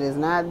 that shit is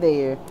not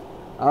there.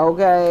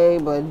 Okay,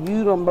 but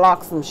you done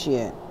block some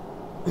shit.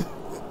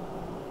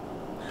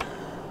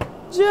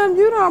 Jim,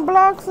 you done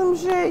block some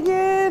shit.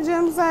 Yeah,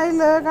 Jim say,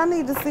 look, I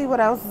need to see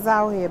what else is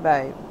out here,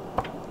 babe.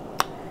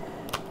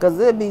 Because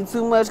there'd be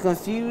too much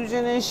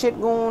confusion and shit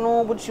going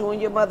on with you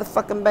and your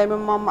motherfucking baby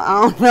mama.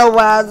 I don't know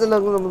why it's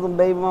looking like some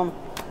baby mama.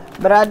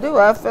 But I do.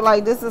 I feel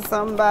like this is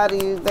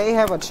somebody, they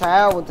have a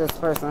child with this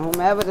person.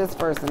 Whomever this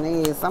person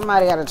is.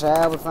 Somebody got a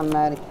child with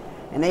somebody.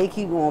 And they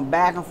keep going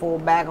back and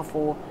forth, back and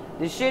forth.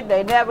 The shit,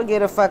 they never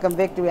get a fucking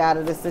victory out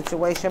of this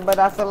situation. But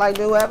I feel like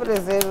whoever this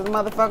is, this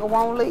motherfucker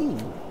won't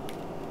leave.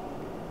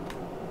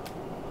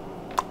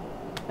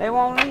 They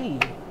won't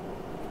leave.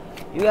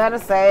 You got a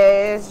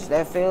Sag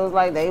that feels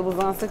like they was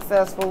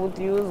unsuccessful with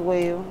you as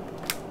well.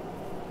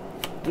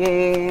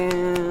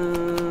 Yeah.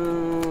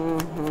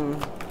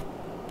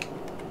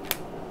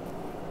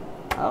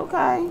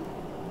 Okay.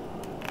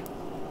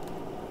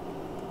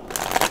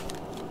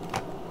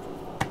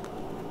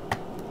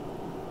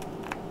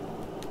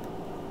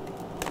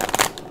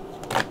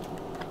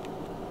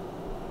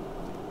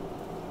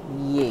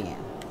 Yeah.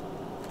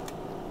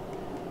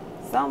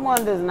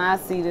 Someone does not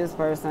see this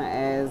person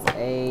as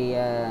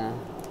a,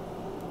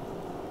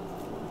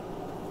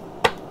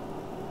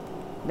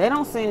 they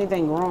don't see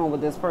anything wrong with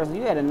this person.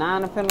 You had a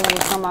Nine of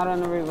Pentacles come out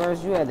in the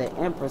reverse. You had the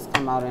Empress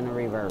come out in the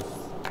reverse.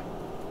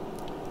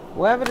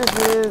 Whoever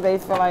this is, they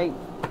feel like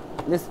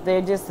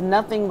they're just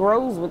nothing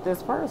grows with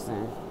this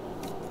person.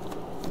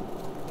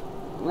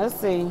 Let's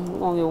see. We're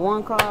going to get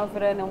one card for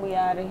that, and then we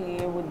out of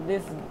here with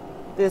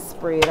this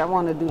spread. I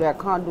want to do our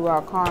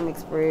karmic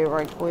spread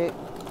right quick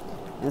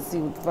and see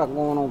what the fuck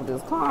going on with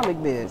this karmic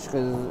bitch,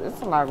 because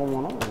it's a lot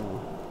going on.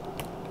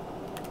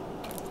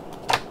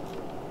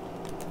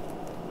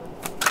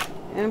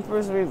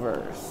 Empress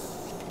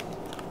reverse.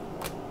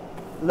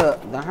 Look,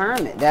 the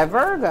Hermit, that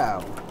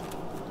Virgo.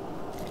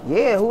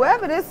 Yeah,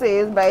 whoever this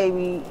is,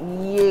 baby,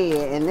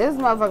 yeah, and this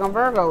motherfucking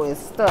Virgo is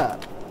stuck.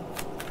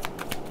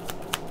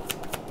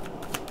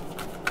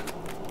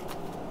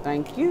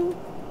 Thank you.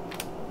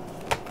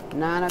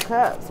 Nine of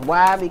Cups.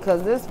 Why?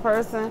 Because this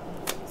person,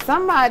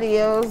 somebody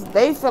else,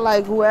 they feel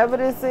like whoever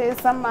this is,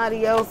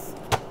 somebody else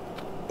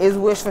is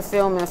wish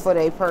fulfillment for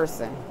their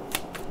person.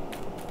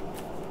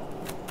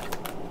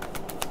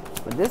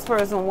 But this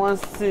person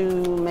wants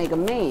to make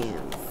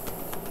amends.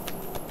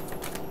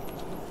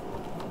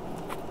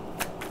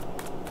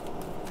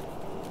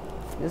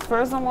 This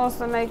person wants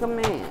to make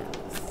amends.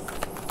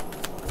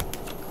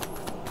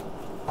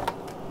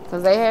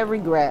 Because they have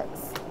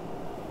regrets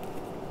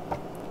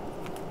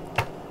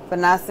for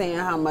not saying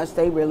how much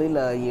they really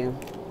love you.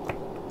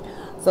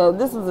 So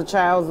this was a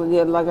child,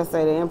 yeah, like I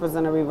said, the Empress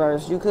in the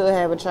reverse. You could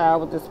have a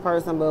child with this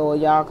person, but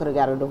y'all could have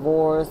got a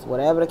divorce,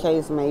 whatever the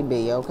case may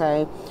be,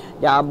 okay?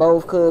 Y'all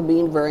both could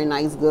be very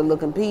nice,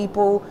 good-looking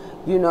people.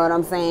 You know what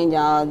I'm saying?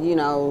 Y'all, you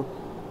know,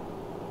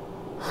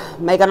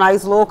 make a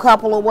nice little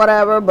couple or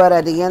whatever, but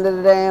at the end of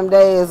the damn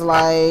day, it's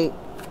like,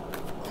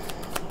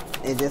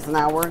 it's just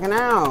not working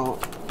out.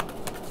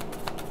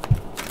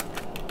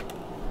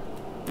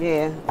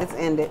 Yeah, it's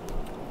ended.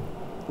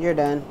 You're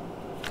done.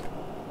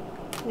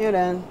 You're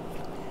done.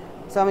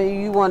 Some of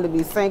you wanted to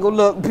be single.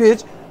 Look,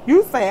 bitch,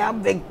 you say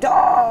I'm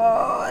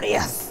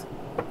victorious.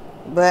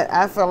 But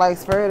I feel like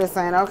Spirit is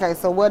saying, okay,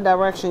 so what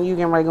direction you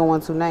getting ready to go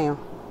into now?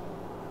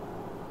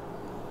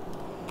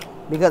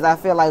 Because I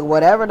feel like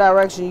whatever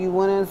direction you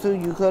went into,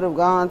 you could have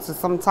gone to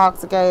some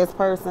toxic ass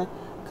person.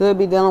 Could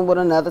be dealing with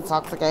another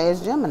toxic ass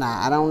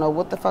Gemini. I don't know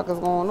what the fuck is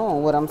going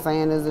on. What I'm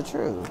saying is the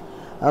truth.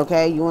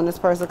 Okay, you and this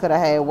person could have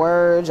had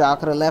words. Y'all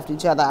could have left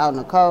each other out in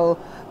the cold.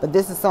 But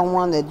this is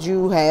someone that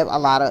you have a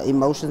lot of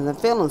emotions and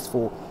feelings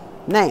for.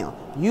 Now,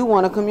 you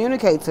want to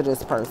communicate to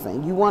this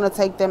person. You want to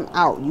take them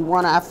out. You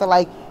want to, I feel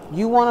like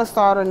you want to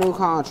start a new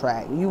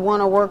contract. You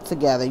want to work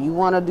together. You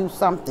want to do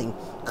something.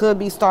 Could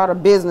be start a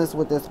business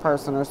with this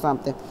person or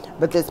something.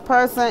 But this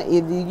person,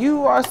 if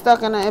you are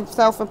stuck in a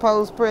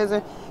self-imposed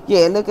prison,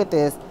 yeah, look at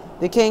this.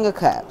 The King of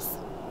Cups.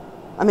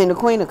 I mean, the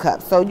Queen of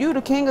Cups. So you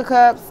the King of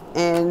Cups,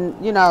 and,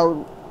 you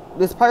know,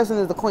 this person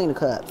is the Queen of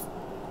Cups.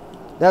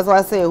 That's why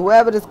I said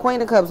whoever this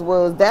Queen of Cups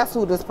was, that's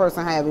who this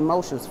person have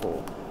emotions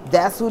for.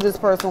 That's who this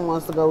person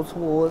wants to go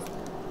towards.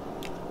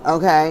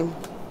 Okay.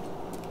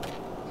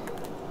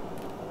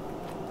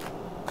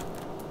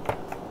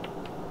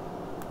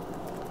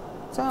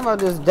 Tell me about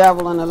this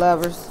Devil and the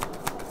Lovers.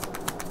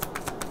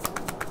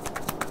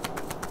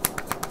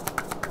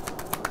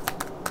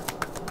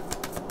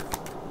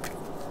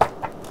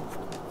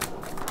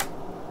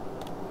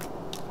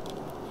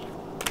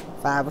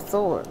 Five of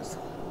Swords.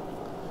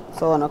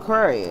 So an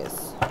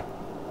Aquarius.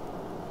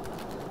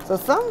 So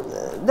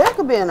there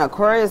could be an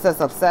Aquarius that's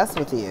obsessed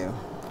with you.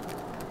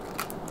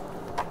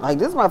 Like,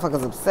 this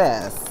motherfucker's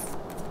obsessed.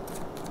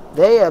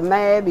 They are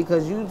mad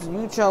because you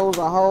chose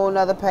a whole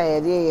nother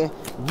path. Yeah,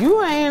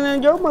 you ain't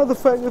in your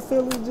motherfucking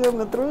feelings, Jim.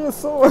 The Three of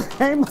Swords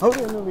came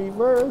out in the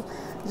reverse.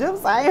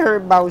 Just I ain't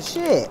heard about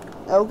shit.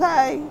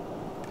 Okay?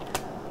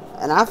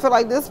 And I feel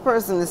like this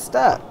person is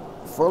stuck,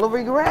 full of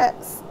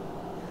regrets.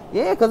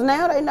 Yeah, because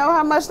now they know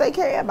how much they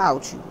care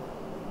about you.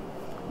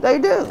 They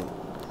do.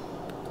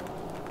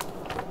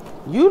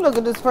 You look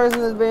at this person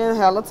as being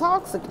hella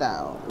toxic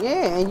now.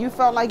 Yeah, and you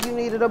felt like you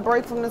needed a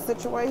break from the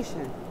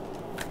situation.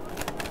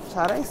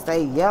 How they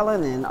stay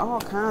yelling and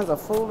all kinds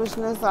of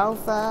foolishness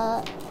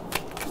outside.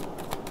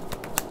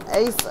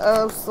 Ace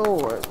of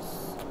Swords.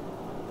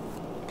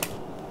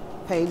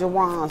 Page of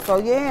Wands. So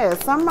yeah,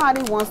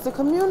 somebody wants to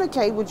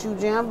communicate with you,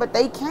 Jim, but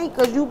they can't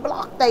because you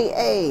blocked their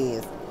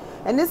ass.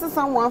 And this is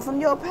someone from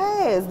your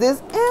past.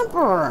 This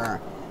Emperor.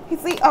 You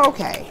see,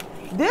 okay,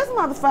 this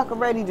motherfucker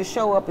ready to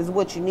show up is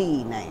what you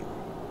need now.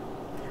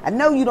 I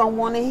know you don't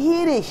want to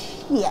hear this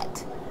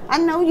shit. I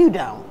know you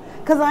don't.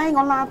 Because I ain't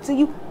going to lie to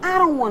you, I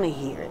don't want to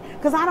hear it.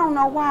 Because I don't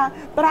know why,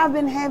 but I've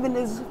been having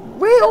this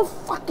real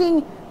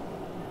fucking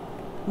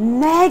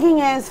nagging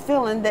ass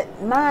feeling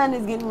that mine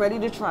is getting ready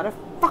to try to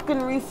fucking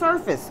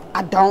resurface.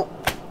 I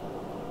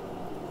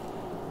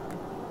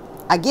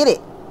get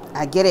it.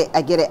 I get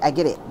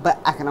it. But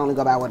I can only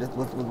go by what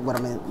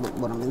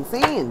I've been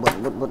seeing.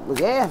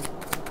 Yeah.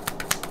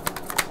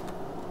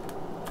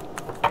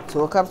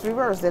 Two of Cups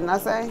reversed, didn't I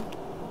say?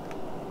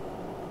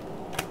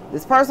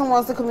 This person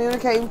wants to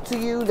communicate to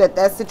you that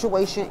that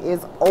situation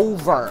is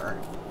over.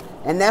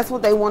 And that's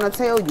what they want to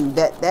tell you,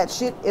 that that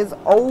shit is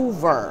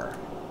over.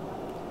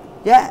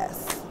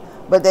 Yes.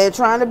 But they're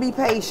trying to be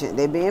patient.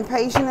 They're being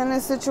patient in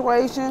this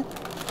situation.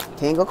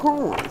 King of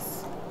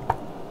Coins.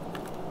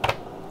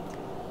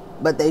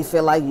 But they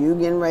feel like you're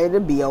getting ready to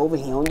be over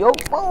here on your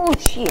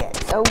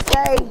bullshit.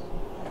 Okay?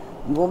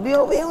 You're going to be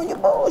over here on your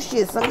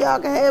bullshit. Some of y'all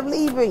can have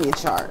Libra in your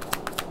chart.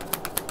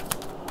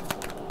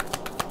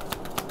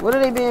 What are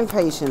they being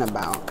patient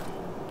about?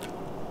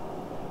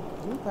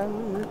 Okay, wait a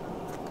minute.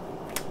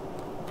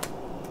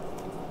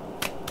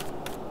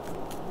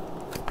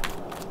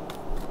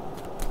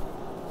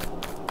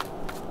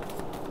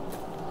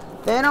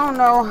 They don't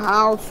know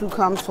how to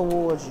come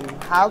towards you,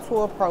 how to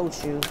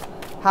approach you,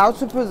 how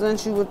to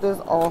present you with this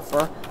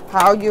offer,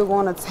 how you're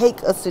going to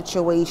take a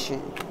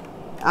situation.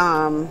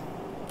 So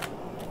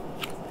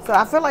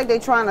I feel like they're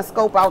trying to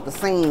scope out the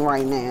scene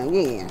right now.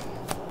 Yeah.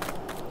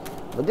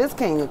 But this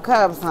King of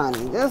Cups,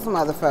 honey, this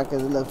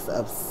motherfucker looks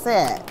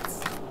upset.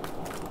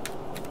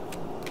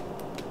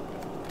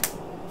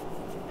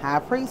 High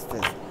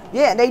Priestess.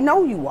 Yeah, they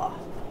know you are.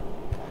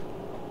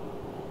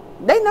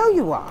 They know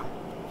you are.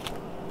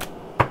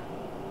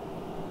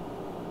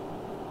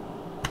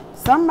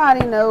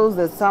 Somebody knows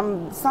that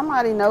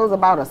somebody knows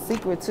about a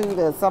secret too,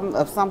 that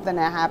something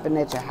that happened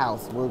at your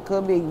house. Well, it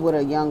could be with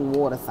a young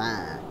water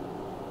sign.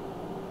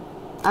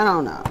 I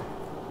don't know.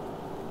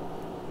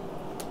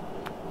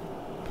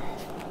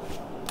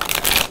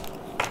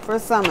 For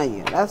some of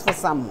you. That's for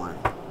someone.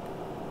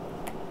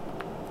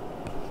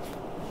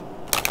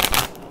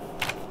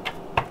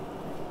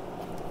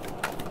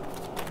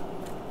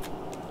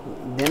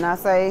 Didn't I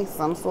say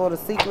some sort of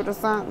secret or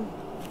something?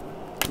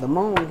 The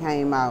moon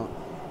came out.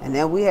 And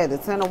then we had the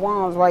Ten of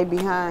Wands right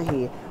behind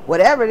here.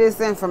 Whatever this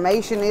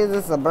information is,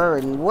 it's a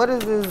burden. What is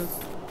this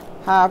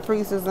High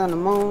Priestess and the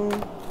moon?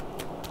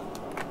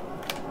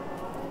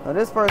 So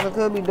this person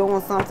could be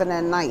doing something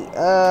at night.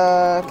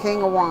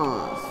 King of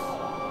Wands.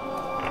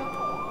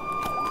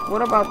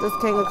 What about this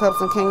King of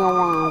Cups and King of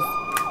Wands?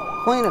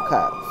 Queen of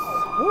Cups.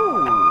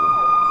 Ooh.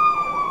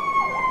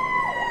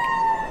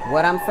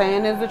 What I'm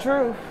saying is the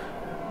truth.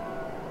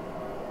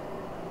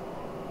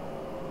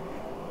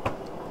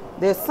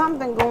 There's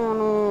something going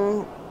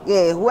on.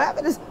 Yeah,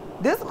 whoever this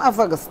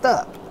motherfucker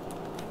stuck.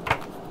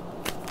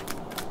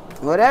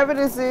 Whatever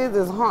this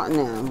is haunting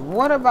them.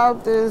 What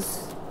about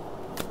this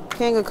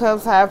King of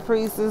Cups, High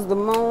Priestess, the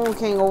Moon,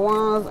 King of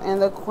Wands,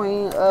 and the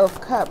Queen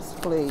of Cups,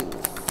 please?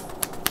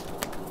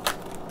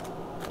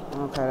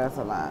 Okay, that's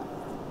a lot.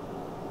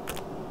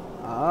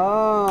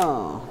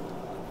 Oh.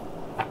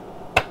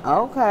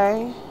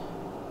 Okay.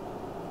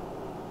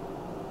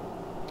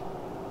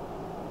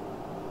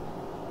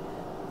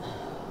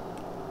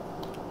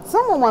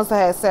 Someone wants to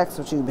have sex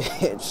with you,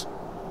 bitch.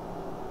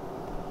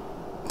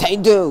 They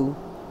do.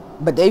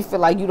 But they feel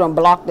like you done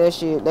blocked that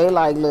shit. They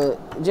like, look,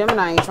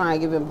 Gemini ain't trying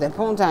to give him that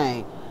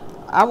poontang.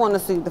 I want to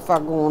see what the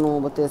fuck going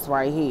on with this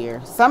right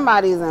here.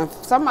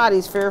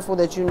 Somebody's fearful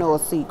that you know a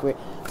secret.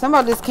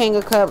 Somebody this King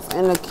of Cups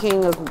and the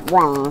King of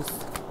Wands.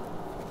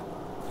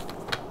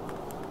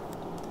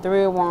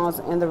 Three of Wands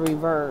in the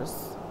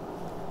reverse.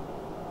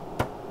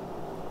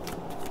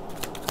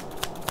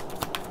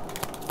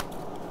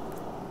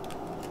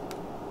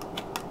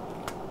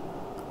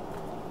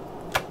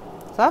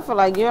 So I feel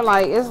like you're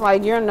like, it's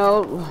like you're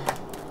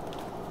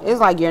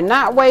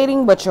not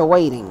waiting, but you're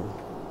waiting.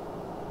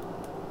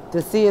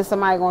 to see if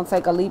somebody gonna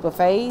take a leap of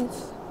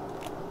faith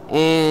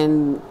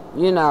and,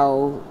 you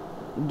know,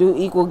 do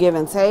equal give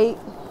and take.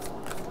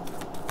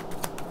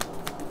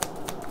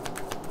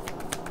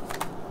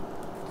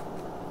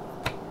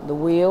 The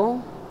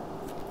wheel.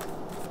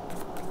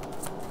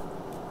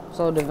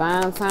 So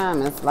divine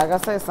timing. Like I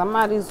said,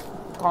 somebody's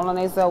calling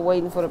themselves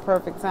waiting for the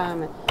perfect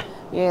timing.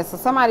 Yeah, so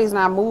somebody's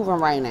not moving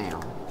right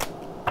now.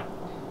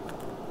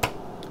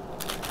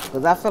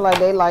 Because I feel like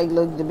they like,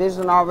 look, the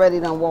vision already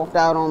done walked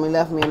out on me,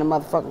 left me in the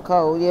motherfucking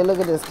cold. Yeah, look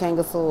at this King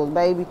of Swords,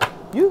 baby.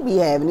 You be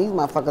having these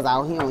motherfuckers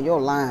out here on your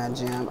line,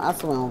 Jim. I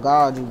swear on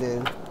God you do.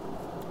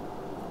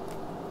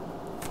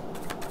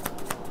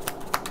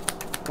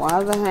 Why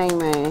is the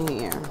Hangman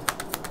here?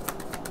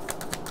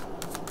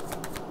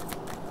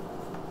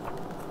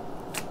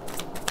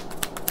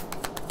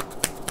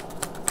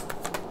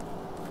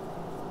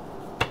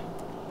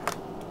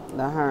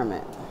 The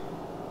Hermit.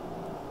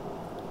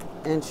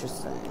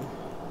 Interesting.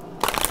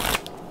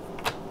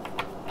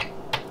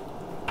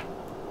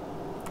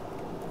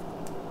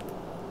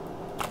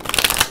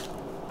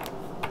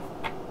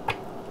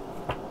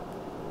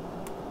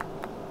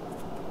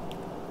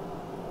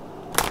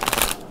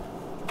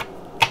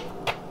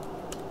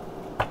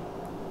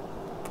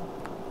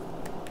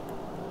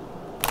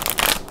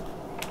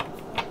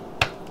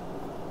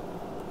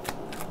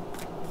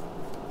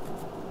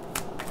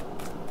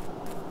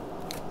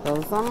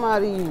 So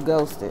somebody you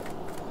ghosted.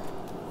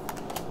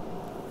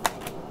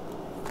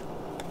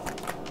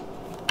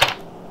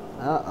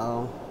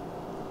 Uh-oh.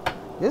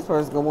 This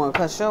person gonna wanna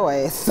cuss your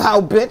ass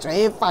out, bitch,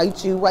 and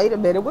fight you. Wait a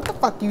minute, what the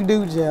fuck you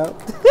do, Jeff?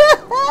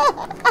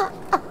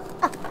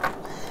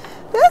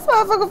 This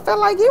motherfucker feel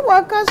like he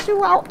wanna cuss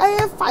you out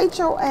and fight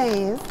your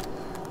ass.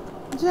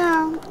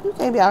 Jim, you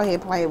can't be out here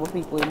playing with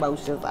people's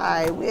emotions.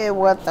 Alright, we at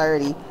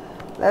 1:30.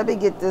 Let me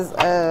get this,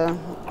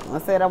 I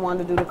said I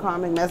wanted to do the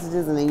karmic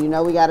messages, and then you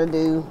know we gotta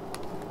do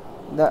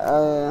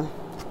the,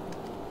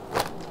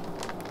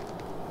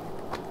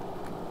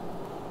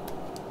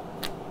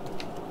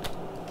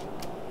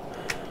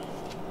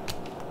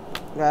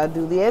 gotta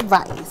do the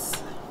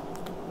advice.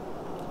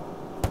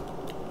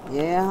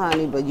 Yeah,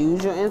 honey, but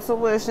use your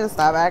intuition.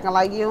 Stop acting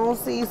like you don't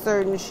see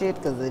certain shit,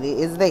 because it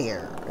is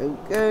there,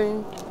 okay?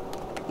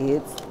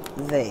 It's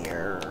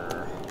there.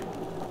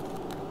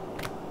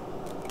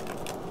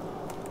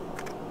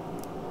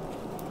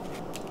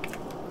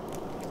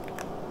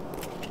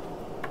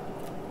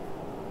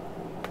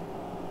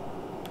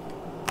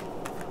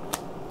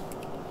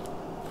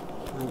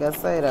 Like I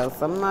say though,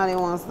 somebody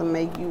wants to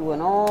make you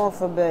an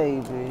offer,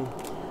 baby,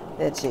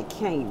 that you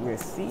can't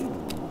refuse.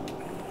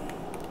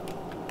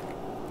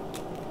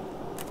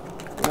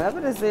 Whatever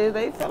this is,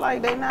 they feel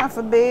like they not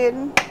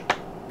forbidden.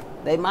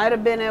 They might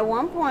have been at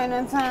one point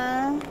in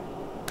time.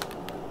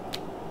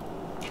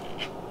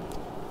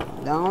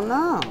 Don't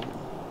know.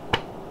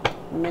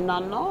 May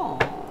not know.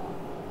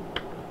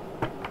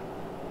 I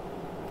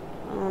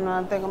don't know.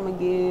 I think I'm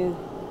gonna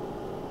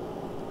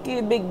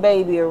give Big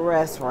Baby a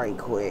rest right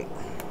quick.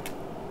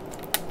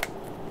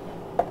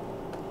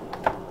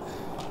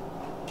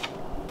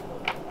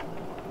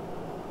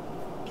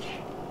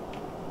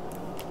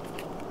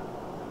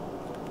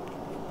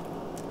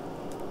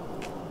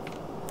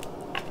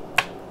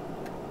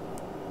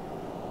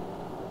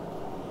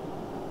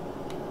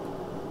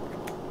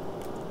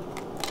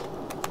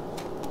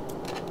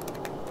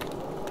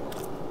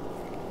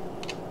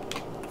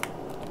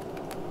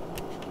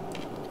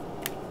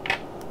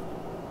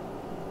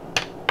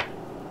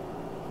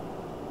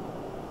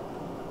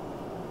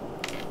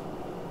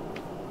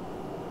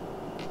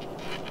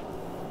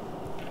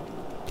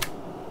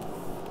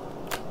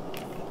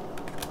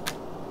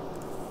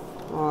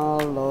 Oh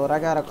Lord, I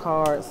got a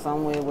card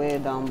somewhere where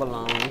it don't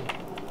belong.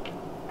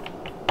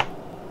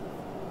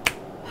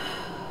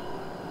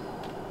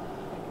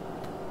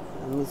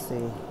 Let me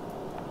see.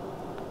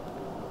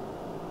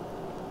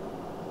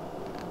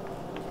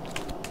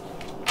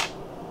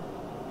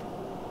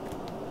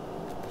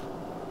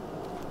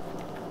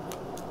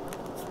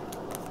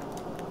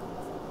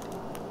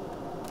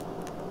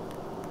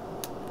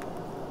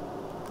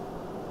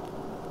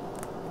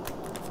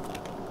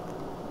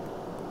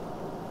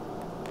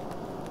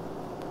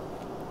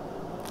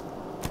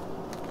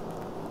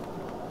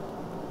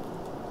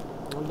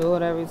 Do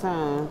it every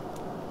time.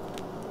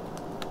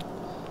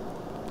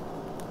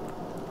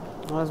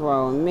 That's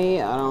why with me,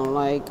 I don't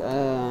like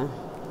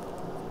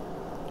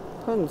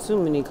putting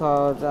too many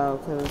cards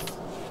out, because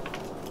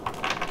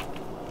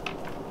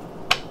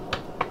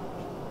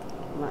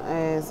my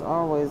ass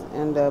always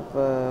end up,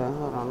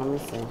 hold on, let me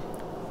see.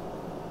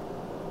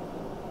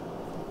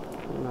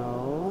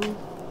 No.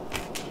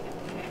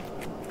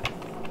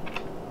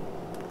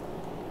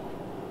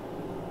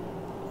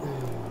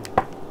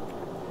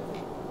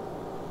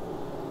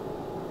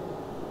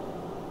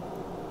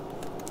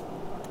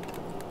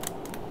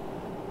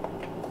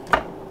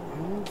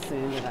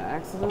 Did I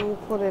accidentally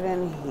put it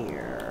in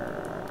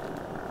here?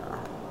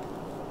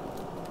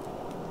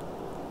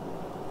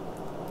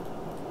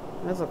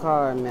 There's a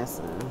card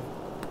missing.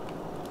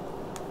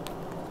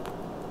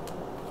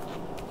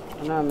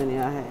 How many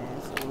I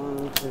had? So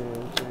 1, 2,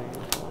 3,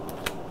 4.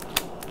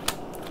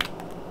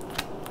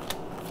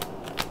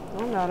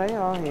 Oh no, they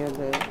all here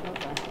good.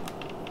 Okay.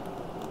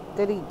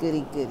 Goody,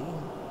 goody, goody.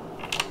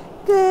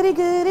 Goody,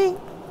 goody.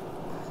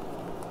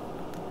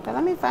 But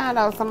let me find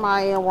out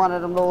somebody in one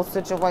of them little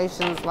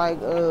situations like,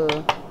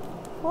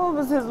 what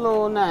was his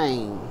little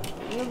name?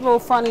 His little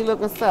funny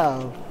looking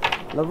stuff.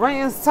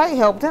 Lorenz Tate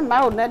helped him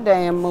out in that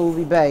damn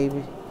movie,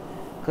 baby.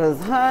 Cause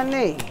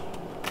honey,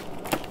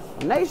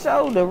 when they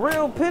showed the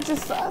real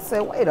pictures, I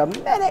said, wait a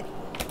minute.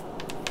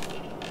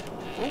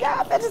 And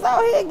y'all bitches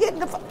out here getting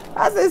the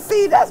I said,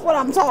 see, that's what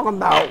I'm talking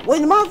about.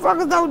 When the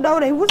motherfuckers don't know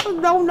they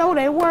don't know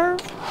their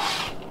worth.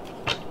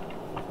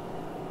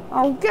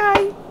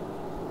 Okay.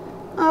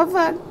 Oh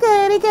fuck,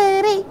 goody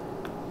goody.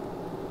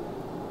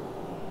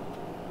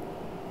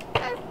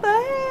 What the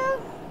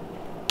hell?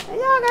 And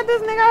y'all got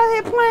this nigga out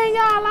here playing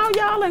y'all out,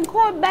 y'all in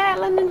court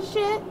battling and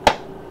shit.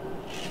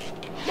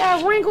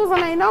 Got wrinkles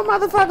and ain't no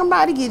motherfucking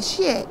body get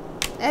shit.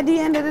 At the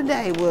end of the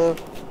day, well,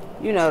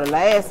 you know the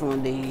last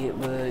one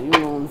did, but you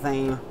know what I'm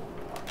saying.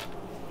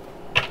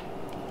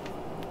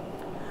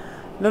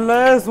 The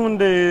last one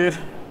did.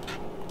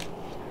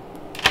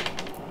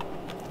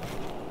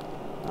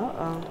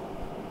 Uh-oh.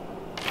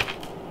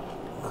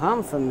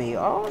 Come for me.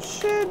 Oh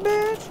shit,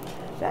 bitch.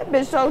 That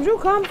bitch showed you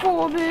come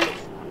for, bitch.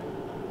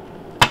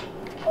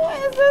 Who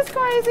is this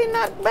crazy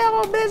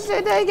nutbellow bitch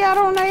that they got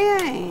on their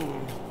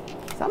hand?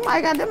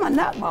 Somebody got them a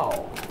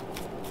nutball.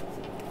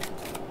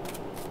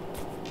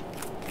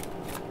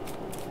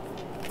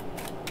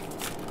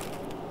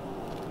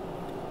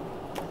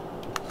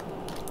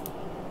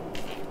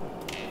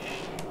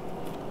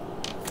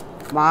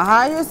 My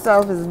higher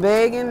self is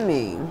begging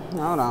me.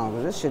 Hold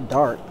on, this shit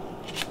dark.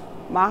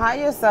 My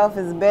higher self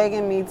is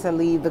begging me to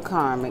leave the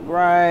karmic,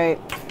 right?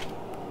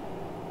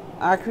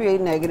 I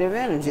create negative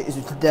energies,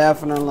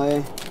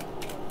 definitely.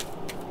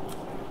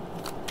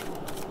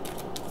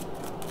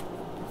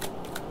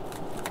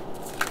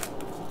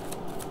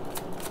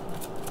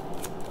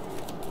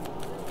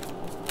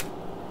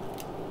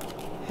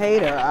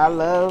 Hater, I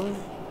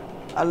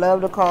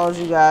love to cause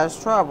you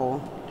guys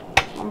trouble.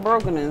 I'm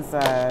broken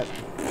inside.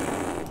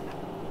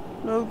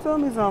 No, tell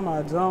me something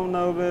I don't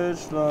know,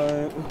 bitch.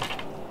 Like,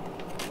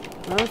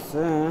 let's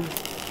see.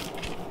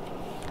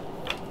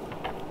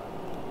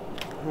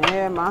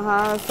 Yeah, my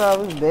higher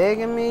self is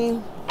begging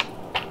me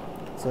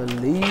to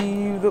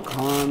leave the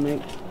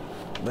karmic,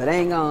 but he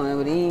ain't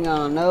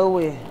gonna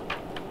nowhere.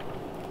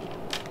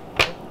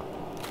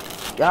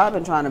 Y'all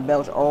been trying to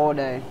belch all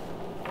day.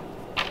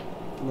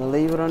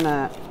 Believe it or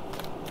not.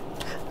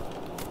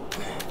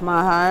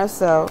 My higher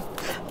self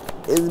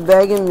is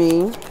begging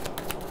me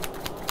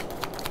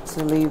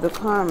to leave the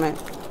karmic.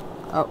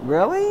 Oh,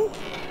 really?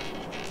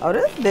 Oh,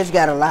 this bitch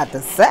got a lot to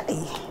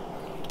say.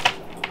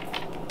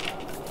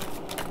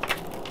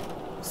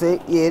 See,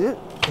 yeah.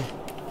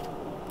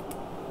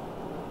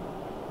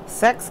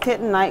 Sex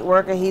kitten, night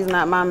worker, he's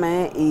not my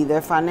man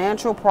either.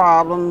 Financial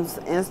problems,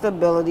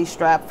 instability,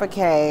 strapped for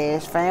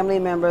cash. Family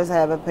members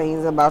have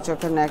opinions about your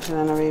connection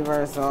in the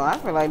reverse. So I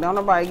feel like don't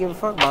nobody give a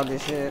fuck about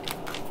this shit.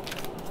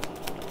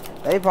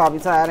 They probably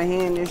tired of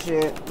hearing this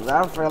shit.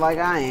 I feel like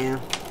I am.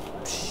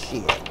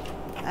 Shit.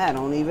 I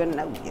don't even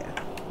know yet.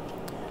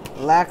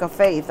 Lack of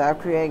faith. I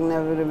create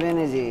negative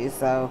energy.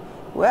 So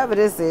whoever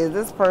this is,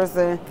 this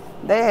person,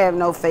 they have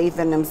no faith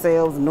in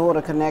themselves nor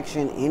the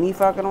connection any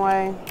fucking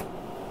way.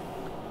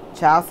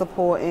 Child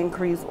support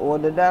increase or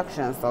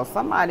deduction. So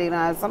somebody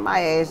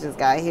ass just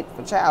got hit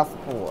for child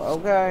support,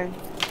 okay?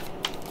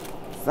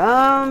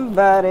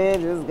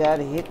 Somebody just got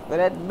hit for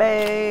that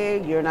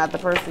bag. You're not the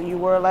person you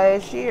were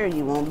last year.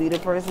 You won't be the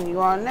person you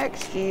are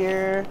next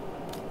year.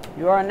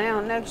 You are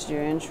now next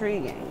year.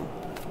 Intriguing.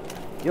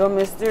 You're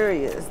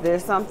mysterious.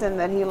 There's something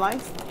that he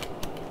likes.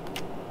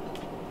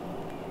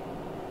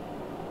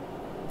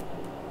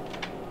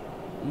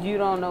 You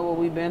don't know what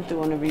we've been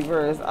through in the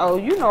reverse. Oh,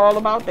 you know all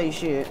about they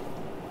shit.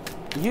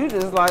 You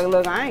just like,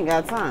 look, I ain't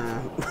got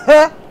time.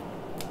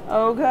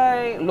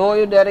 Okay.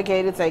 Loyal,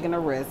 dedicated, taking a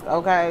risk.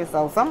 Okay.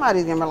 So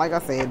somebody's gonna be like I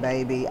said,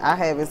 baby. I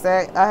have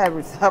receipts. I have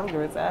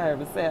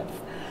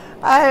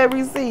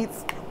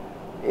receipts.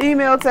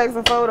 Email, text,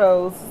 and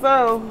photos.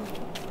 So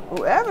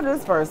whoever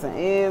this person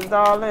is,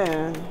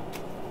 darling.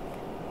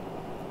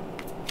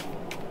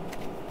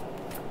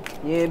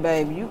 Yeah,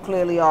 baby, you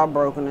clearly are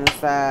broken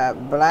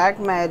inside. Black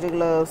magic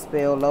love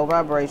spell, low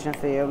vibration,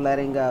 fear of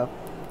letting go.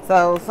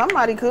 So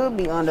somebody could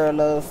be under a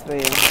love spell.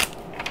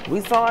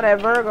 We saw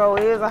that Virgo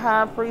is a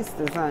high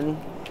priestess, honey.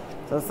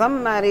 So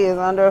somebody is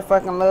under a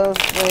fucking love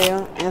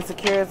spell,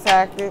 insecure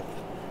tactic.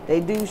 They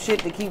do shit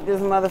to keep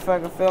this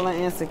motherfucker feeling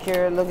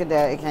insecure. Look at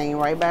that, it came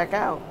right back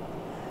out.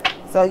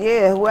 So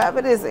yeah,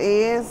 whoever this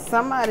is,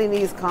 somebody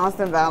needs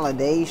constant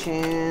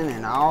validation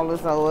and all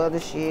this whole other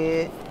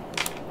shit.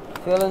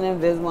 Feeling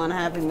invisible,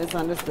 unhappy,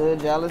 misunderstood,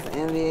 jealous,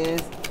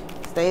 envious,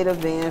 state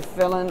of being,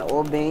 feeling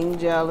or being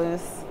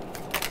jealous.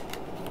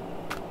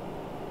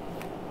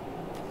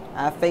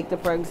 I faked the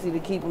pregnancy to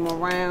keep him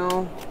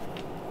around.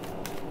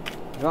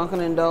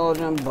 Drunken,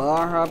 indulgent,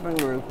 bar hopping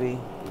groupie.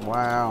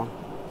 Wow.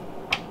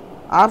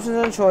 Options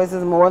and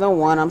choices, more than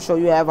one. I'm sure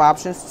you have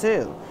options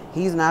too.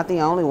 He's not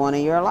the only one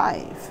in your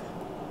life.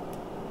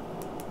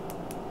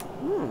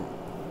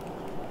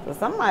 So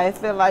somebody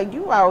feel like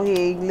you out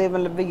here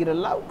living la vida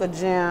loca,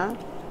 Jim.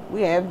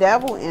 We have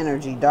devil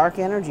energy, dark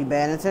energy,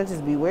 bad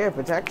intentions. Beware,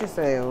 protect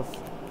yourselves.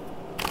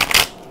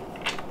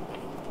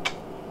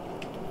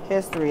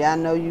 History. I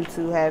know you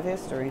two have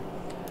history.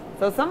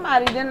 So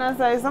somebody, didn't I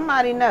say,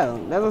 somebody know.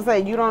 That's what I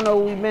say, you don't know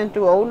what we've been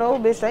through. Oh no,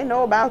 bitch, they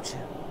know about you.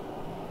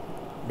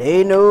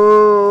 They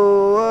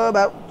know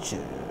about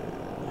you.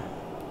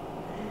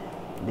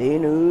 They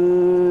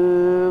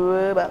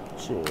know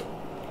about you.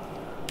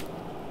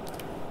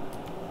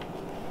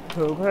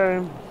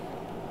 Okay.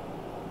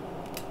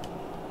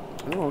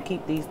 I'm gonna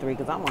keep these three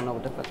because I wanna know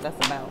what the fuck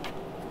that's about.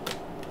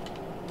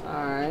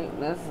 Alright,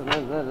 let's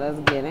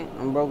get it.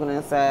 I'm broken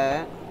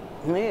inside.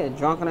 Yeah,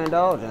 drunken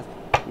indulgence.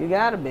 You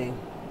gotta be.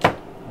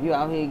 You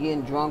out here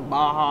getting drunk,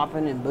 bar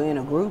hopping, and being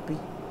a groupie.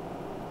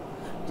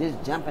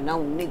 Just jumping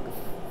on niggas.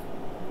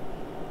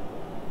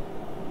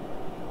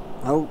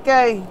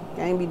 Okay.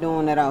 Can't be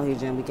doing that out here,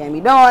 Jim. We can't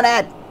be doing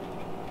that.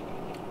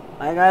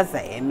 Like I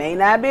say, it may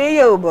not be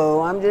you,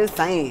 boo. I'm just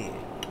saying.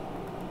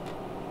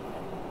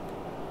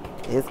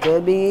 This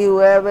could be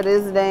whoever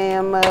this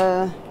damn,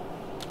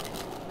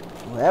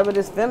 whoever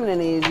this feminine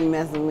is you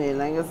messing with.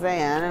 Like I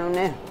say, I don't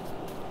know.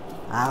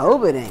 I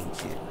hope it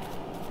ain't you.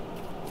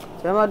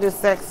 Tell about this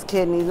sex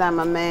kid and he's not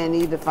my man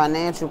either.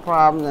 Financial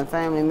problems and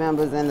family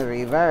members in the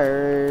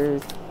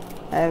reverse.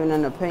 Having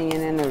an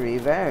opinion in the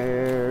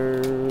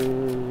reverse.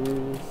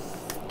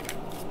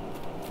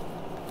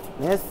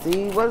 Let's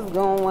see what's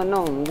going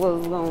on.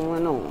 What's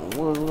going on?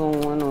 What's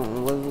going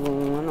on? What's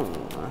going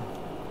on?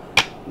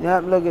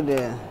 Yep, look at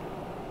this.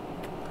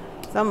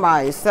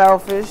 Somebody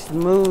selfish,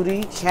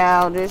 moody,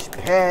 childish,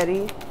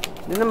 petty.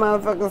 Then the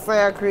motherfucker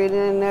say I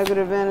created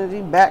negative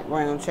energy.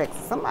 Background check.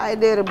 Somebody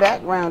did a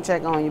background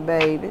check on you,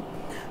 baby.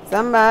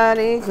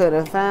 Somebody could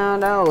have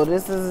found out, oh,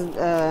 this is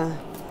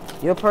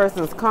your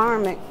person's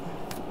karmic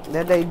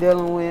that they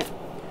dealing with.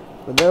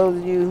 For those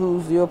of you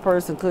who's your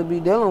person could be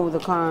dealing with a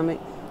karmic,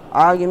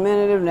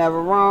 argumentative,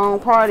 never wrong,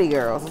 party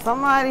girl. So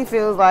somebody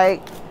feels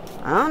like,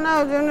 I don't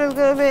know, Jim, this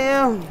could be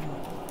you.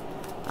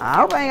 I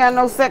hope I ain't got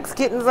no sex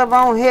kittens up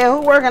on here.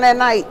 Who working at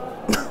night?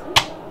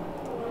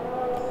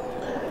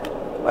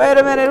 Wait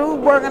a minute, who's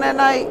working at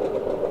night?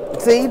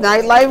 See,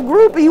 nightlife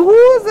groupie. Who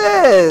is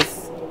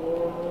this?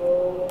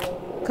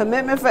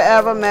 Commitment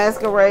forever,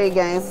 masquerade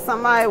games.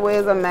 Somebody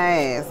wears a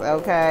mask,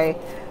 okay?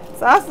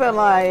 So I feel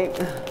like,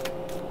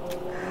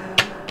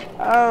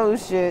 oh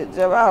shit,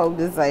 Joe, I hope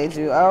this ain't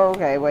you. Oh,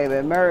 okay, wait a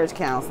minute, marriage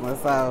counselor.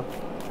 So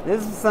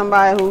this is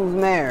somebody who's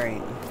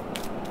married.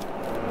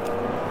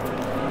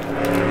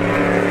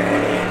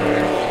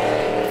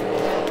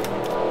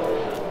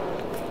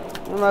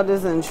 What about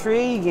this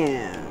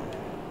intriguing?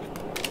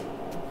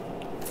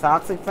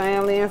 Toxic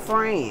family and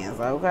friends,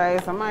 okay?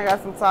 Somebody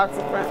got some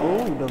toxic friends.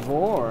 Ooh,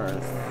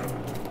 divorce.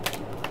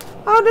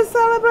 Oh, to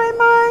celebrate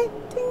my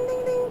ding,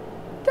 ding, ding,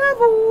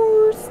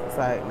 divorce. It's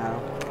like,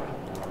 no.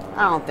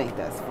 I don't think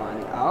that's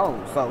funny.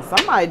 Oh, so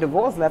somebody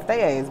divorced left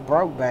their ass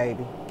broke,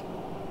 baby.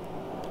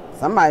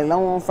 Somebody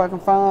low on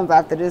fucking funds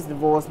after this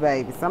divorce,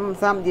 baby. Some,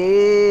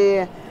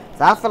 yeah.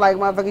 So I feel like,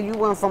 motherfucker, you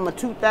went from a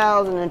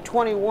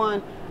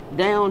 2021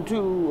 down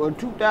to a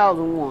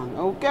 2001,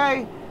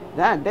 okay?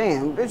 God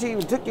damn, bitch, you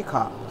even took your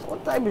car.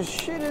 What type of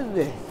shit is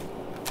this?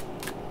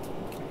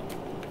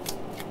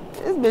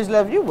 This bitch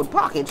left you with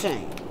pocket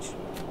change.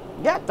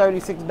 Got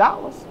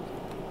 $36.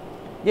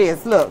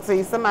 Yes, look,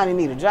 see, somebody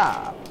need a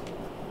job.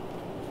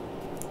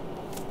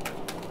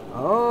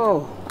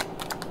 Oh.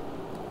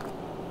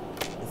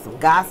 There's some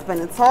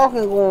gossiping and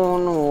talking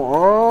going on.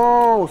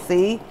 Oh,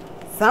 see?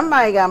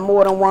 Somebody got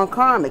more than one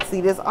karmic. See,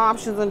 there's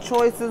options and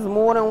choices,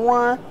 more than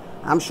one.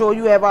 I'm sure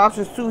you have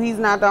options too. He's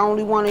not the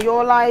only one in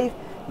your life.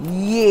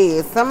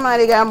 Yeah,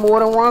 somebody got more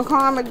than one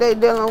karmic they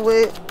dealing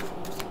with.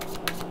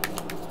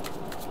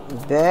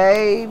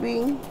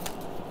 Baby.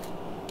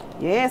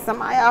 Yeah,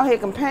 somebody out here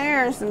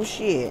comparing some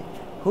shit.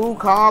 Who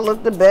car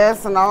look the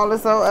best and all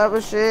this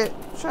other shit.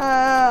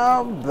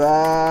 Child,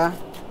 bye.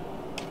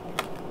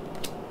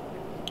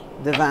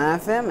 Divine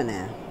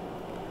feminine.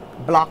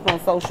 Blocked on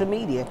social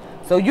media.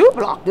 So you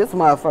blocked this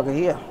motherfucker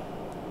here.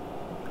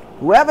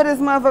 Whoever this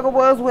motherfucker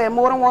was who had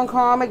more than one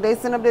karmic, they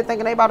sitting up there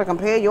thinking they about to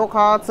compare your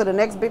car to the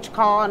next bitch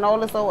car and all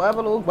this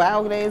other little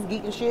wild ass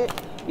geek and shit.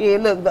 Yeah,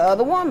 look, the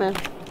other woman.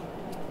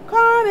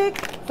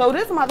 Karmic. So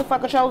this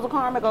motherfucker chose a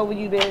karmic over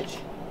you, bitch.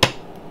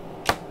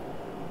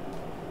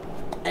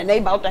 And they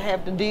about to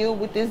have to deal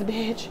with this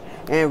bitch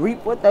and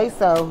reap what they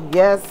sow.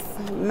 Yes,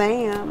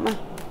 ma'am.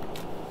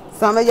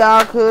 Some of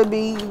y'all could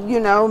be,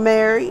 you know,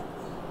 married.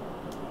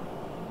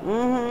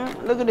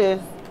 Look at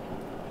this.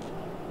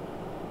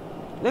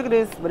 Look at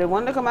this, but it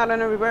wanted to come out in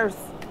the reverse.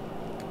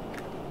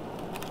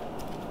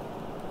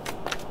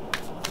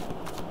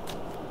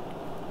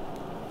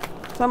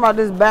 Talking about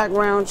this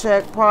background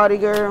check party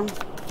girl.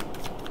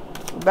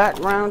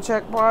 Background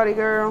check party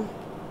girl.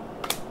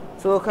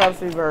 Two of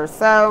Cups reverse.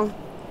 So,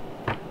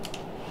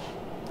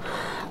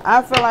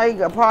 I feel like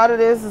a part of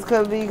this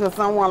could be because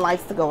someone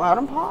likes to go out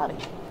and party.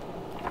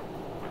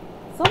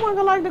 Someone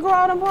could like to go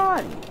out and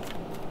party.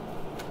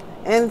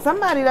 And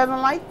somebody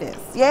doesn't like this.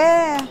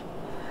 Yeah.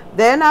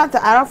 They're not,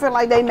 I don't feel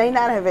like they may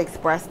not have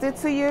expressed it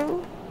to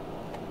you.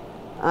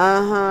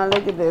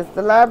 Look at this.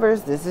 The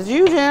Lovers. This is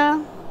you,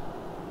 Jim.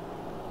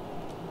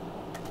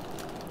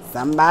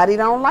 Somebody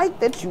don't like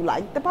that you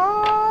like the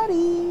party.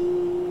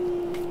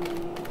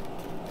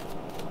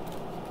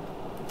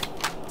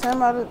 Tell me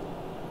about it.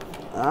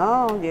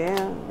 Oh,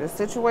 yeah. The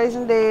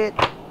situation dead.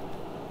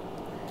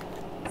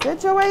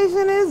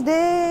 Situation is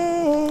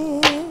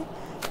dead.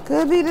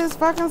 Could be this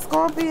fucking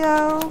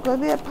Scorpio.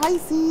 Could be a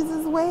Pisces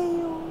as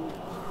well.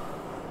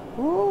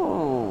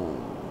 Ooh.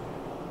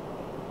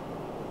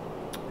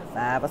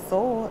 5 of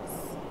Swords.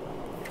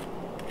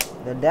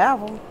 The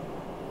Devil.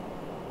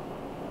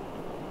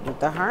 With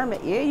the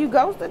Hermit. Yeah, you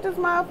ghosted this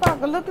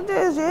motherfucker. Look at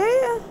this,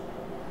 yeah.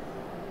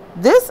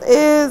 This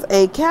is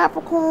a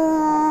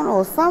Capricorn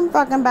or some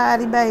fucking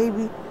body,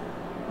 baby.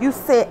 You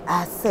said,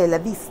 I said la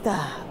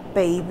vista,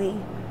 baby.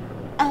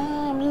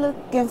 I'm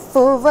looking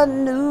for a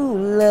new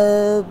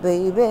love,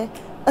 baby.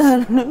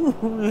 A new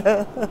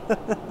love.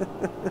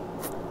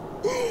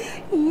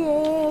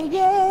 Yeah,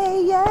 yeah,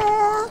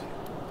 yeah.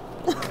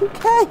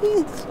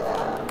 Okay,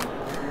 child.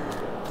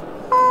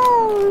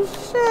 Oh,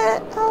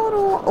 shit. Hold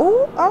on.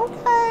 Oh,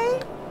 okay.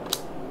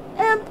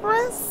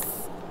 Empress.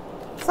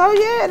 So,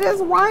 yeah,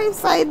 this wife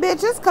say,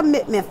 bitch, it's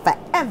commitment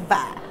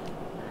forever.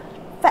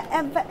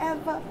 Forever,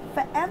 ever,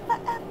 forever,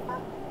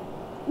 ever.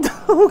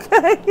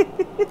 Okay.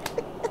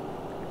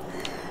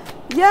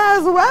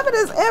 Yes, whoever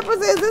this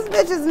Empress is, this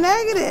bitch is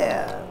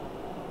negative.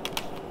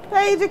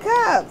 Page of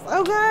Cups,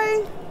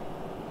 okay?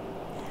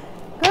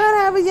 Could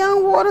have a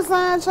young water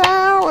sign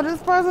child, or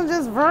this person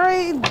just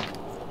very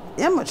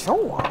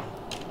immature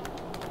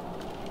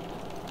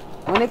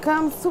when it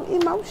comes to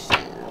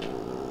emotions.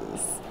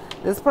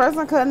 This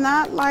person could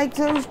not like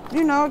to,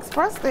 you know,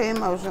 express their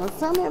emotions.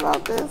 Tell me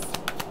about this.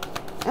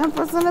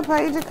 Empress and the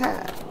Page of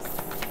Cups.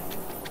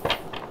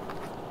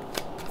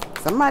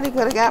 Somebody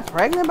could have got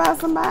pregnant by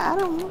somebody. I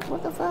don't know.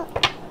 What the fuck?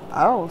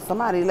 Oh,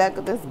 somebody let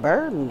this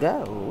burden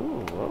go.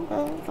 Ooh,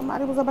 okay.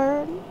 Somebody was a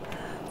burden.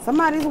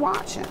 Somebody's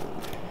watching.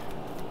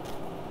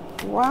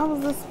 Why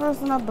was this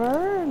person a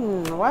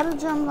burden? Why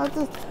did you let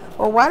this,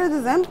 or why did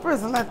this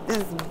Empress let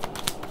this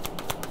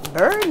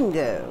burden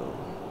go?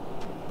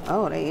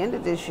 Oh, they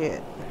ended this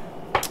shit.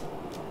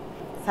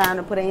 Time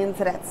to put an end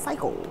to that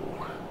cycle.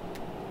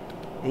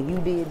 And you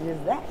did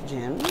just that,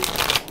 Jim.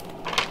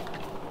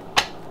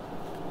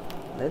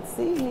 Let's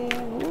see here.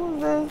 Who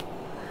is this?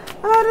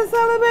 How to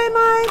celebrate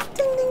my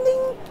ding ding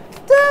ding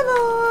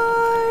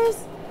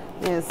divorce.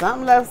 Yeah,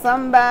 something left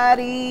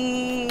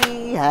somebody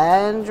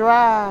high and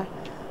dry.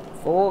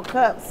 4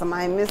 cups.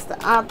 Somebody missed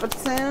the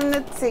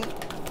opportunity.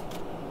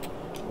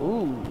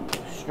 Ooh,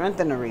 strength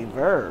in the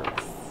reverse.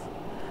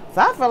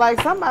 So I feel like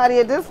somebody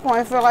at this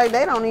point feel like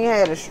they don't even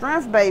have the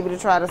strength, baby, to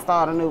try to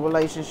start a new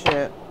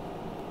relationship.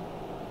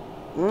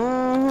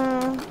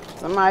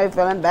 Somebody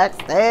feeling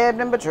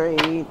backstabbed and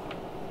betrayed.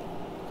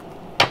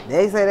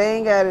 They say they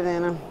ain't got it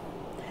in them.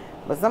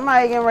 But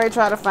somebody getting ready to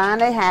try to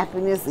find their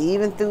happiness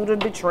even through the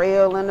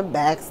betrayal and the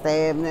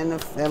backstabbing and the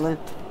feeling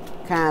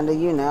kind of,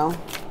 you know,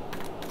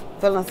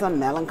 feeling some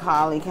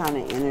melancholy kind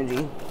of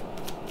energy.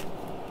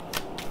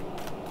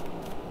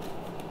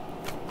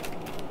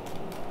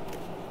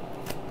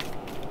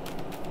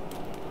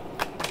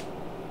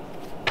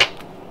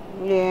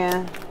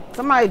 Yeah.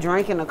 Somebody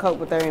drinking to cope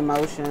with their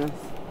emotions.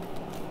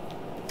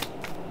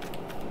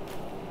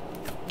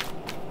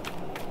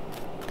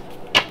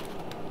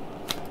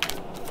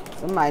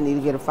 Somebody need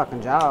to get a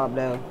fucking job,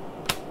 though.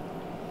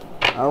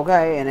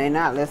 Okay, and they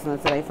not listening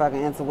to their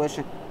fucking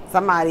intuition.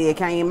 Somebody that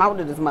came out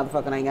to this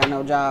motherfucker ain't got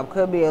no job.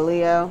 Could be a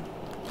Leo.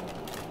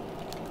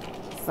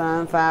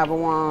 Sun, 5 of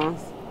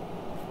Wands.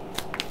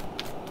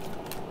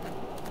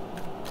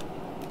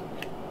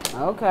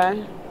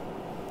 Okay.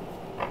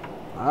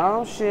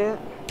 Oh, shit.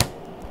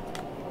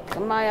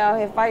 Somebody out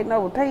here fighting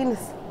over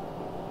penis.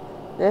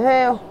 The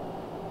hell?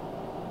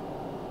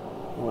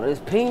 Well, this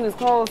penis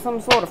caused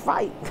some sort of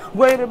fight.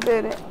 Wait a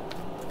minute.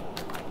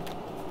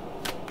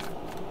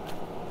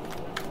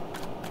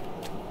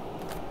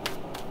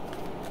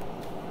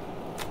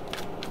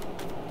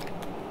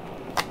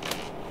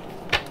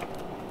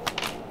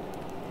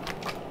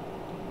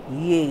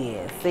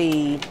 Yeah,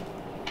 see.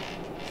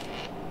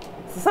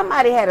 So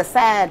somebody had a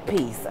side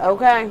piece,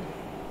 okay?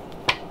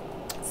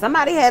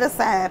 Somebody had a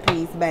side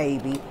piece,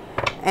 baby.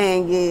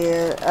 And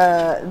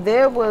yeah,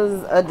 there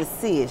was a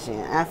decision.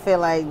 I feel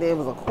like there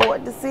was a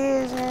court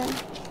decision.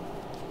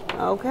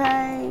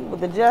 Okay,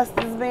 with the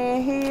justice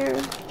being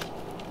here.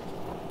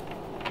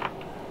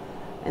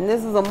 And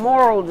this is a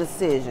moral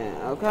decision,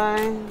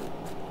 okay?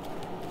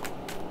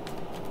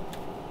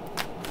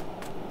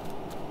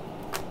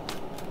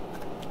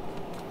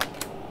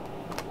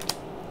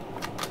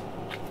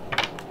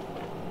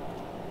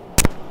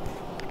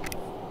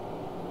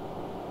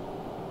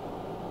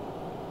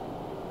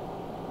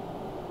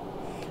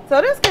 So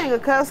this King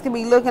of Cups can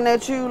be looking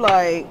at you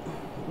like,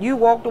 You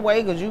walked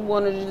away because you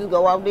wanted to just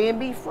go out there and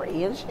be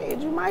free and shit.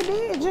 You might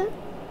did, you.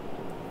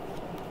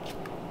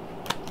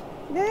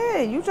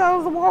 Yeah, you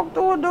chose to walk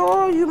through a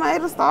door. You may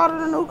have started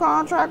a new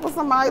contract with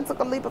somebody, took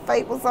a leap of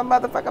faith with some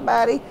motherfucking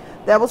body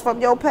that was from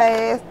your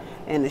past,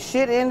 and the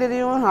shit ended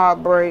you in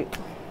heartbreak.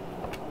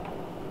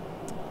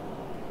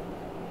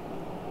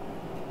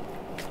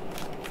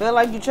 Feel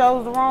like you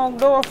chose the wrong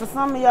door for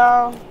some of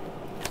y'all.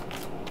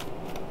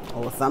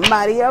 Or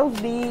somebody else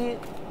did.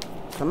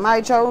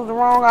 Somebody chose the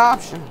wrong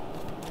option.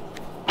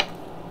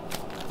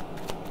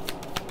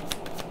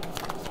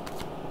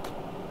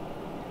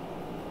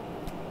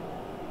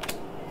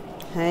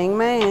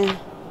 Hangman.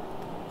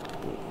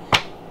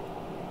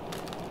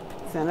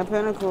 Ten of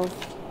Pentacles.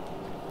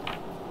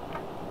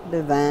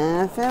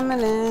 Divine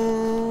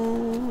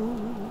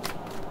Feminine.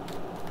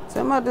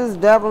 Tell me about this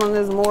devil and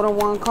this more than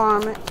one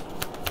karmic.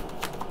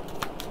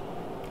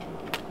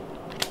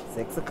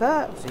 Six of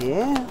Cups,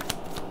 yeah.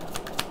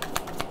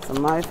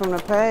 Somebody from the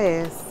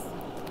past.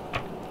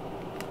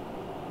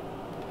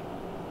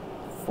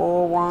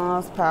 Four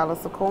Wands,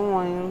 Palace of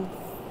Coins.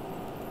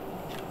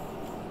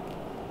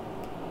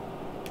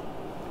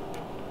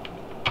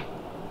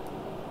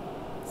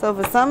 So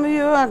for some of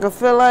you, I could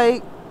feel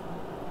like,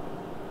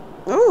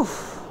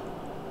 oof.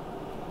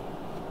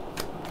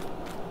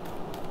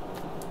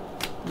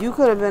 You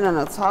could have been in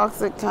a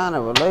toxic kind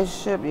of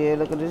relationship. Yeah,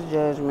 look at this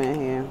Judgment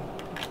here.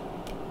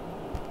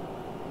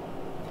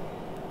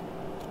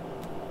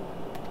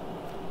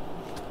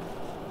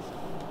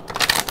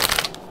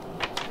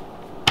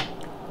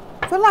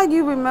 I feel like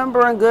you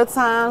remembering good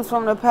times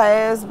from the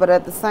past, but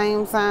at the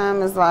same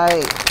time, it's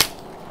like,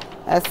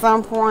 at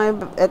some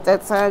point, at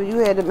that time, you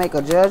had to make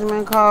a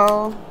judgment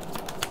call.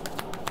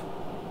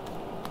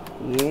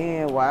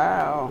 Yeah,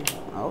 wow.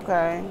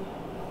 Okay.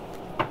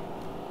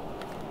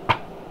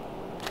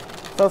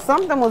 So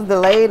something was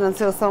delayed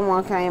until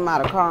someone came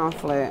out of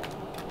conflict.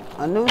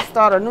 A new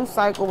start, a new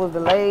cycle was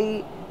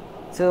delayed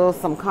till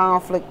some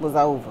conflict was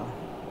over.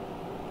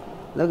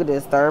 Look at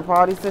this third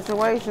party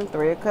situation,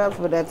 Three of Cups,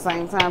 but at the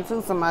same time,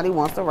 too, somebody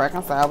wants to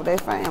reconcile with their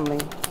family.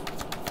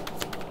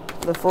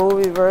 The Fool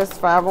reversed,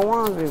 Five of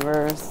Wands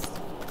reversed.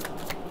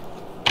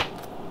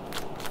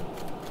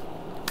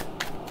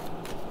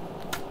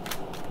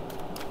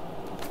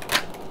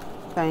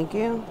 Thank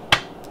you.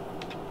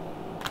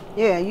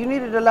 Yeah, you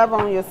needed to love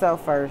on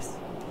yourself first.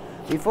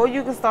 Before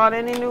you can start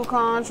any new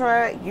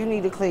contract, you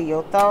need to clear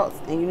your thoughts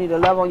and you need to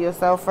love on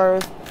yourself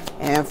first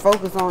and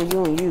focus on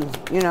you and you.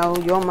 You know,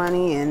 your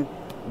money and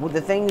with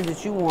the things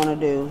that you want to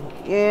do.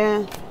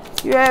 Yeah,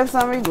 you have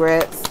some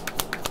regrets.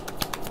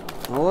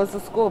 Oh, it's a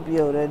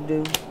Scorpio that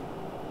do.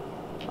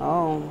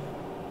 Oh.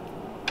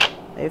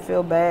 They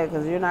feel bad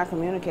because you're not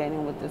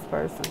communicating with this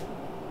person.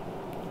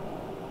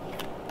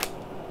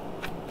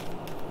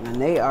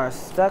 And they are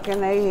stuck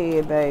in their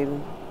head, baby.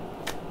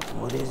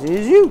 Well, this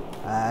is you.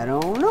 I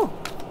don't know.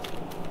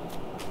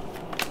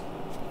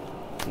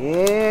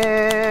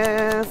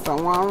 Yeah,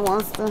 someone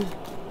wants to...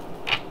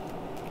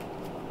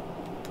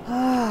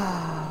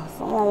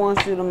 someone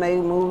wants you to make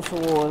a move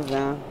towards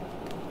them.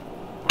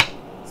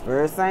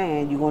 Spirit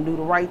saying you gonna do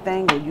the right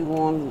thing, or you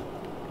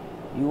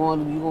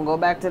gonna go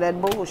back to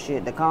that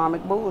bullshit, the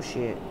karmic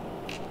bullshit.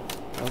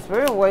 So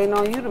Spirit waiting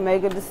on you to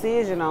make a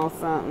decision on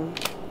something.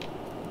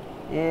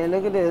 Yeah,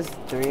 look at this,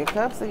 Three of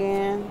Cups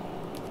again.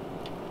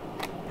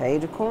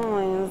 Page of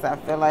Coins. I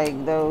feel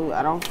like though,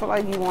 I don't feel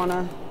like you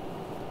wanna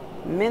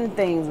mend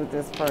things with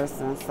this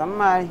person.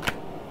 Somebody,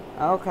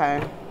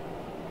 okay.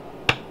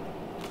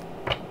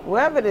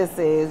 Whoever this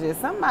is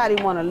somebody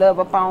want to love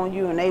upon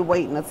you and they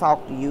waiting to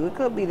talk to you. It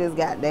could be this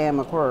goddamn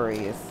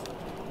Aquarius.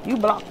 You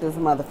block this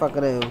motherfucker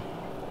though.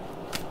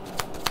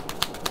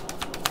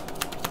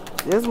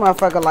 This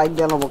motherfucker like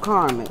dealing with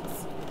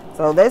karmics.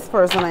 So this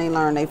person ain't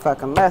learned their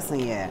fucking lesson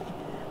yet.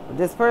 But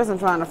this person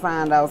trying to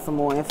find out some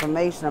more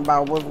information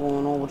about what's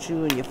going on with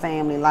you and your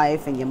family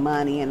life and your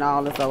money and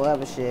all this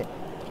other shit.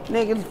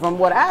 Niggas, from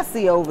what I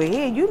see over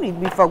here, you need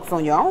to be focused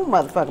on your own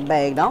motherfucking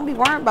bag. Don't be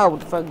worrying about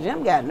what the fuck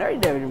Jim got in their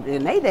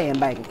damn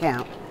bank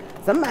account.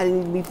 Somebody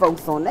need to be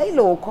focused on their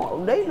little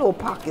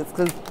pockets,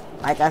 because,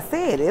 like I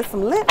said, there's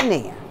some lint in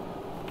there.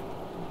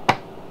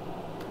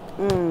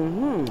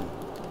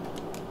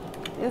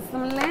 There's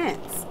some lint.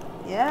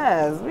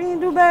 Yes, we ain't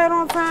do bad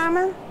on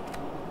timing.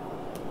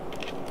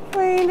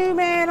 We ain't do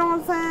bad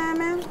on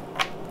timing.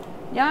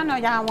 Y'all know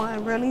y'all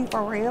wasn't really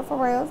for real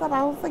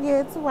supposed to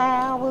get 2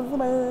 hours,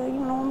 but you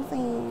know what I'm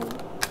saying?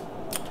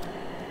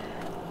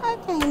 I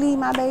can't leave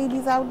my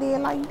babies out there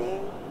like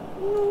that.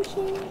 You know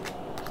shit.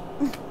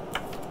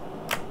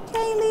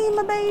 Can't leave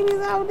my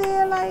babies out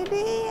there like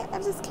that. I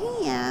just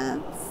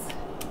can't.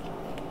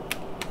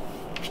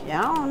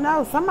 Y'all don't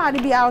know.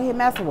 Somebody be out here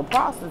messing with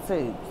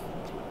prostitutes.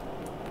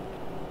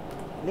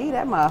 Leave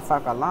that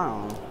motherfucker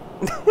alone.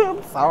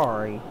 I'm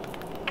sorry.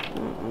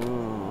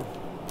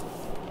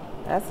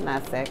 That's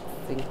not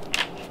sexy.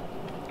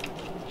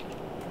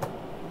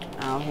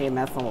 Out here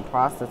messing with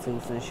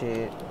prostitutes and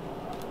shit.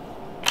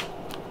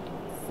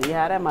 See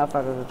how that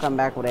motherfucker could come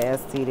back with an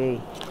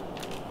STD.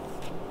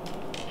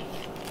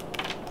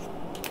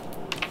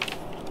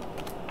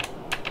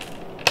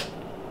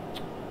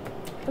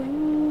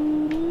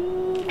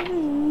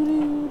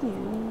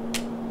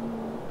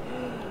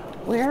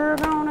 We're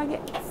gonna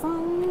get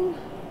some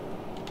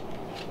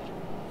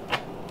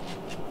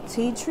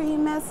tea tree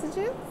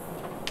messages.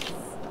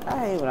 I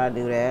hate when I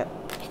do that.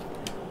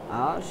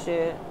 Oh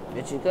shit.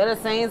 But you could have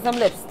seen some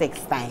lipstick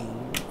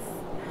stains.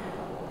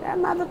 That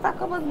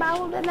motherfucker was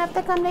bold enough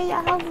to come to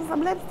your house with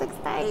some lipstick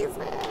stains,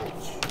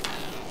 bitch.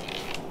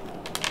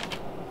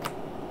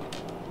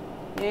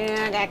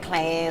 Yeah, I got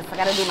class. I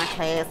gotta do my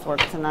class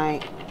work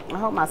tonight. I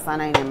hope my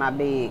son ain't in my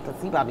bed,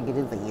 because he about to get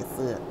his ass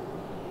up.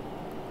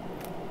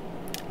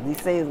 He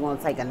says he's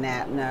gonna take a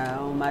nap.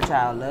 No, my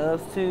child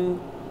loves to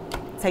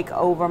take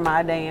over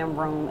my damn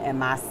room and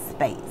my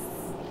space.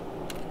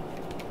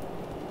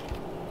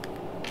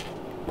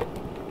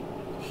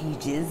 He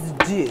just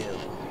do.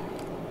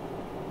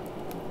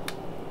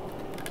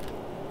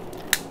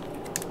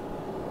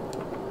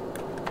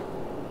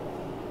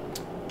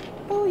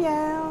 Oh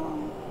yeah.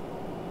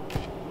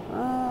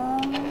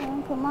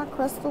 Put my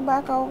crystal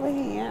back over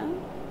here.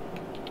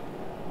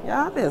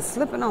 Y'all been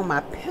slipping on my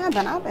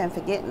pimping. I've been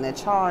forgetting to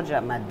charge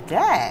up my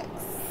decks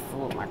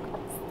with my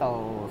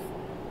crystals.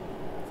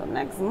 So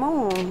next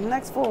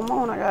full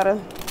moon, I gotta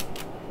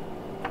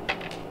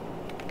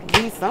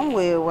be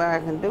somewhere where I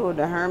can do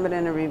the hermit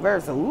in the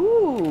reverse.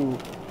 Ooh,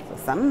 so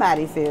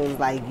somebody feels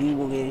like you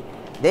will get.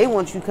 They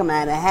want you to come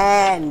out of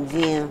hiding,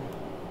 Jim.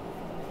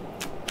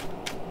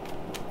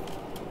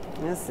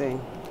 Let's see.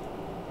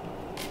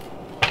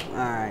 All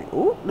right.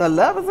 Ooh, the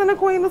Lovers and the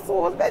Queen of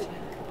Swords, bitch.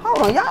 Hold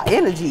on, y'all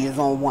energy is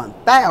on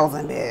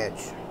 1,000,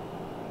 bitch.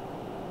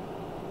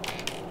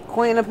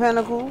 Queen of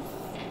Pentacles.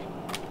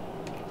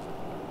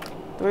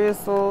 3 of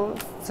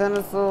Swords. 10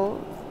 of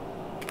Swords.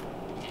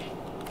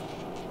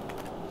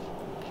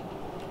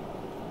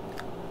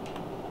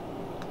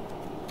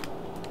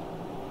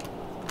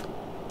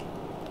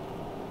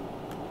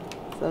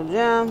 So,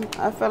 Jim,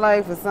 I feel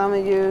like for some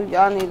of you,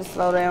 y'all need to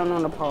slow down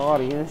on the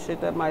party and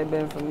shit. That might have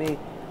been for me.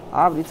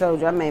 I already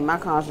told you I made my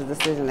conscious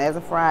decision as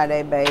a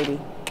Friday, baby.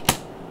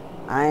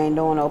 I ain't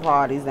doing no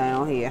parties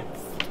down here.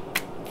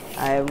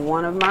 I have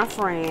one of my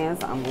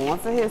friends. I'm going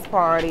to his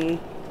party.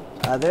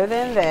 Other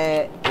than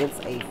that, it's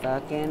a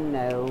fucking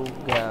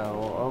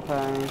no-go,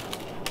 okay?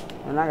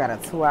 And I got a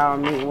 2-hour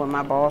meeting with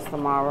my boss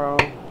tomorrow.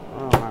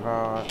 Oh, my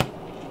God.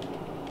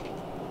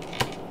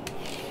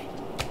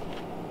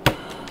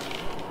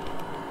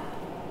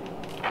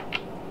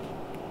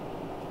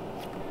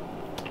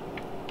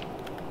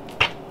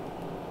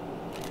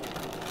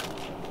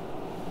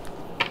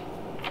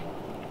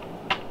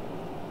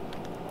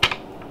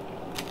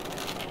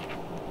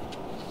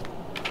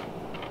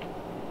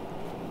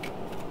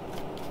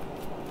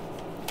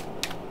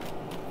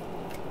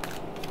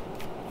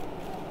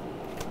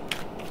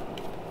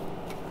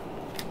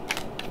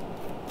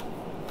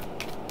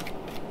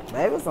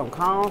 Maybe some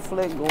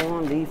conflict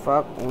going the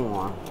fuck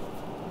on.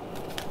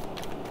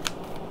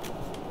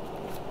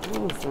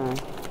 Let me see.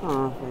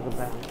 Think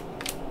about it.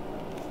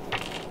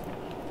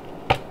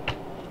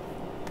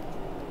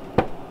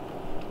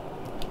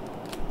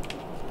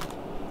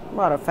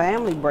 About a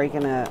family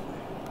breaking up.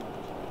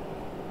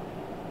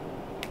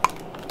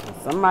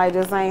 Somebody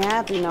just ain't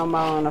happy no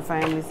more in a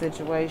family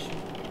situation.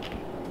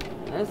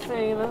 Let's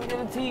see. Let's get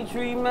a tea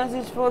tree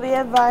message for the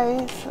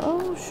advice.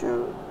 Oh,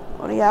 shoot.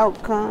 For the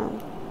outcome.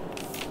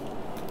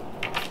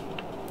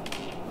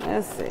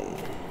 Let's see.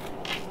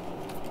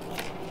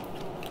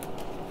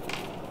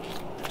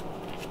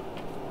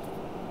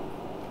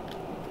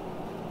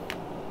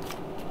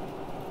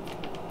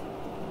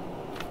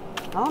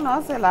 I don't know.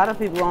 I see a lot of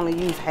people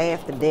only use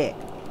half the deck.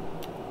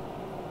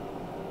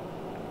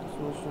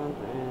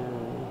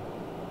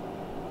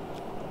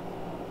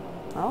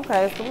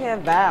 Okay, so we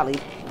have Valley.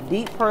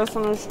 Deep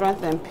personal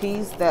strength and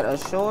peace that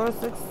assures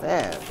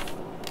success.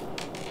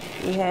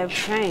 We have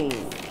Chain.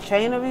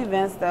 Chain of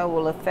events that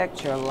will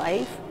affect your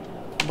life.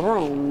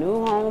 Broom,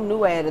 new home,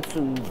 new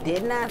attitude.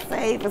 Didn't I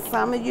say for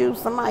some of you,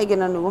 somebody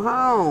getting a new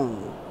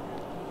home?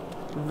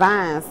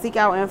 Vine, seek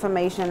out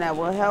information that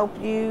will help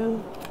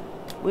you.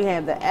 We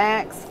have the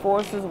Axe,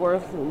 forces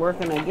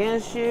working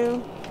against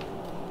you.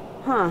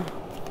 Huh.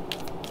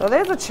 So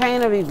there's a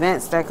chain of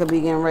events that could be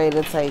getting ready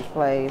to take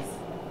place.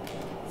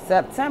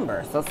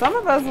 September. So some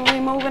of us will be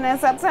moving in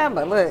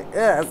September. Look,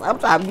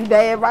 sometimes you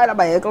damn right. I'm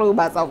going to include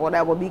myself on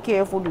that one. Be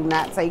careful. Do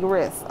not take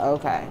risks.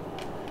 Okay.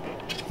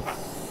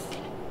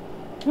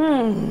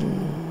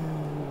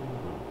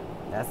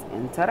 That's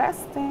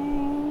interesting.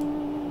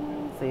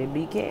 Say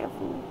be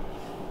careful.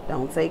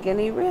 Don't take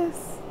any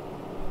risks.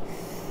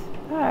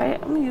 Alright,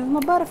 I'm gonna use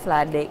my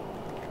butterfly deck.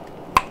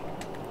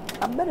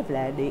 A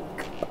butterfly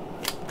deck.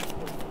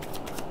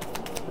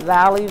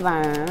 Valley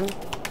Vine.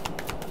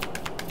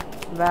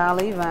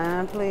 Valley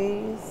Vine,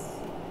 please.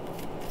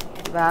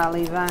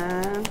 Valley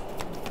Vine.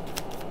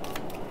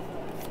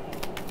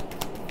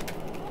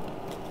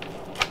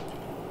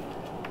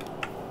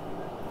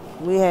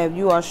 We have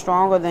you are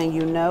stronger than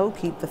you know.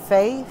 Keep the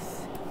faith.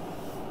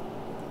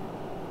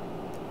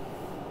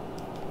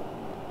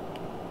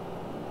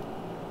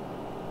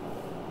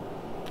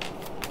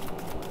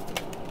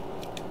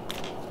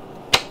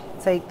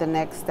 take the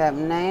next step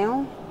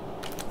now.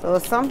 So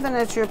it's something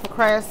that you're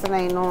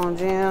procrastinating on,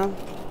 Jim,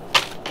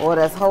 or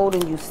that's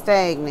holding you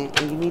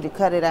stagnant, and you need to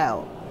cut it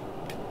out.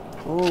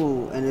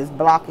 Ooh, and it's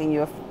blocking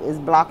your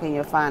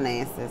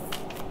finances.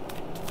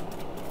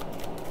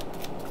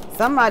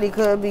 Somebody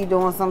could be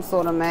doing some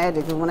sort of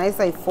magic. Because when they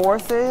say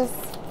forces,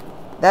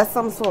 that's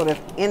some sort of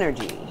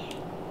energy.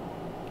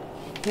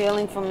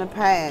 Healing from the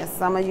past.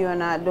 Some of you are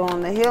not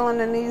doing the healing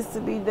that needs to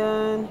be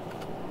done.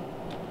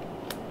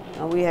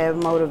 And we have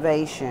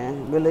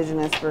motivation, religion,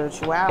 and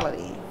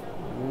spirituality.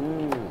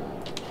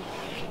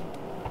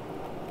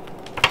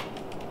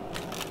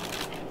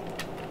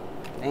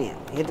 Damn,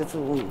 hit the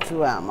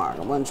 2 hour mark.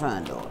 I wasn't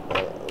trying to do it,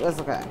 but that's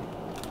okay.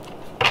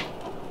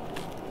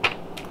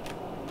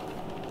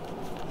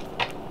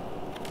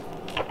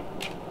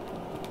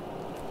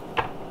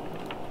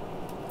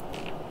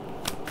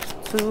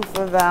 Two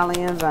for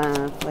Valley and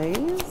Vine,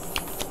 please.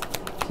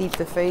 Keep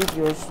the faith.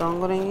 You're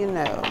stronger than you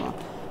know.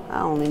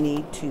 I only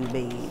need 2,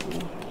 baby.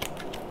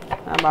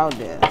 How about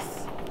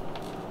this?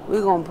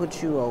 We're going to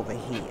put you over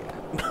here.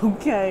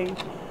 Okay?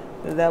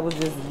 Because that was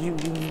just, you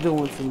was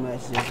doing too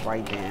much just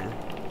right there.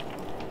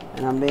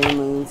 And I'm being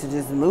moved to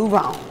just move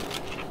on.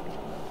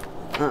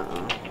 I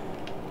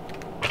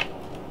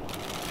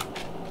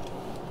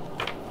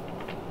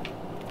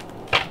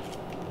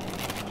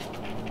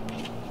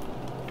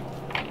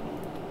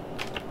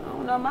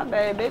don't know, my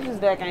bad bitches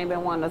deck ain't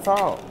been wanting to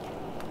talk.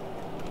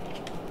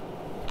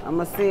 I'm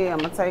going to see, I'm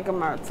going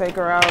to take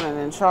her out and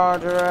then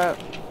charge her up.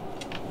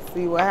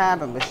 See what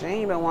happened. But she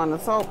ain't been wanting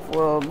to talk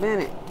for a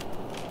minute.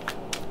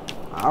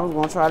 I was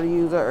going to try to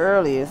use her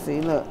earlier.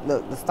 See, look,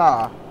 the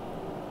star.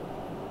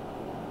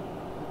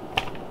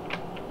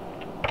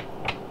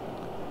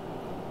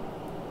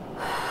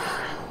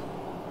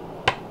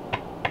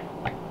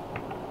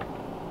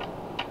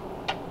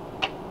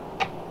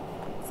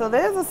 So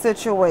there's a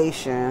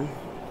situation.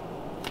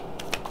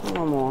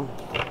 One more.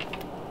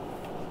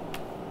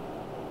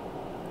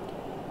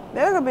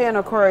 There could be an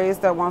Aquarius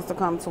that wants to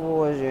come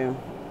towards you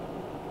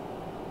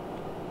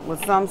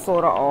with some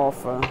sort of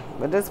offer.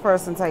 But this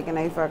person taking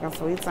a fucking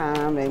sweet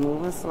time. They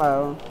moving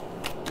slow.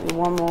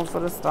 One more for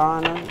the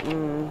star.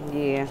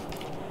 Yeah.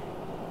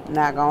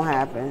 Not gonna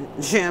happen.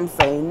 Jim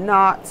say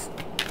not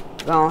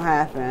gonna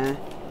happen.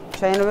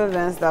 Chain of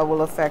events that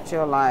will affect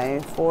your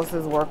life.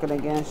 Forces working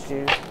against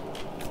you.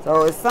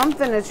 So it's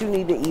something that you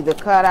need to either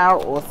cut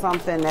out, or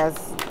something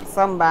that's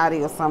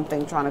somebody or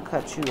something trying to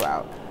cut you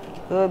out.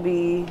 Could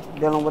be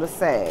dealing with a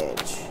Sag.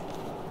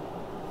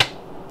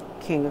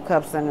 King of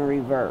Cups in the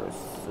reverse.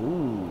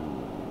 Ooh.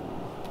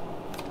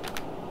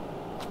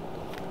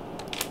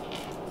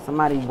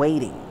 Somebody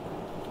waiting.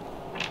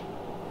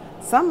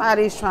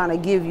 Somebody's trying to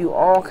give you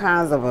all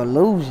kinds of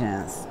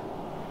illusions.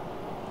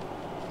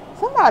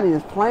 Somebody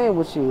is playing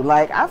with you.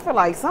 Like, I feel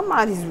like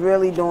somebody's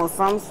really doing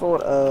some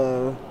sort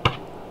of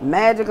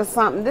magic or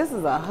something. This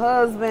is a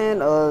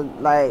husband, or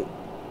like,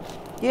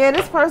 yeah,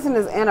 this person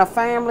is in a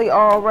family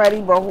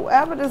already, but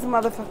whoever this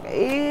motherfucker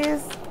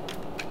is,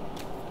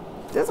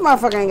 this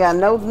motherfucker ain't got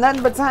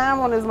nothing but time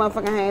on his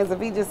motherfucking hands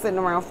if he just sitting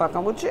around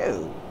fucking with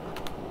you.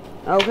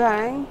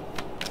 Okay?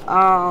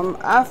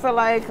 I feel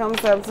like come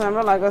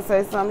September, like I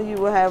say, some of you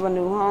will have a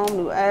new home,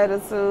 new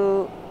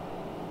attitude.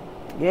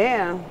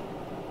 Yeah.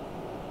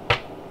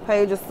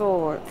 Page of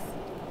Swords.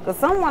 Because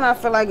someone I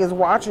feel like is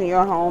watching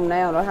your home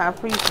now, the High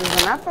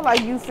Priestess, and I feel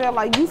like you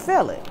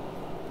feel it.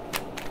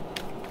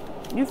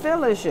 You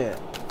feel this shit.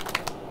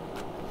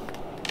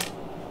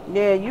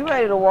 Yeah, you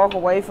ready to walk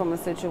away from a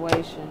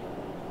situation.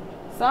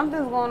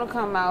 Something's going to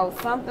come out.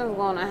 Something's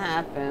going to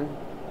happen.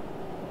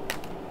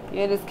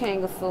 Yeah, this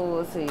King of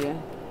Swords here.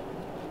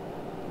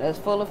 That's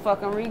full of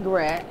fucking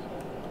regret.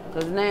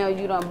 Because now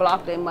you done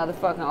blocked their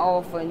motherfucking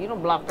offer, and you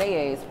done blocked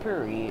their ass,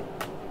 period.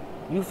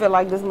 You feel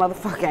like this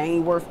motherfucker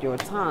ain't worth your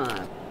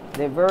time.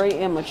 They're very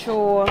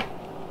immature.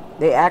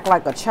 They act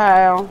like a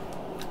child.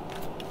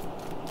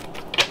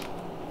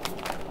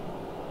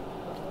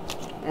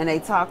 And they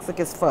toxic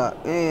as fuck.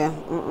 Yeah,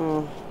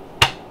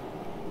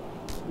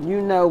 You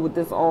know with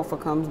this offer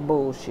comes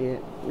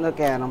bullshit.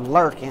 Look at them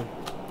lurking.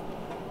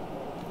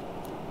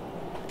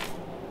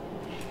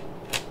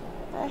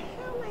 The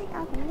hell ain't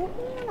got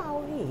nothing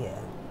out here?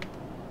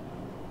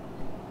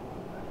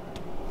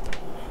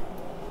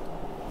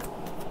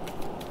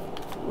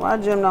 Why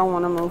Jim don't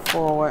want to move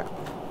forward?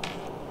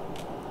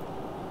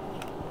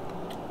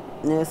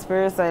 Yeah,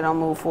 Spirit say don't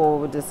move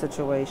forward with this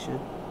situation.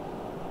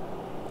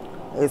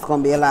 It's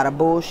going to be a lot of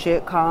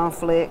bullshit,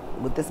 conflict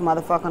with this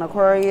motherfucking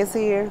Aquarius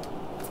here.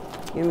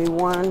 Give me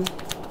one.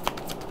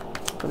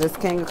 For this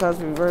King of Cups,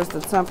 reverse the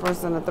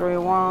Temperance and the 3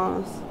 of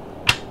Wands.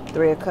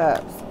 3 of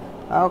Cups.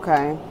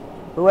 Okay.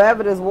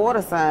 Whoever this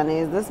water sign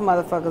is, this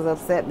motherfucker's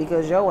upset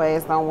because your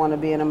ass don't want to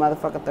be in a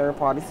motherfucking third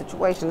party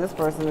situation. This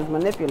person is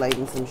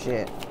manipulating some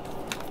shit.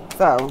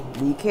 So,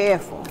 be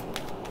careful.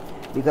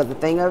 Because the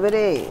thing of it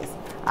is,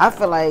 I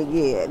feel like,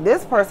 yeah,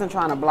 this person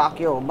trying to block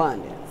your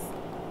abundance.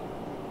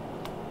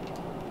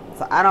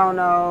 So, I don't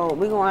know.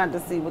 We're going to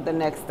have to see what the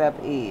next step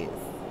is.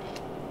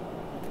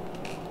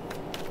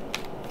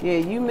 Yeah,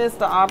 you missed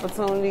the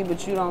opportunity,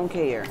 but you don't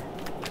care.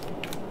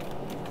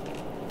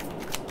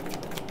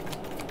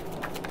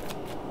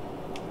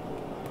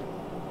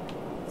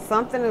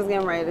 Something is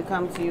getting ready to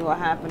come to you or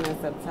happen in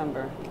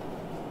September.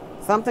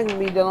 Something will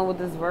be dealing with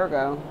this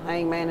Virgo.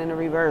 Hangman in the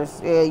reverse.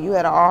 Yeah, you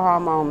had an aha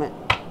moment.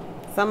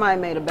 Somebody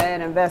made a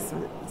bad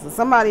investment. So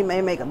somebody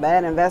may make a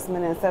bad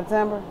investment in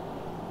September.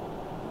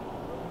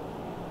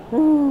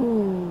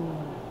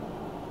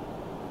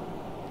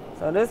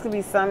 So this could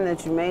be something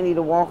that you may need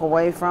to walk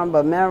away from.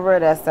 But remember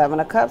that Seven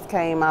of Cups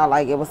came out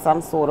like it was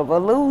some sort of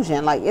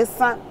illusion. Like it's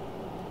something.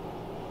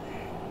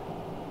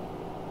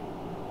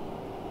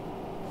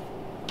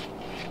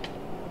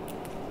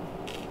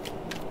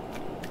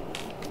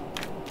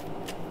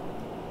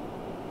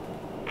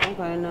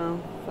 Okay, no.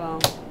 So,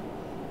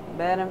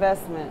 bad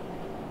investment.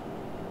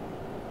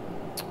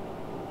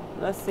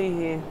 Let's see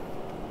here.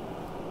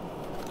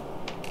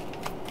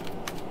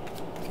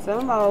 So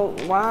about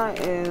why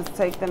is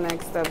take the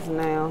next steps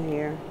now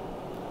here.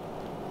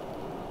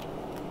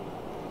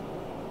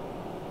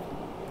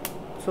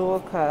 Two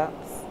of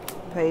Cups,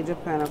 Page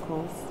of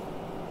Pentacles,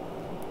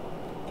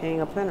 King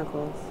of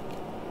Pentacles.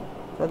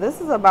 So this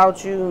is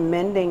about you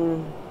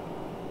mending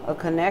a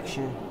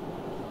connection.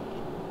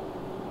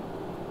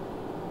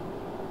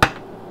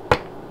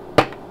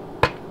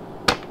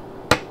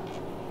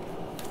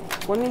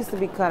 What needs to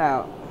be cut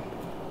out?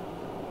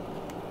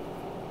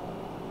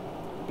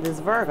 This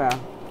Virgo.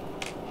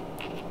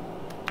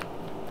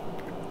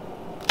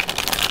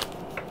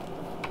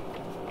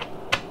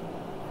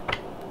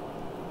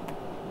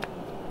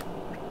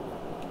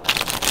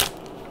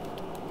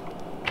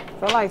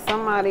 Feel like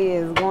somebody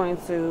is going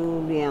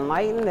to be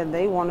enlightened that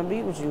they want to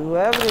be with you.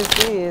 Whoever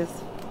this is,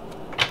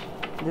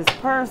 this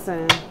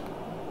person,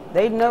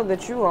 they know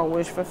that you are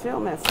wish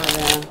fulfillment for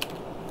them.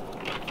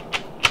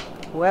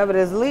 Whoever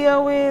this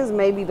Leo is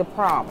may be the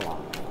problem.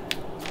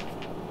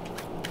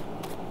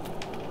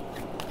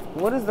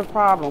 What is the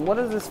problem? What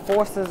is this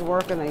forces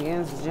working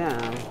against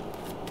John?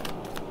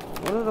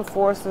 What are the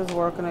forces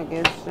working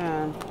against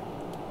John?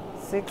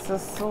 Six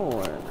of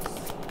Swords.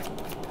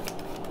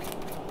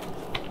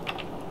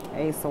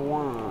 Ace of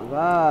Wands.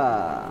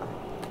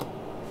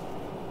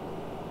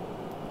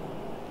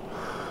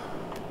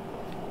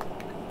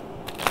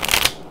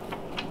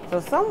 So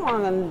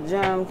someone in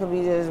Gem could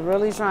be just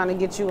really trying to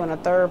get you in a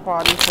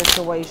third-party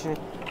situation.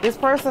 This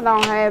person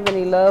don't have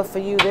any love for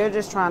you. They're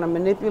just trying to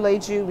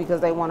manipulate you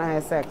because they want to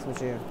have sex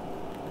with you.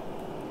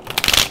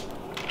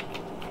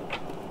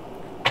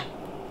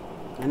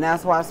 And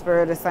that's why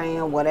Spirit is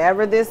saying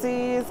whatever this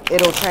is,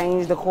 it'll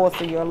change the course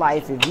of your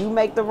life. If you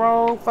make the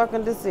wrong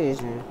fucking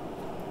decision,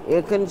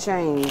 it can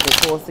change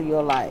the course of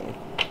your life.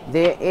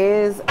 There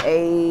is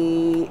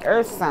a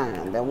earth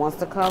sign that wants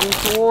to come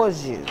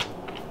towards you.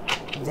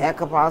 That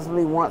could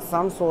possibly want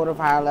some sort of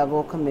high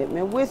level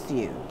commitment with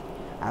you.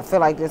 I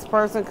feel like this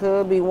person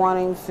could be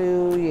wanting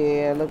to,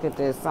 yeah, look at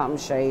this, something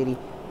shady.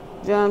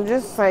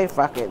 Just say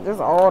fuck it.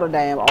 Just all the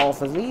damn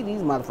offers. Leave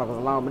these motherfuckers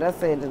alone. But that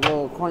said the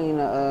little queen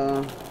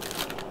of,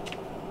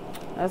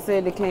 that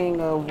said the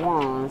king of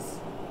wands.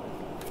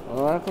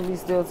 Well, I could be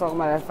still talking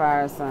about that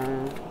fire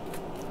sign.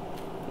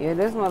 Yeah,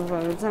 this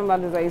motherfucker, tell me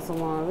about this ace of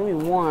wands. Give me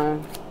one.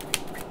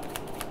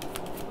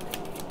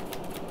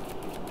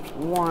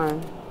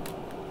 One.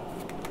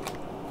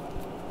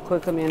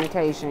 Quick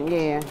communication,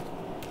 yeah.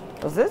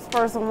 Because this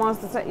person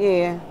wants to say,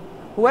 yeah.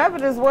 Whoever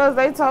this was,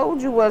 they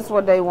told you what's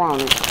what they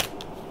wanted.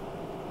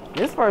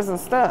 This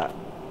person's stuck.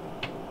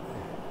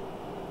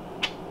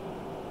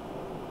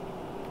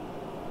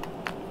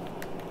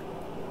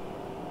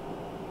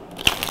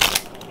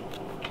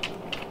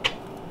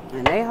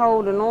 And they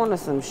holding on to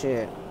some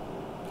shit.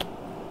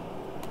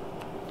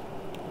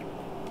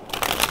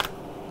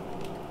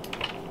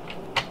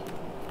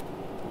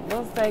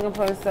 What's taking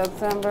place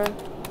September?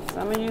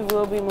 Some of you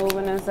will be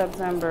moving in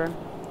September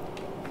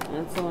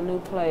into a new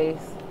place.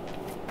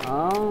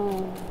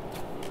 Oh,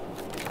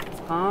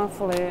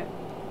 conflict.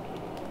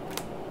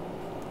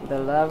 The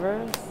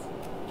Lovers.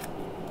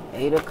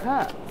 Eight of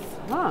Cups.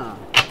 Huh.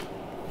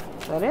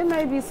 So there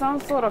may be some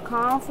sort of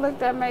conflict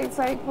that may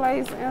take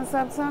place in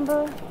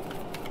September.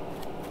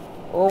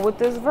 Or with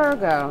this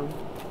Virgo.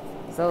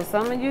 So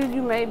some of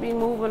you may be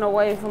moving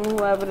away from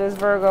whoever this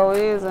Virgo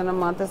is in the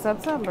month of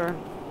September.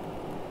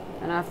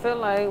 And I feel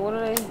like, what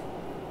are they?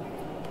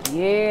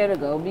 Yeah, to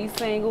go be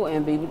single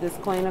and be with this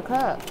Queen of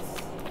Cups.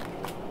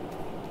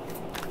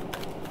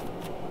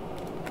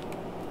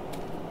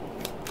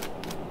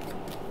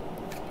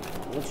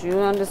 But you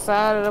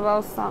undecided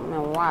about something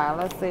and why.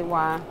 Let's see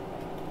why.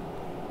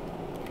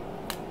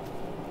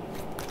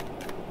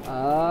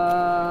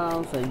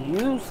 Oh, so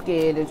you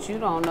scared that you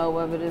don't know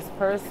whether this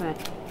person,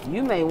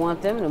 you may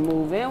want them to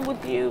move in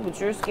with you, but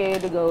you're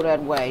scared to go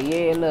that way.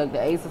 Yeah, look,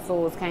 the Ace of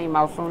Swords came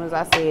out as soon as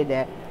I said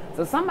that.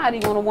 So somebody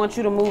gonna want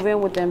you to move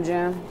in with them,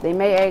 Jim. They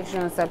may ask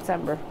you in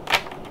September.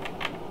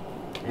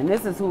 And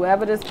this is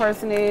whoever this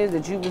person is,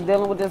 that you was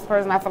dealing with this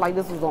person. I feel like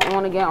this was an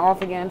on again,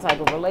 off again type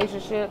of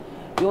relationship.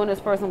 You and this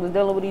person was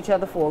dealing with each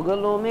other for a good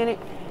little minute.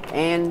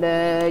 And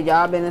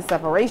y'all been in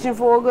separation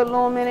for a good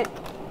little minute.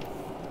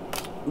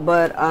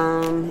 But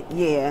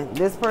yeah,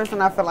 this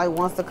person I feel like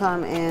wants to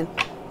come and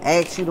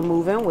ask you to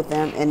move in with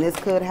them, and this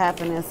could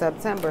happen in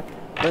September.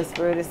 But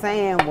Spirit is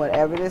saying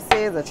whatever this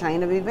is, a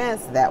chain of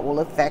events that will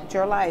affect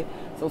your life.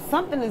 So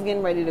something is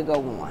getting ready to go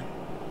on.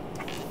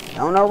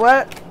 Don't know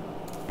what.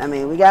 I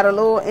mean, we got a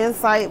little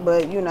insight,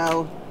 but you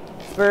know,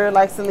 Spirit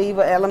likes to leave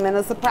an element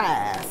of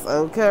surprise.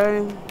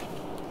 Okay.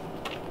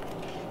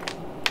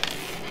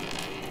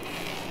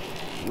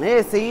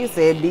 Yeah, see, you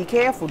said be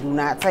careful, do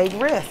not take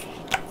risks.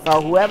 So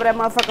whoever that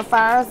motherfucking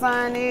fire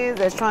sign is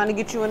that's trying to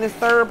get you in this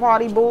third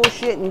party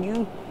bullshit, and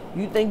you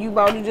think you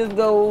about to just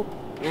go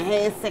and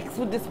have sex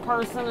with this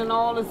person and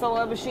all this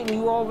other shit, and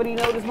you already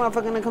know this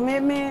motherfucking a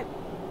commitment,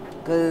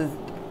 because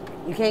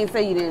you can't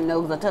say you didn't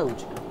know because I told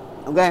you.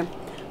 Okay?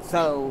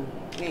 So,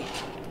 yeah.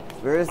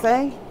 Spirit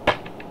say,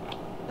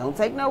 don't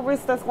take no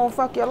risk that's gonna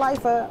fuck your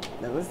life up.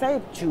 Let's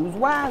say, choose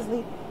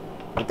wisely.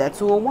 With that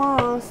 2 of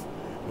Wands,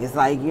 it's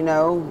like, you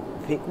know,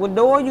 pick what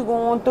door you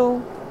going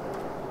through.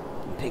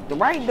 Pick the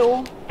right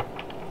door.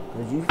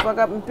 Cause you fuck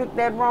up and pick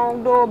that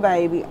wrong door,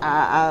 baby.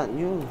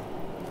 You,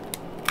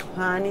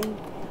 honey,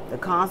 the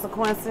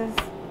consequences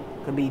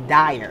could be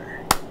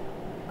dire.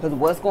 Cause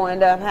what's going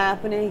to end up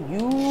happening,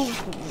 you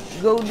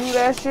go do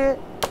that shit,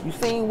 you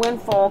seen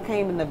windfall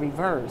came in the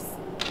reverse.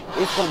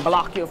 It's gonna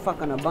block your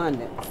fucking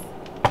abundance.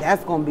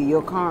 That's gonna be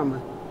your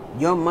karma.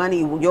 Your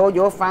money,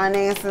 your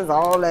finances,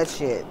 all that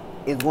shit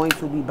is going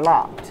to be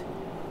blocked.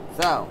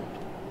 So,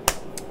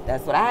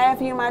 that's what I have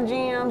for you, my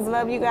gems.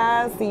 Love you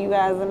guys. See you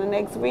guys in the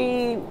next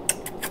read.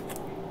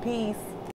 Peace.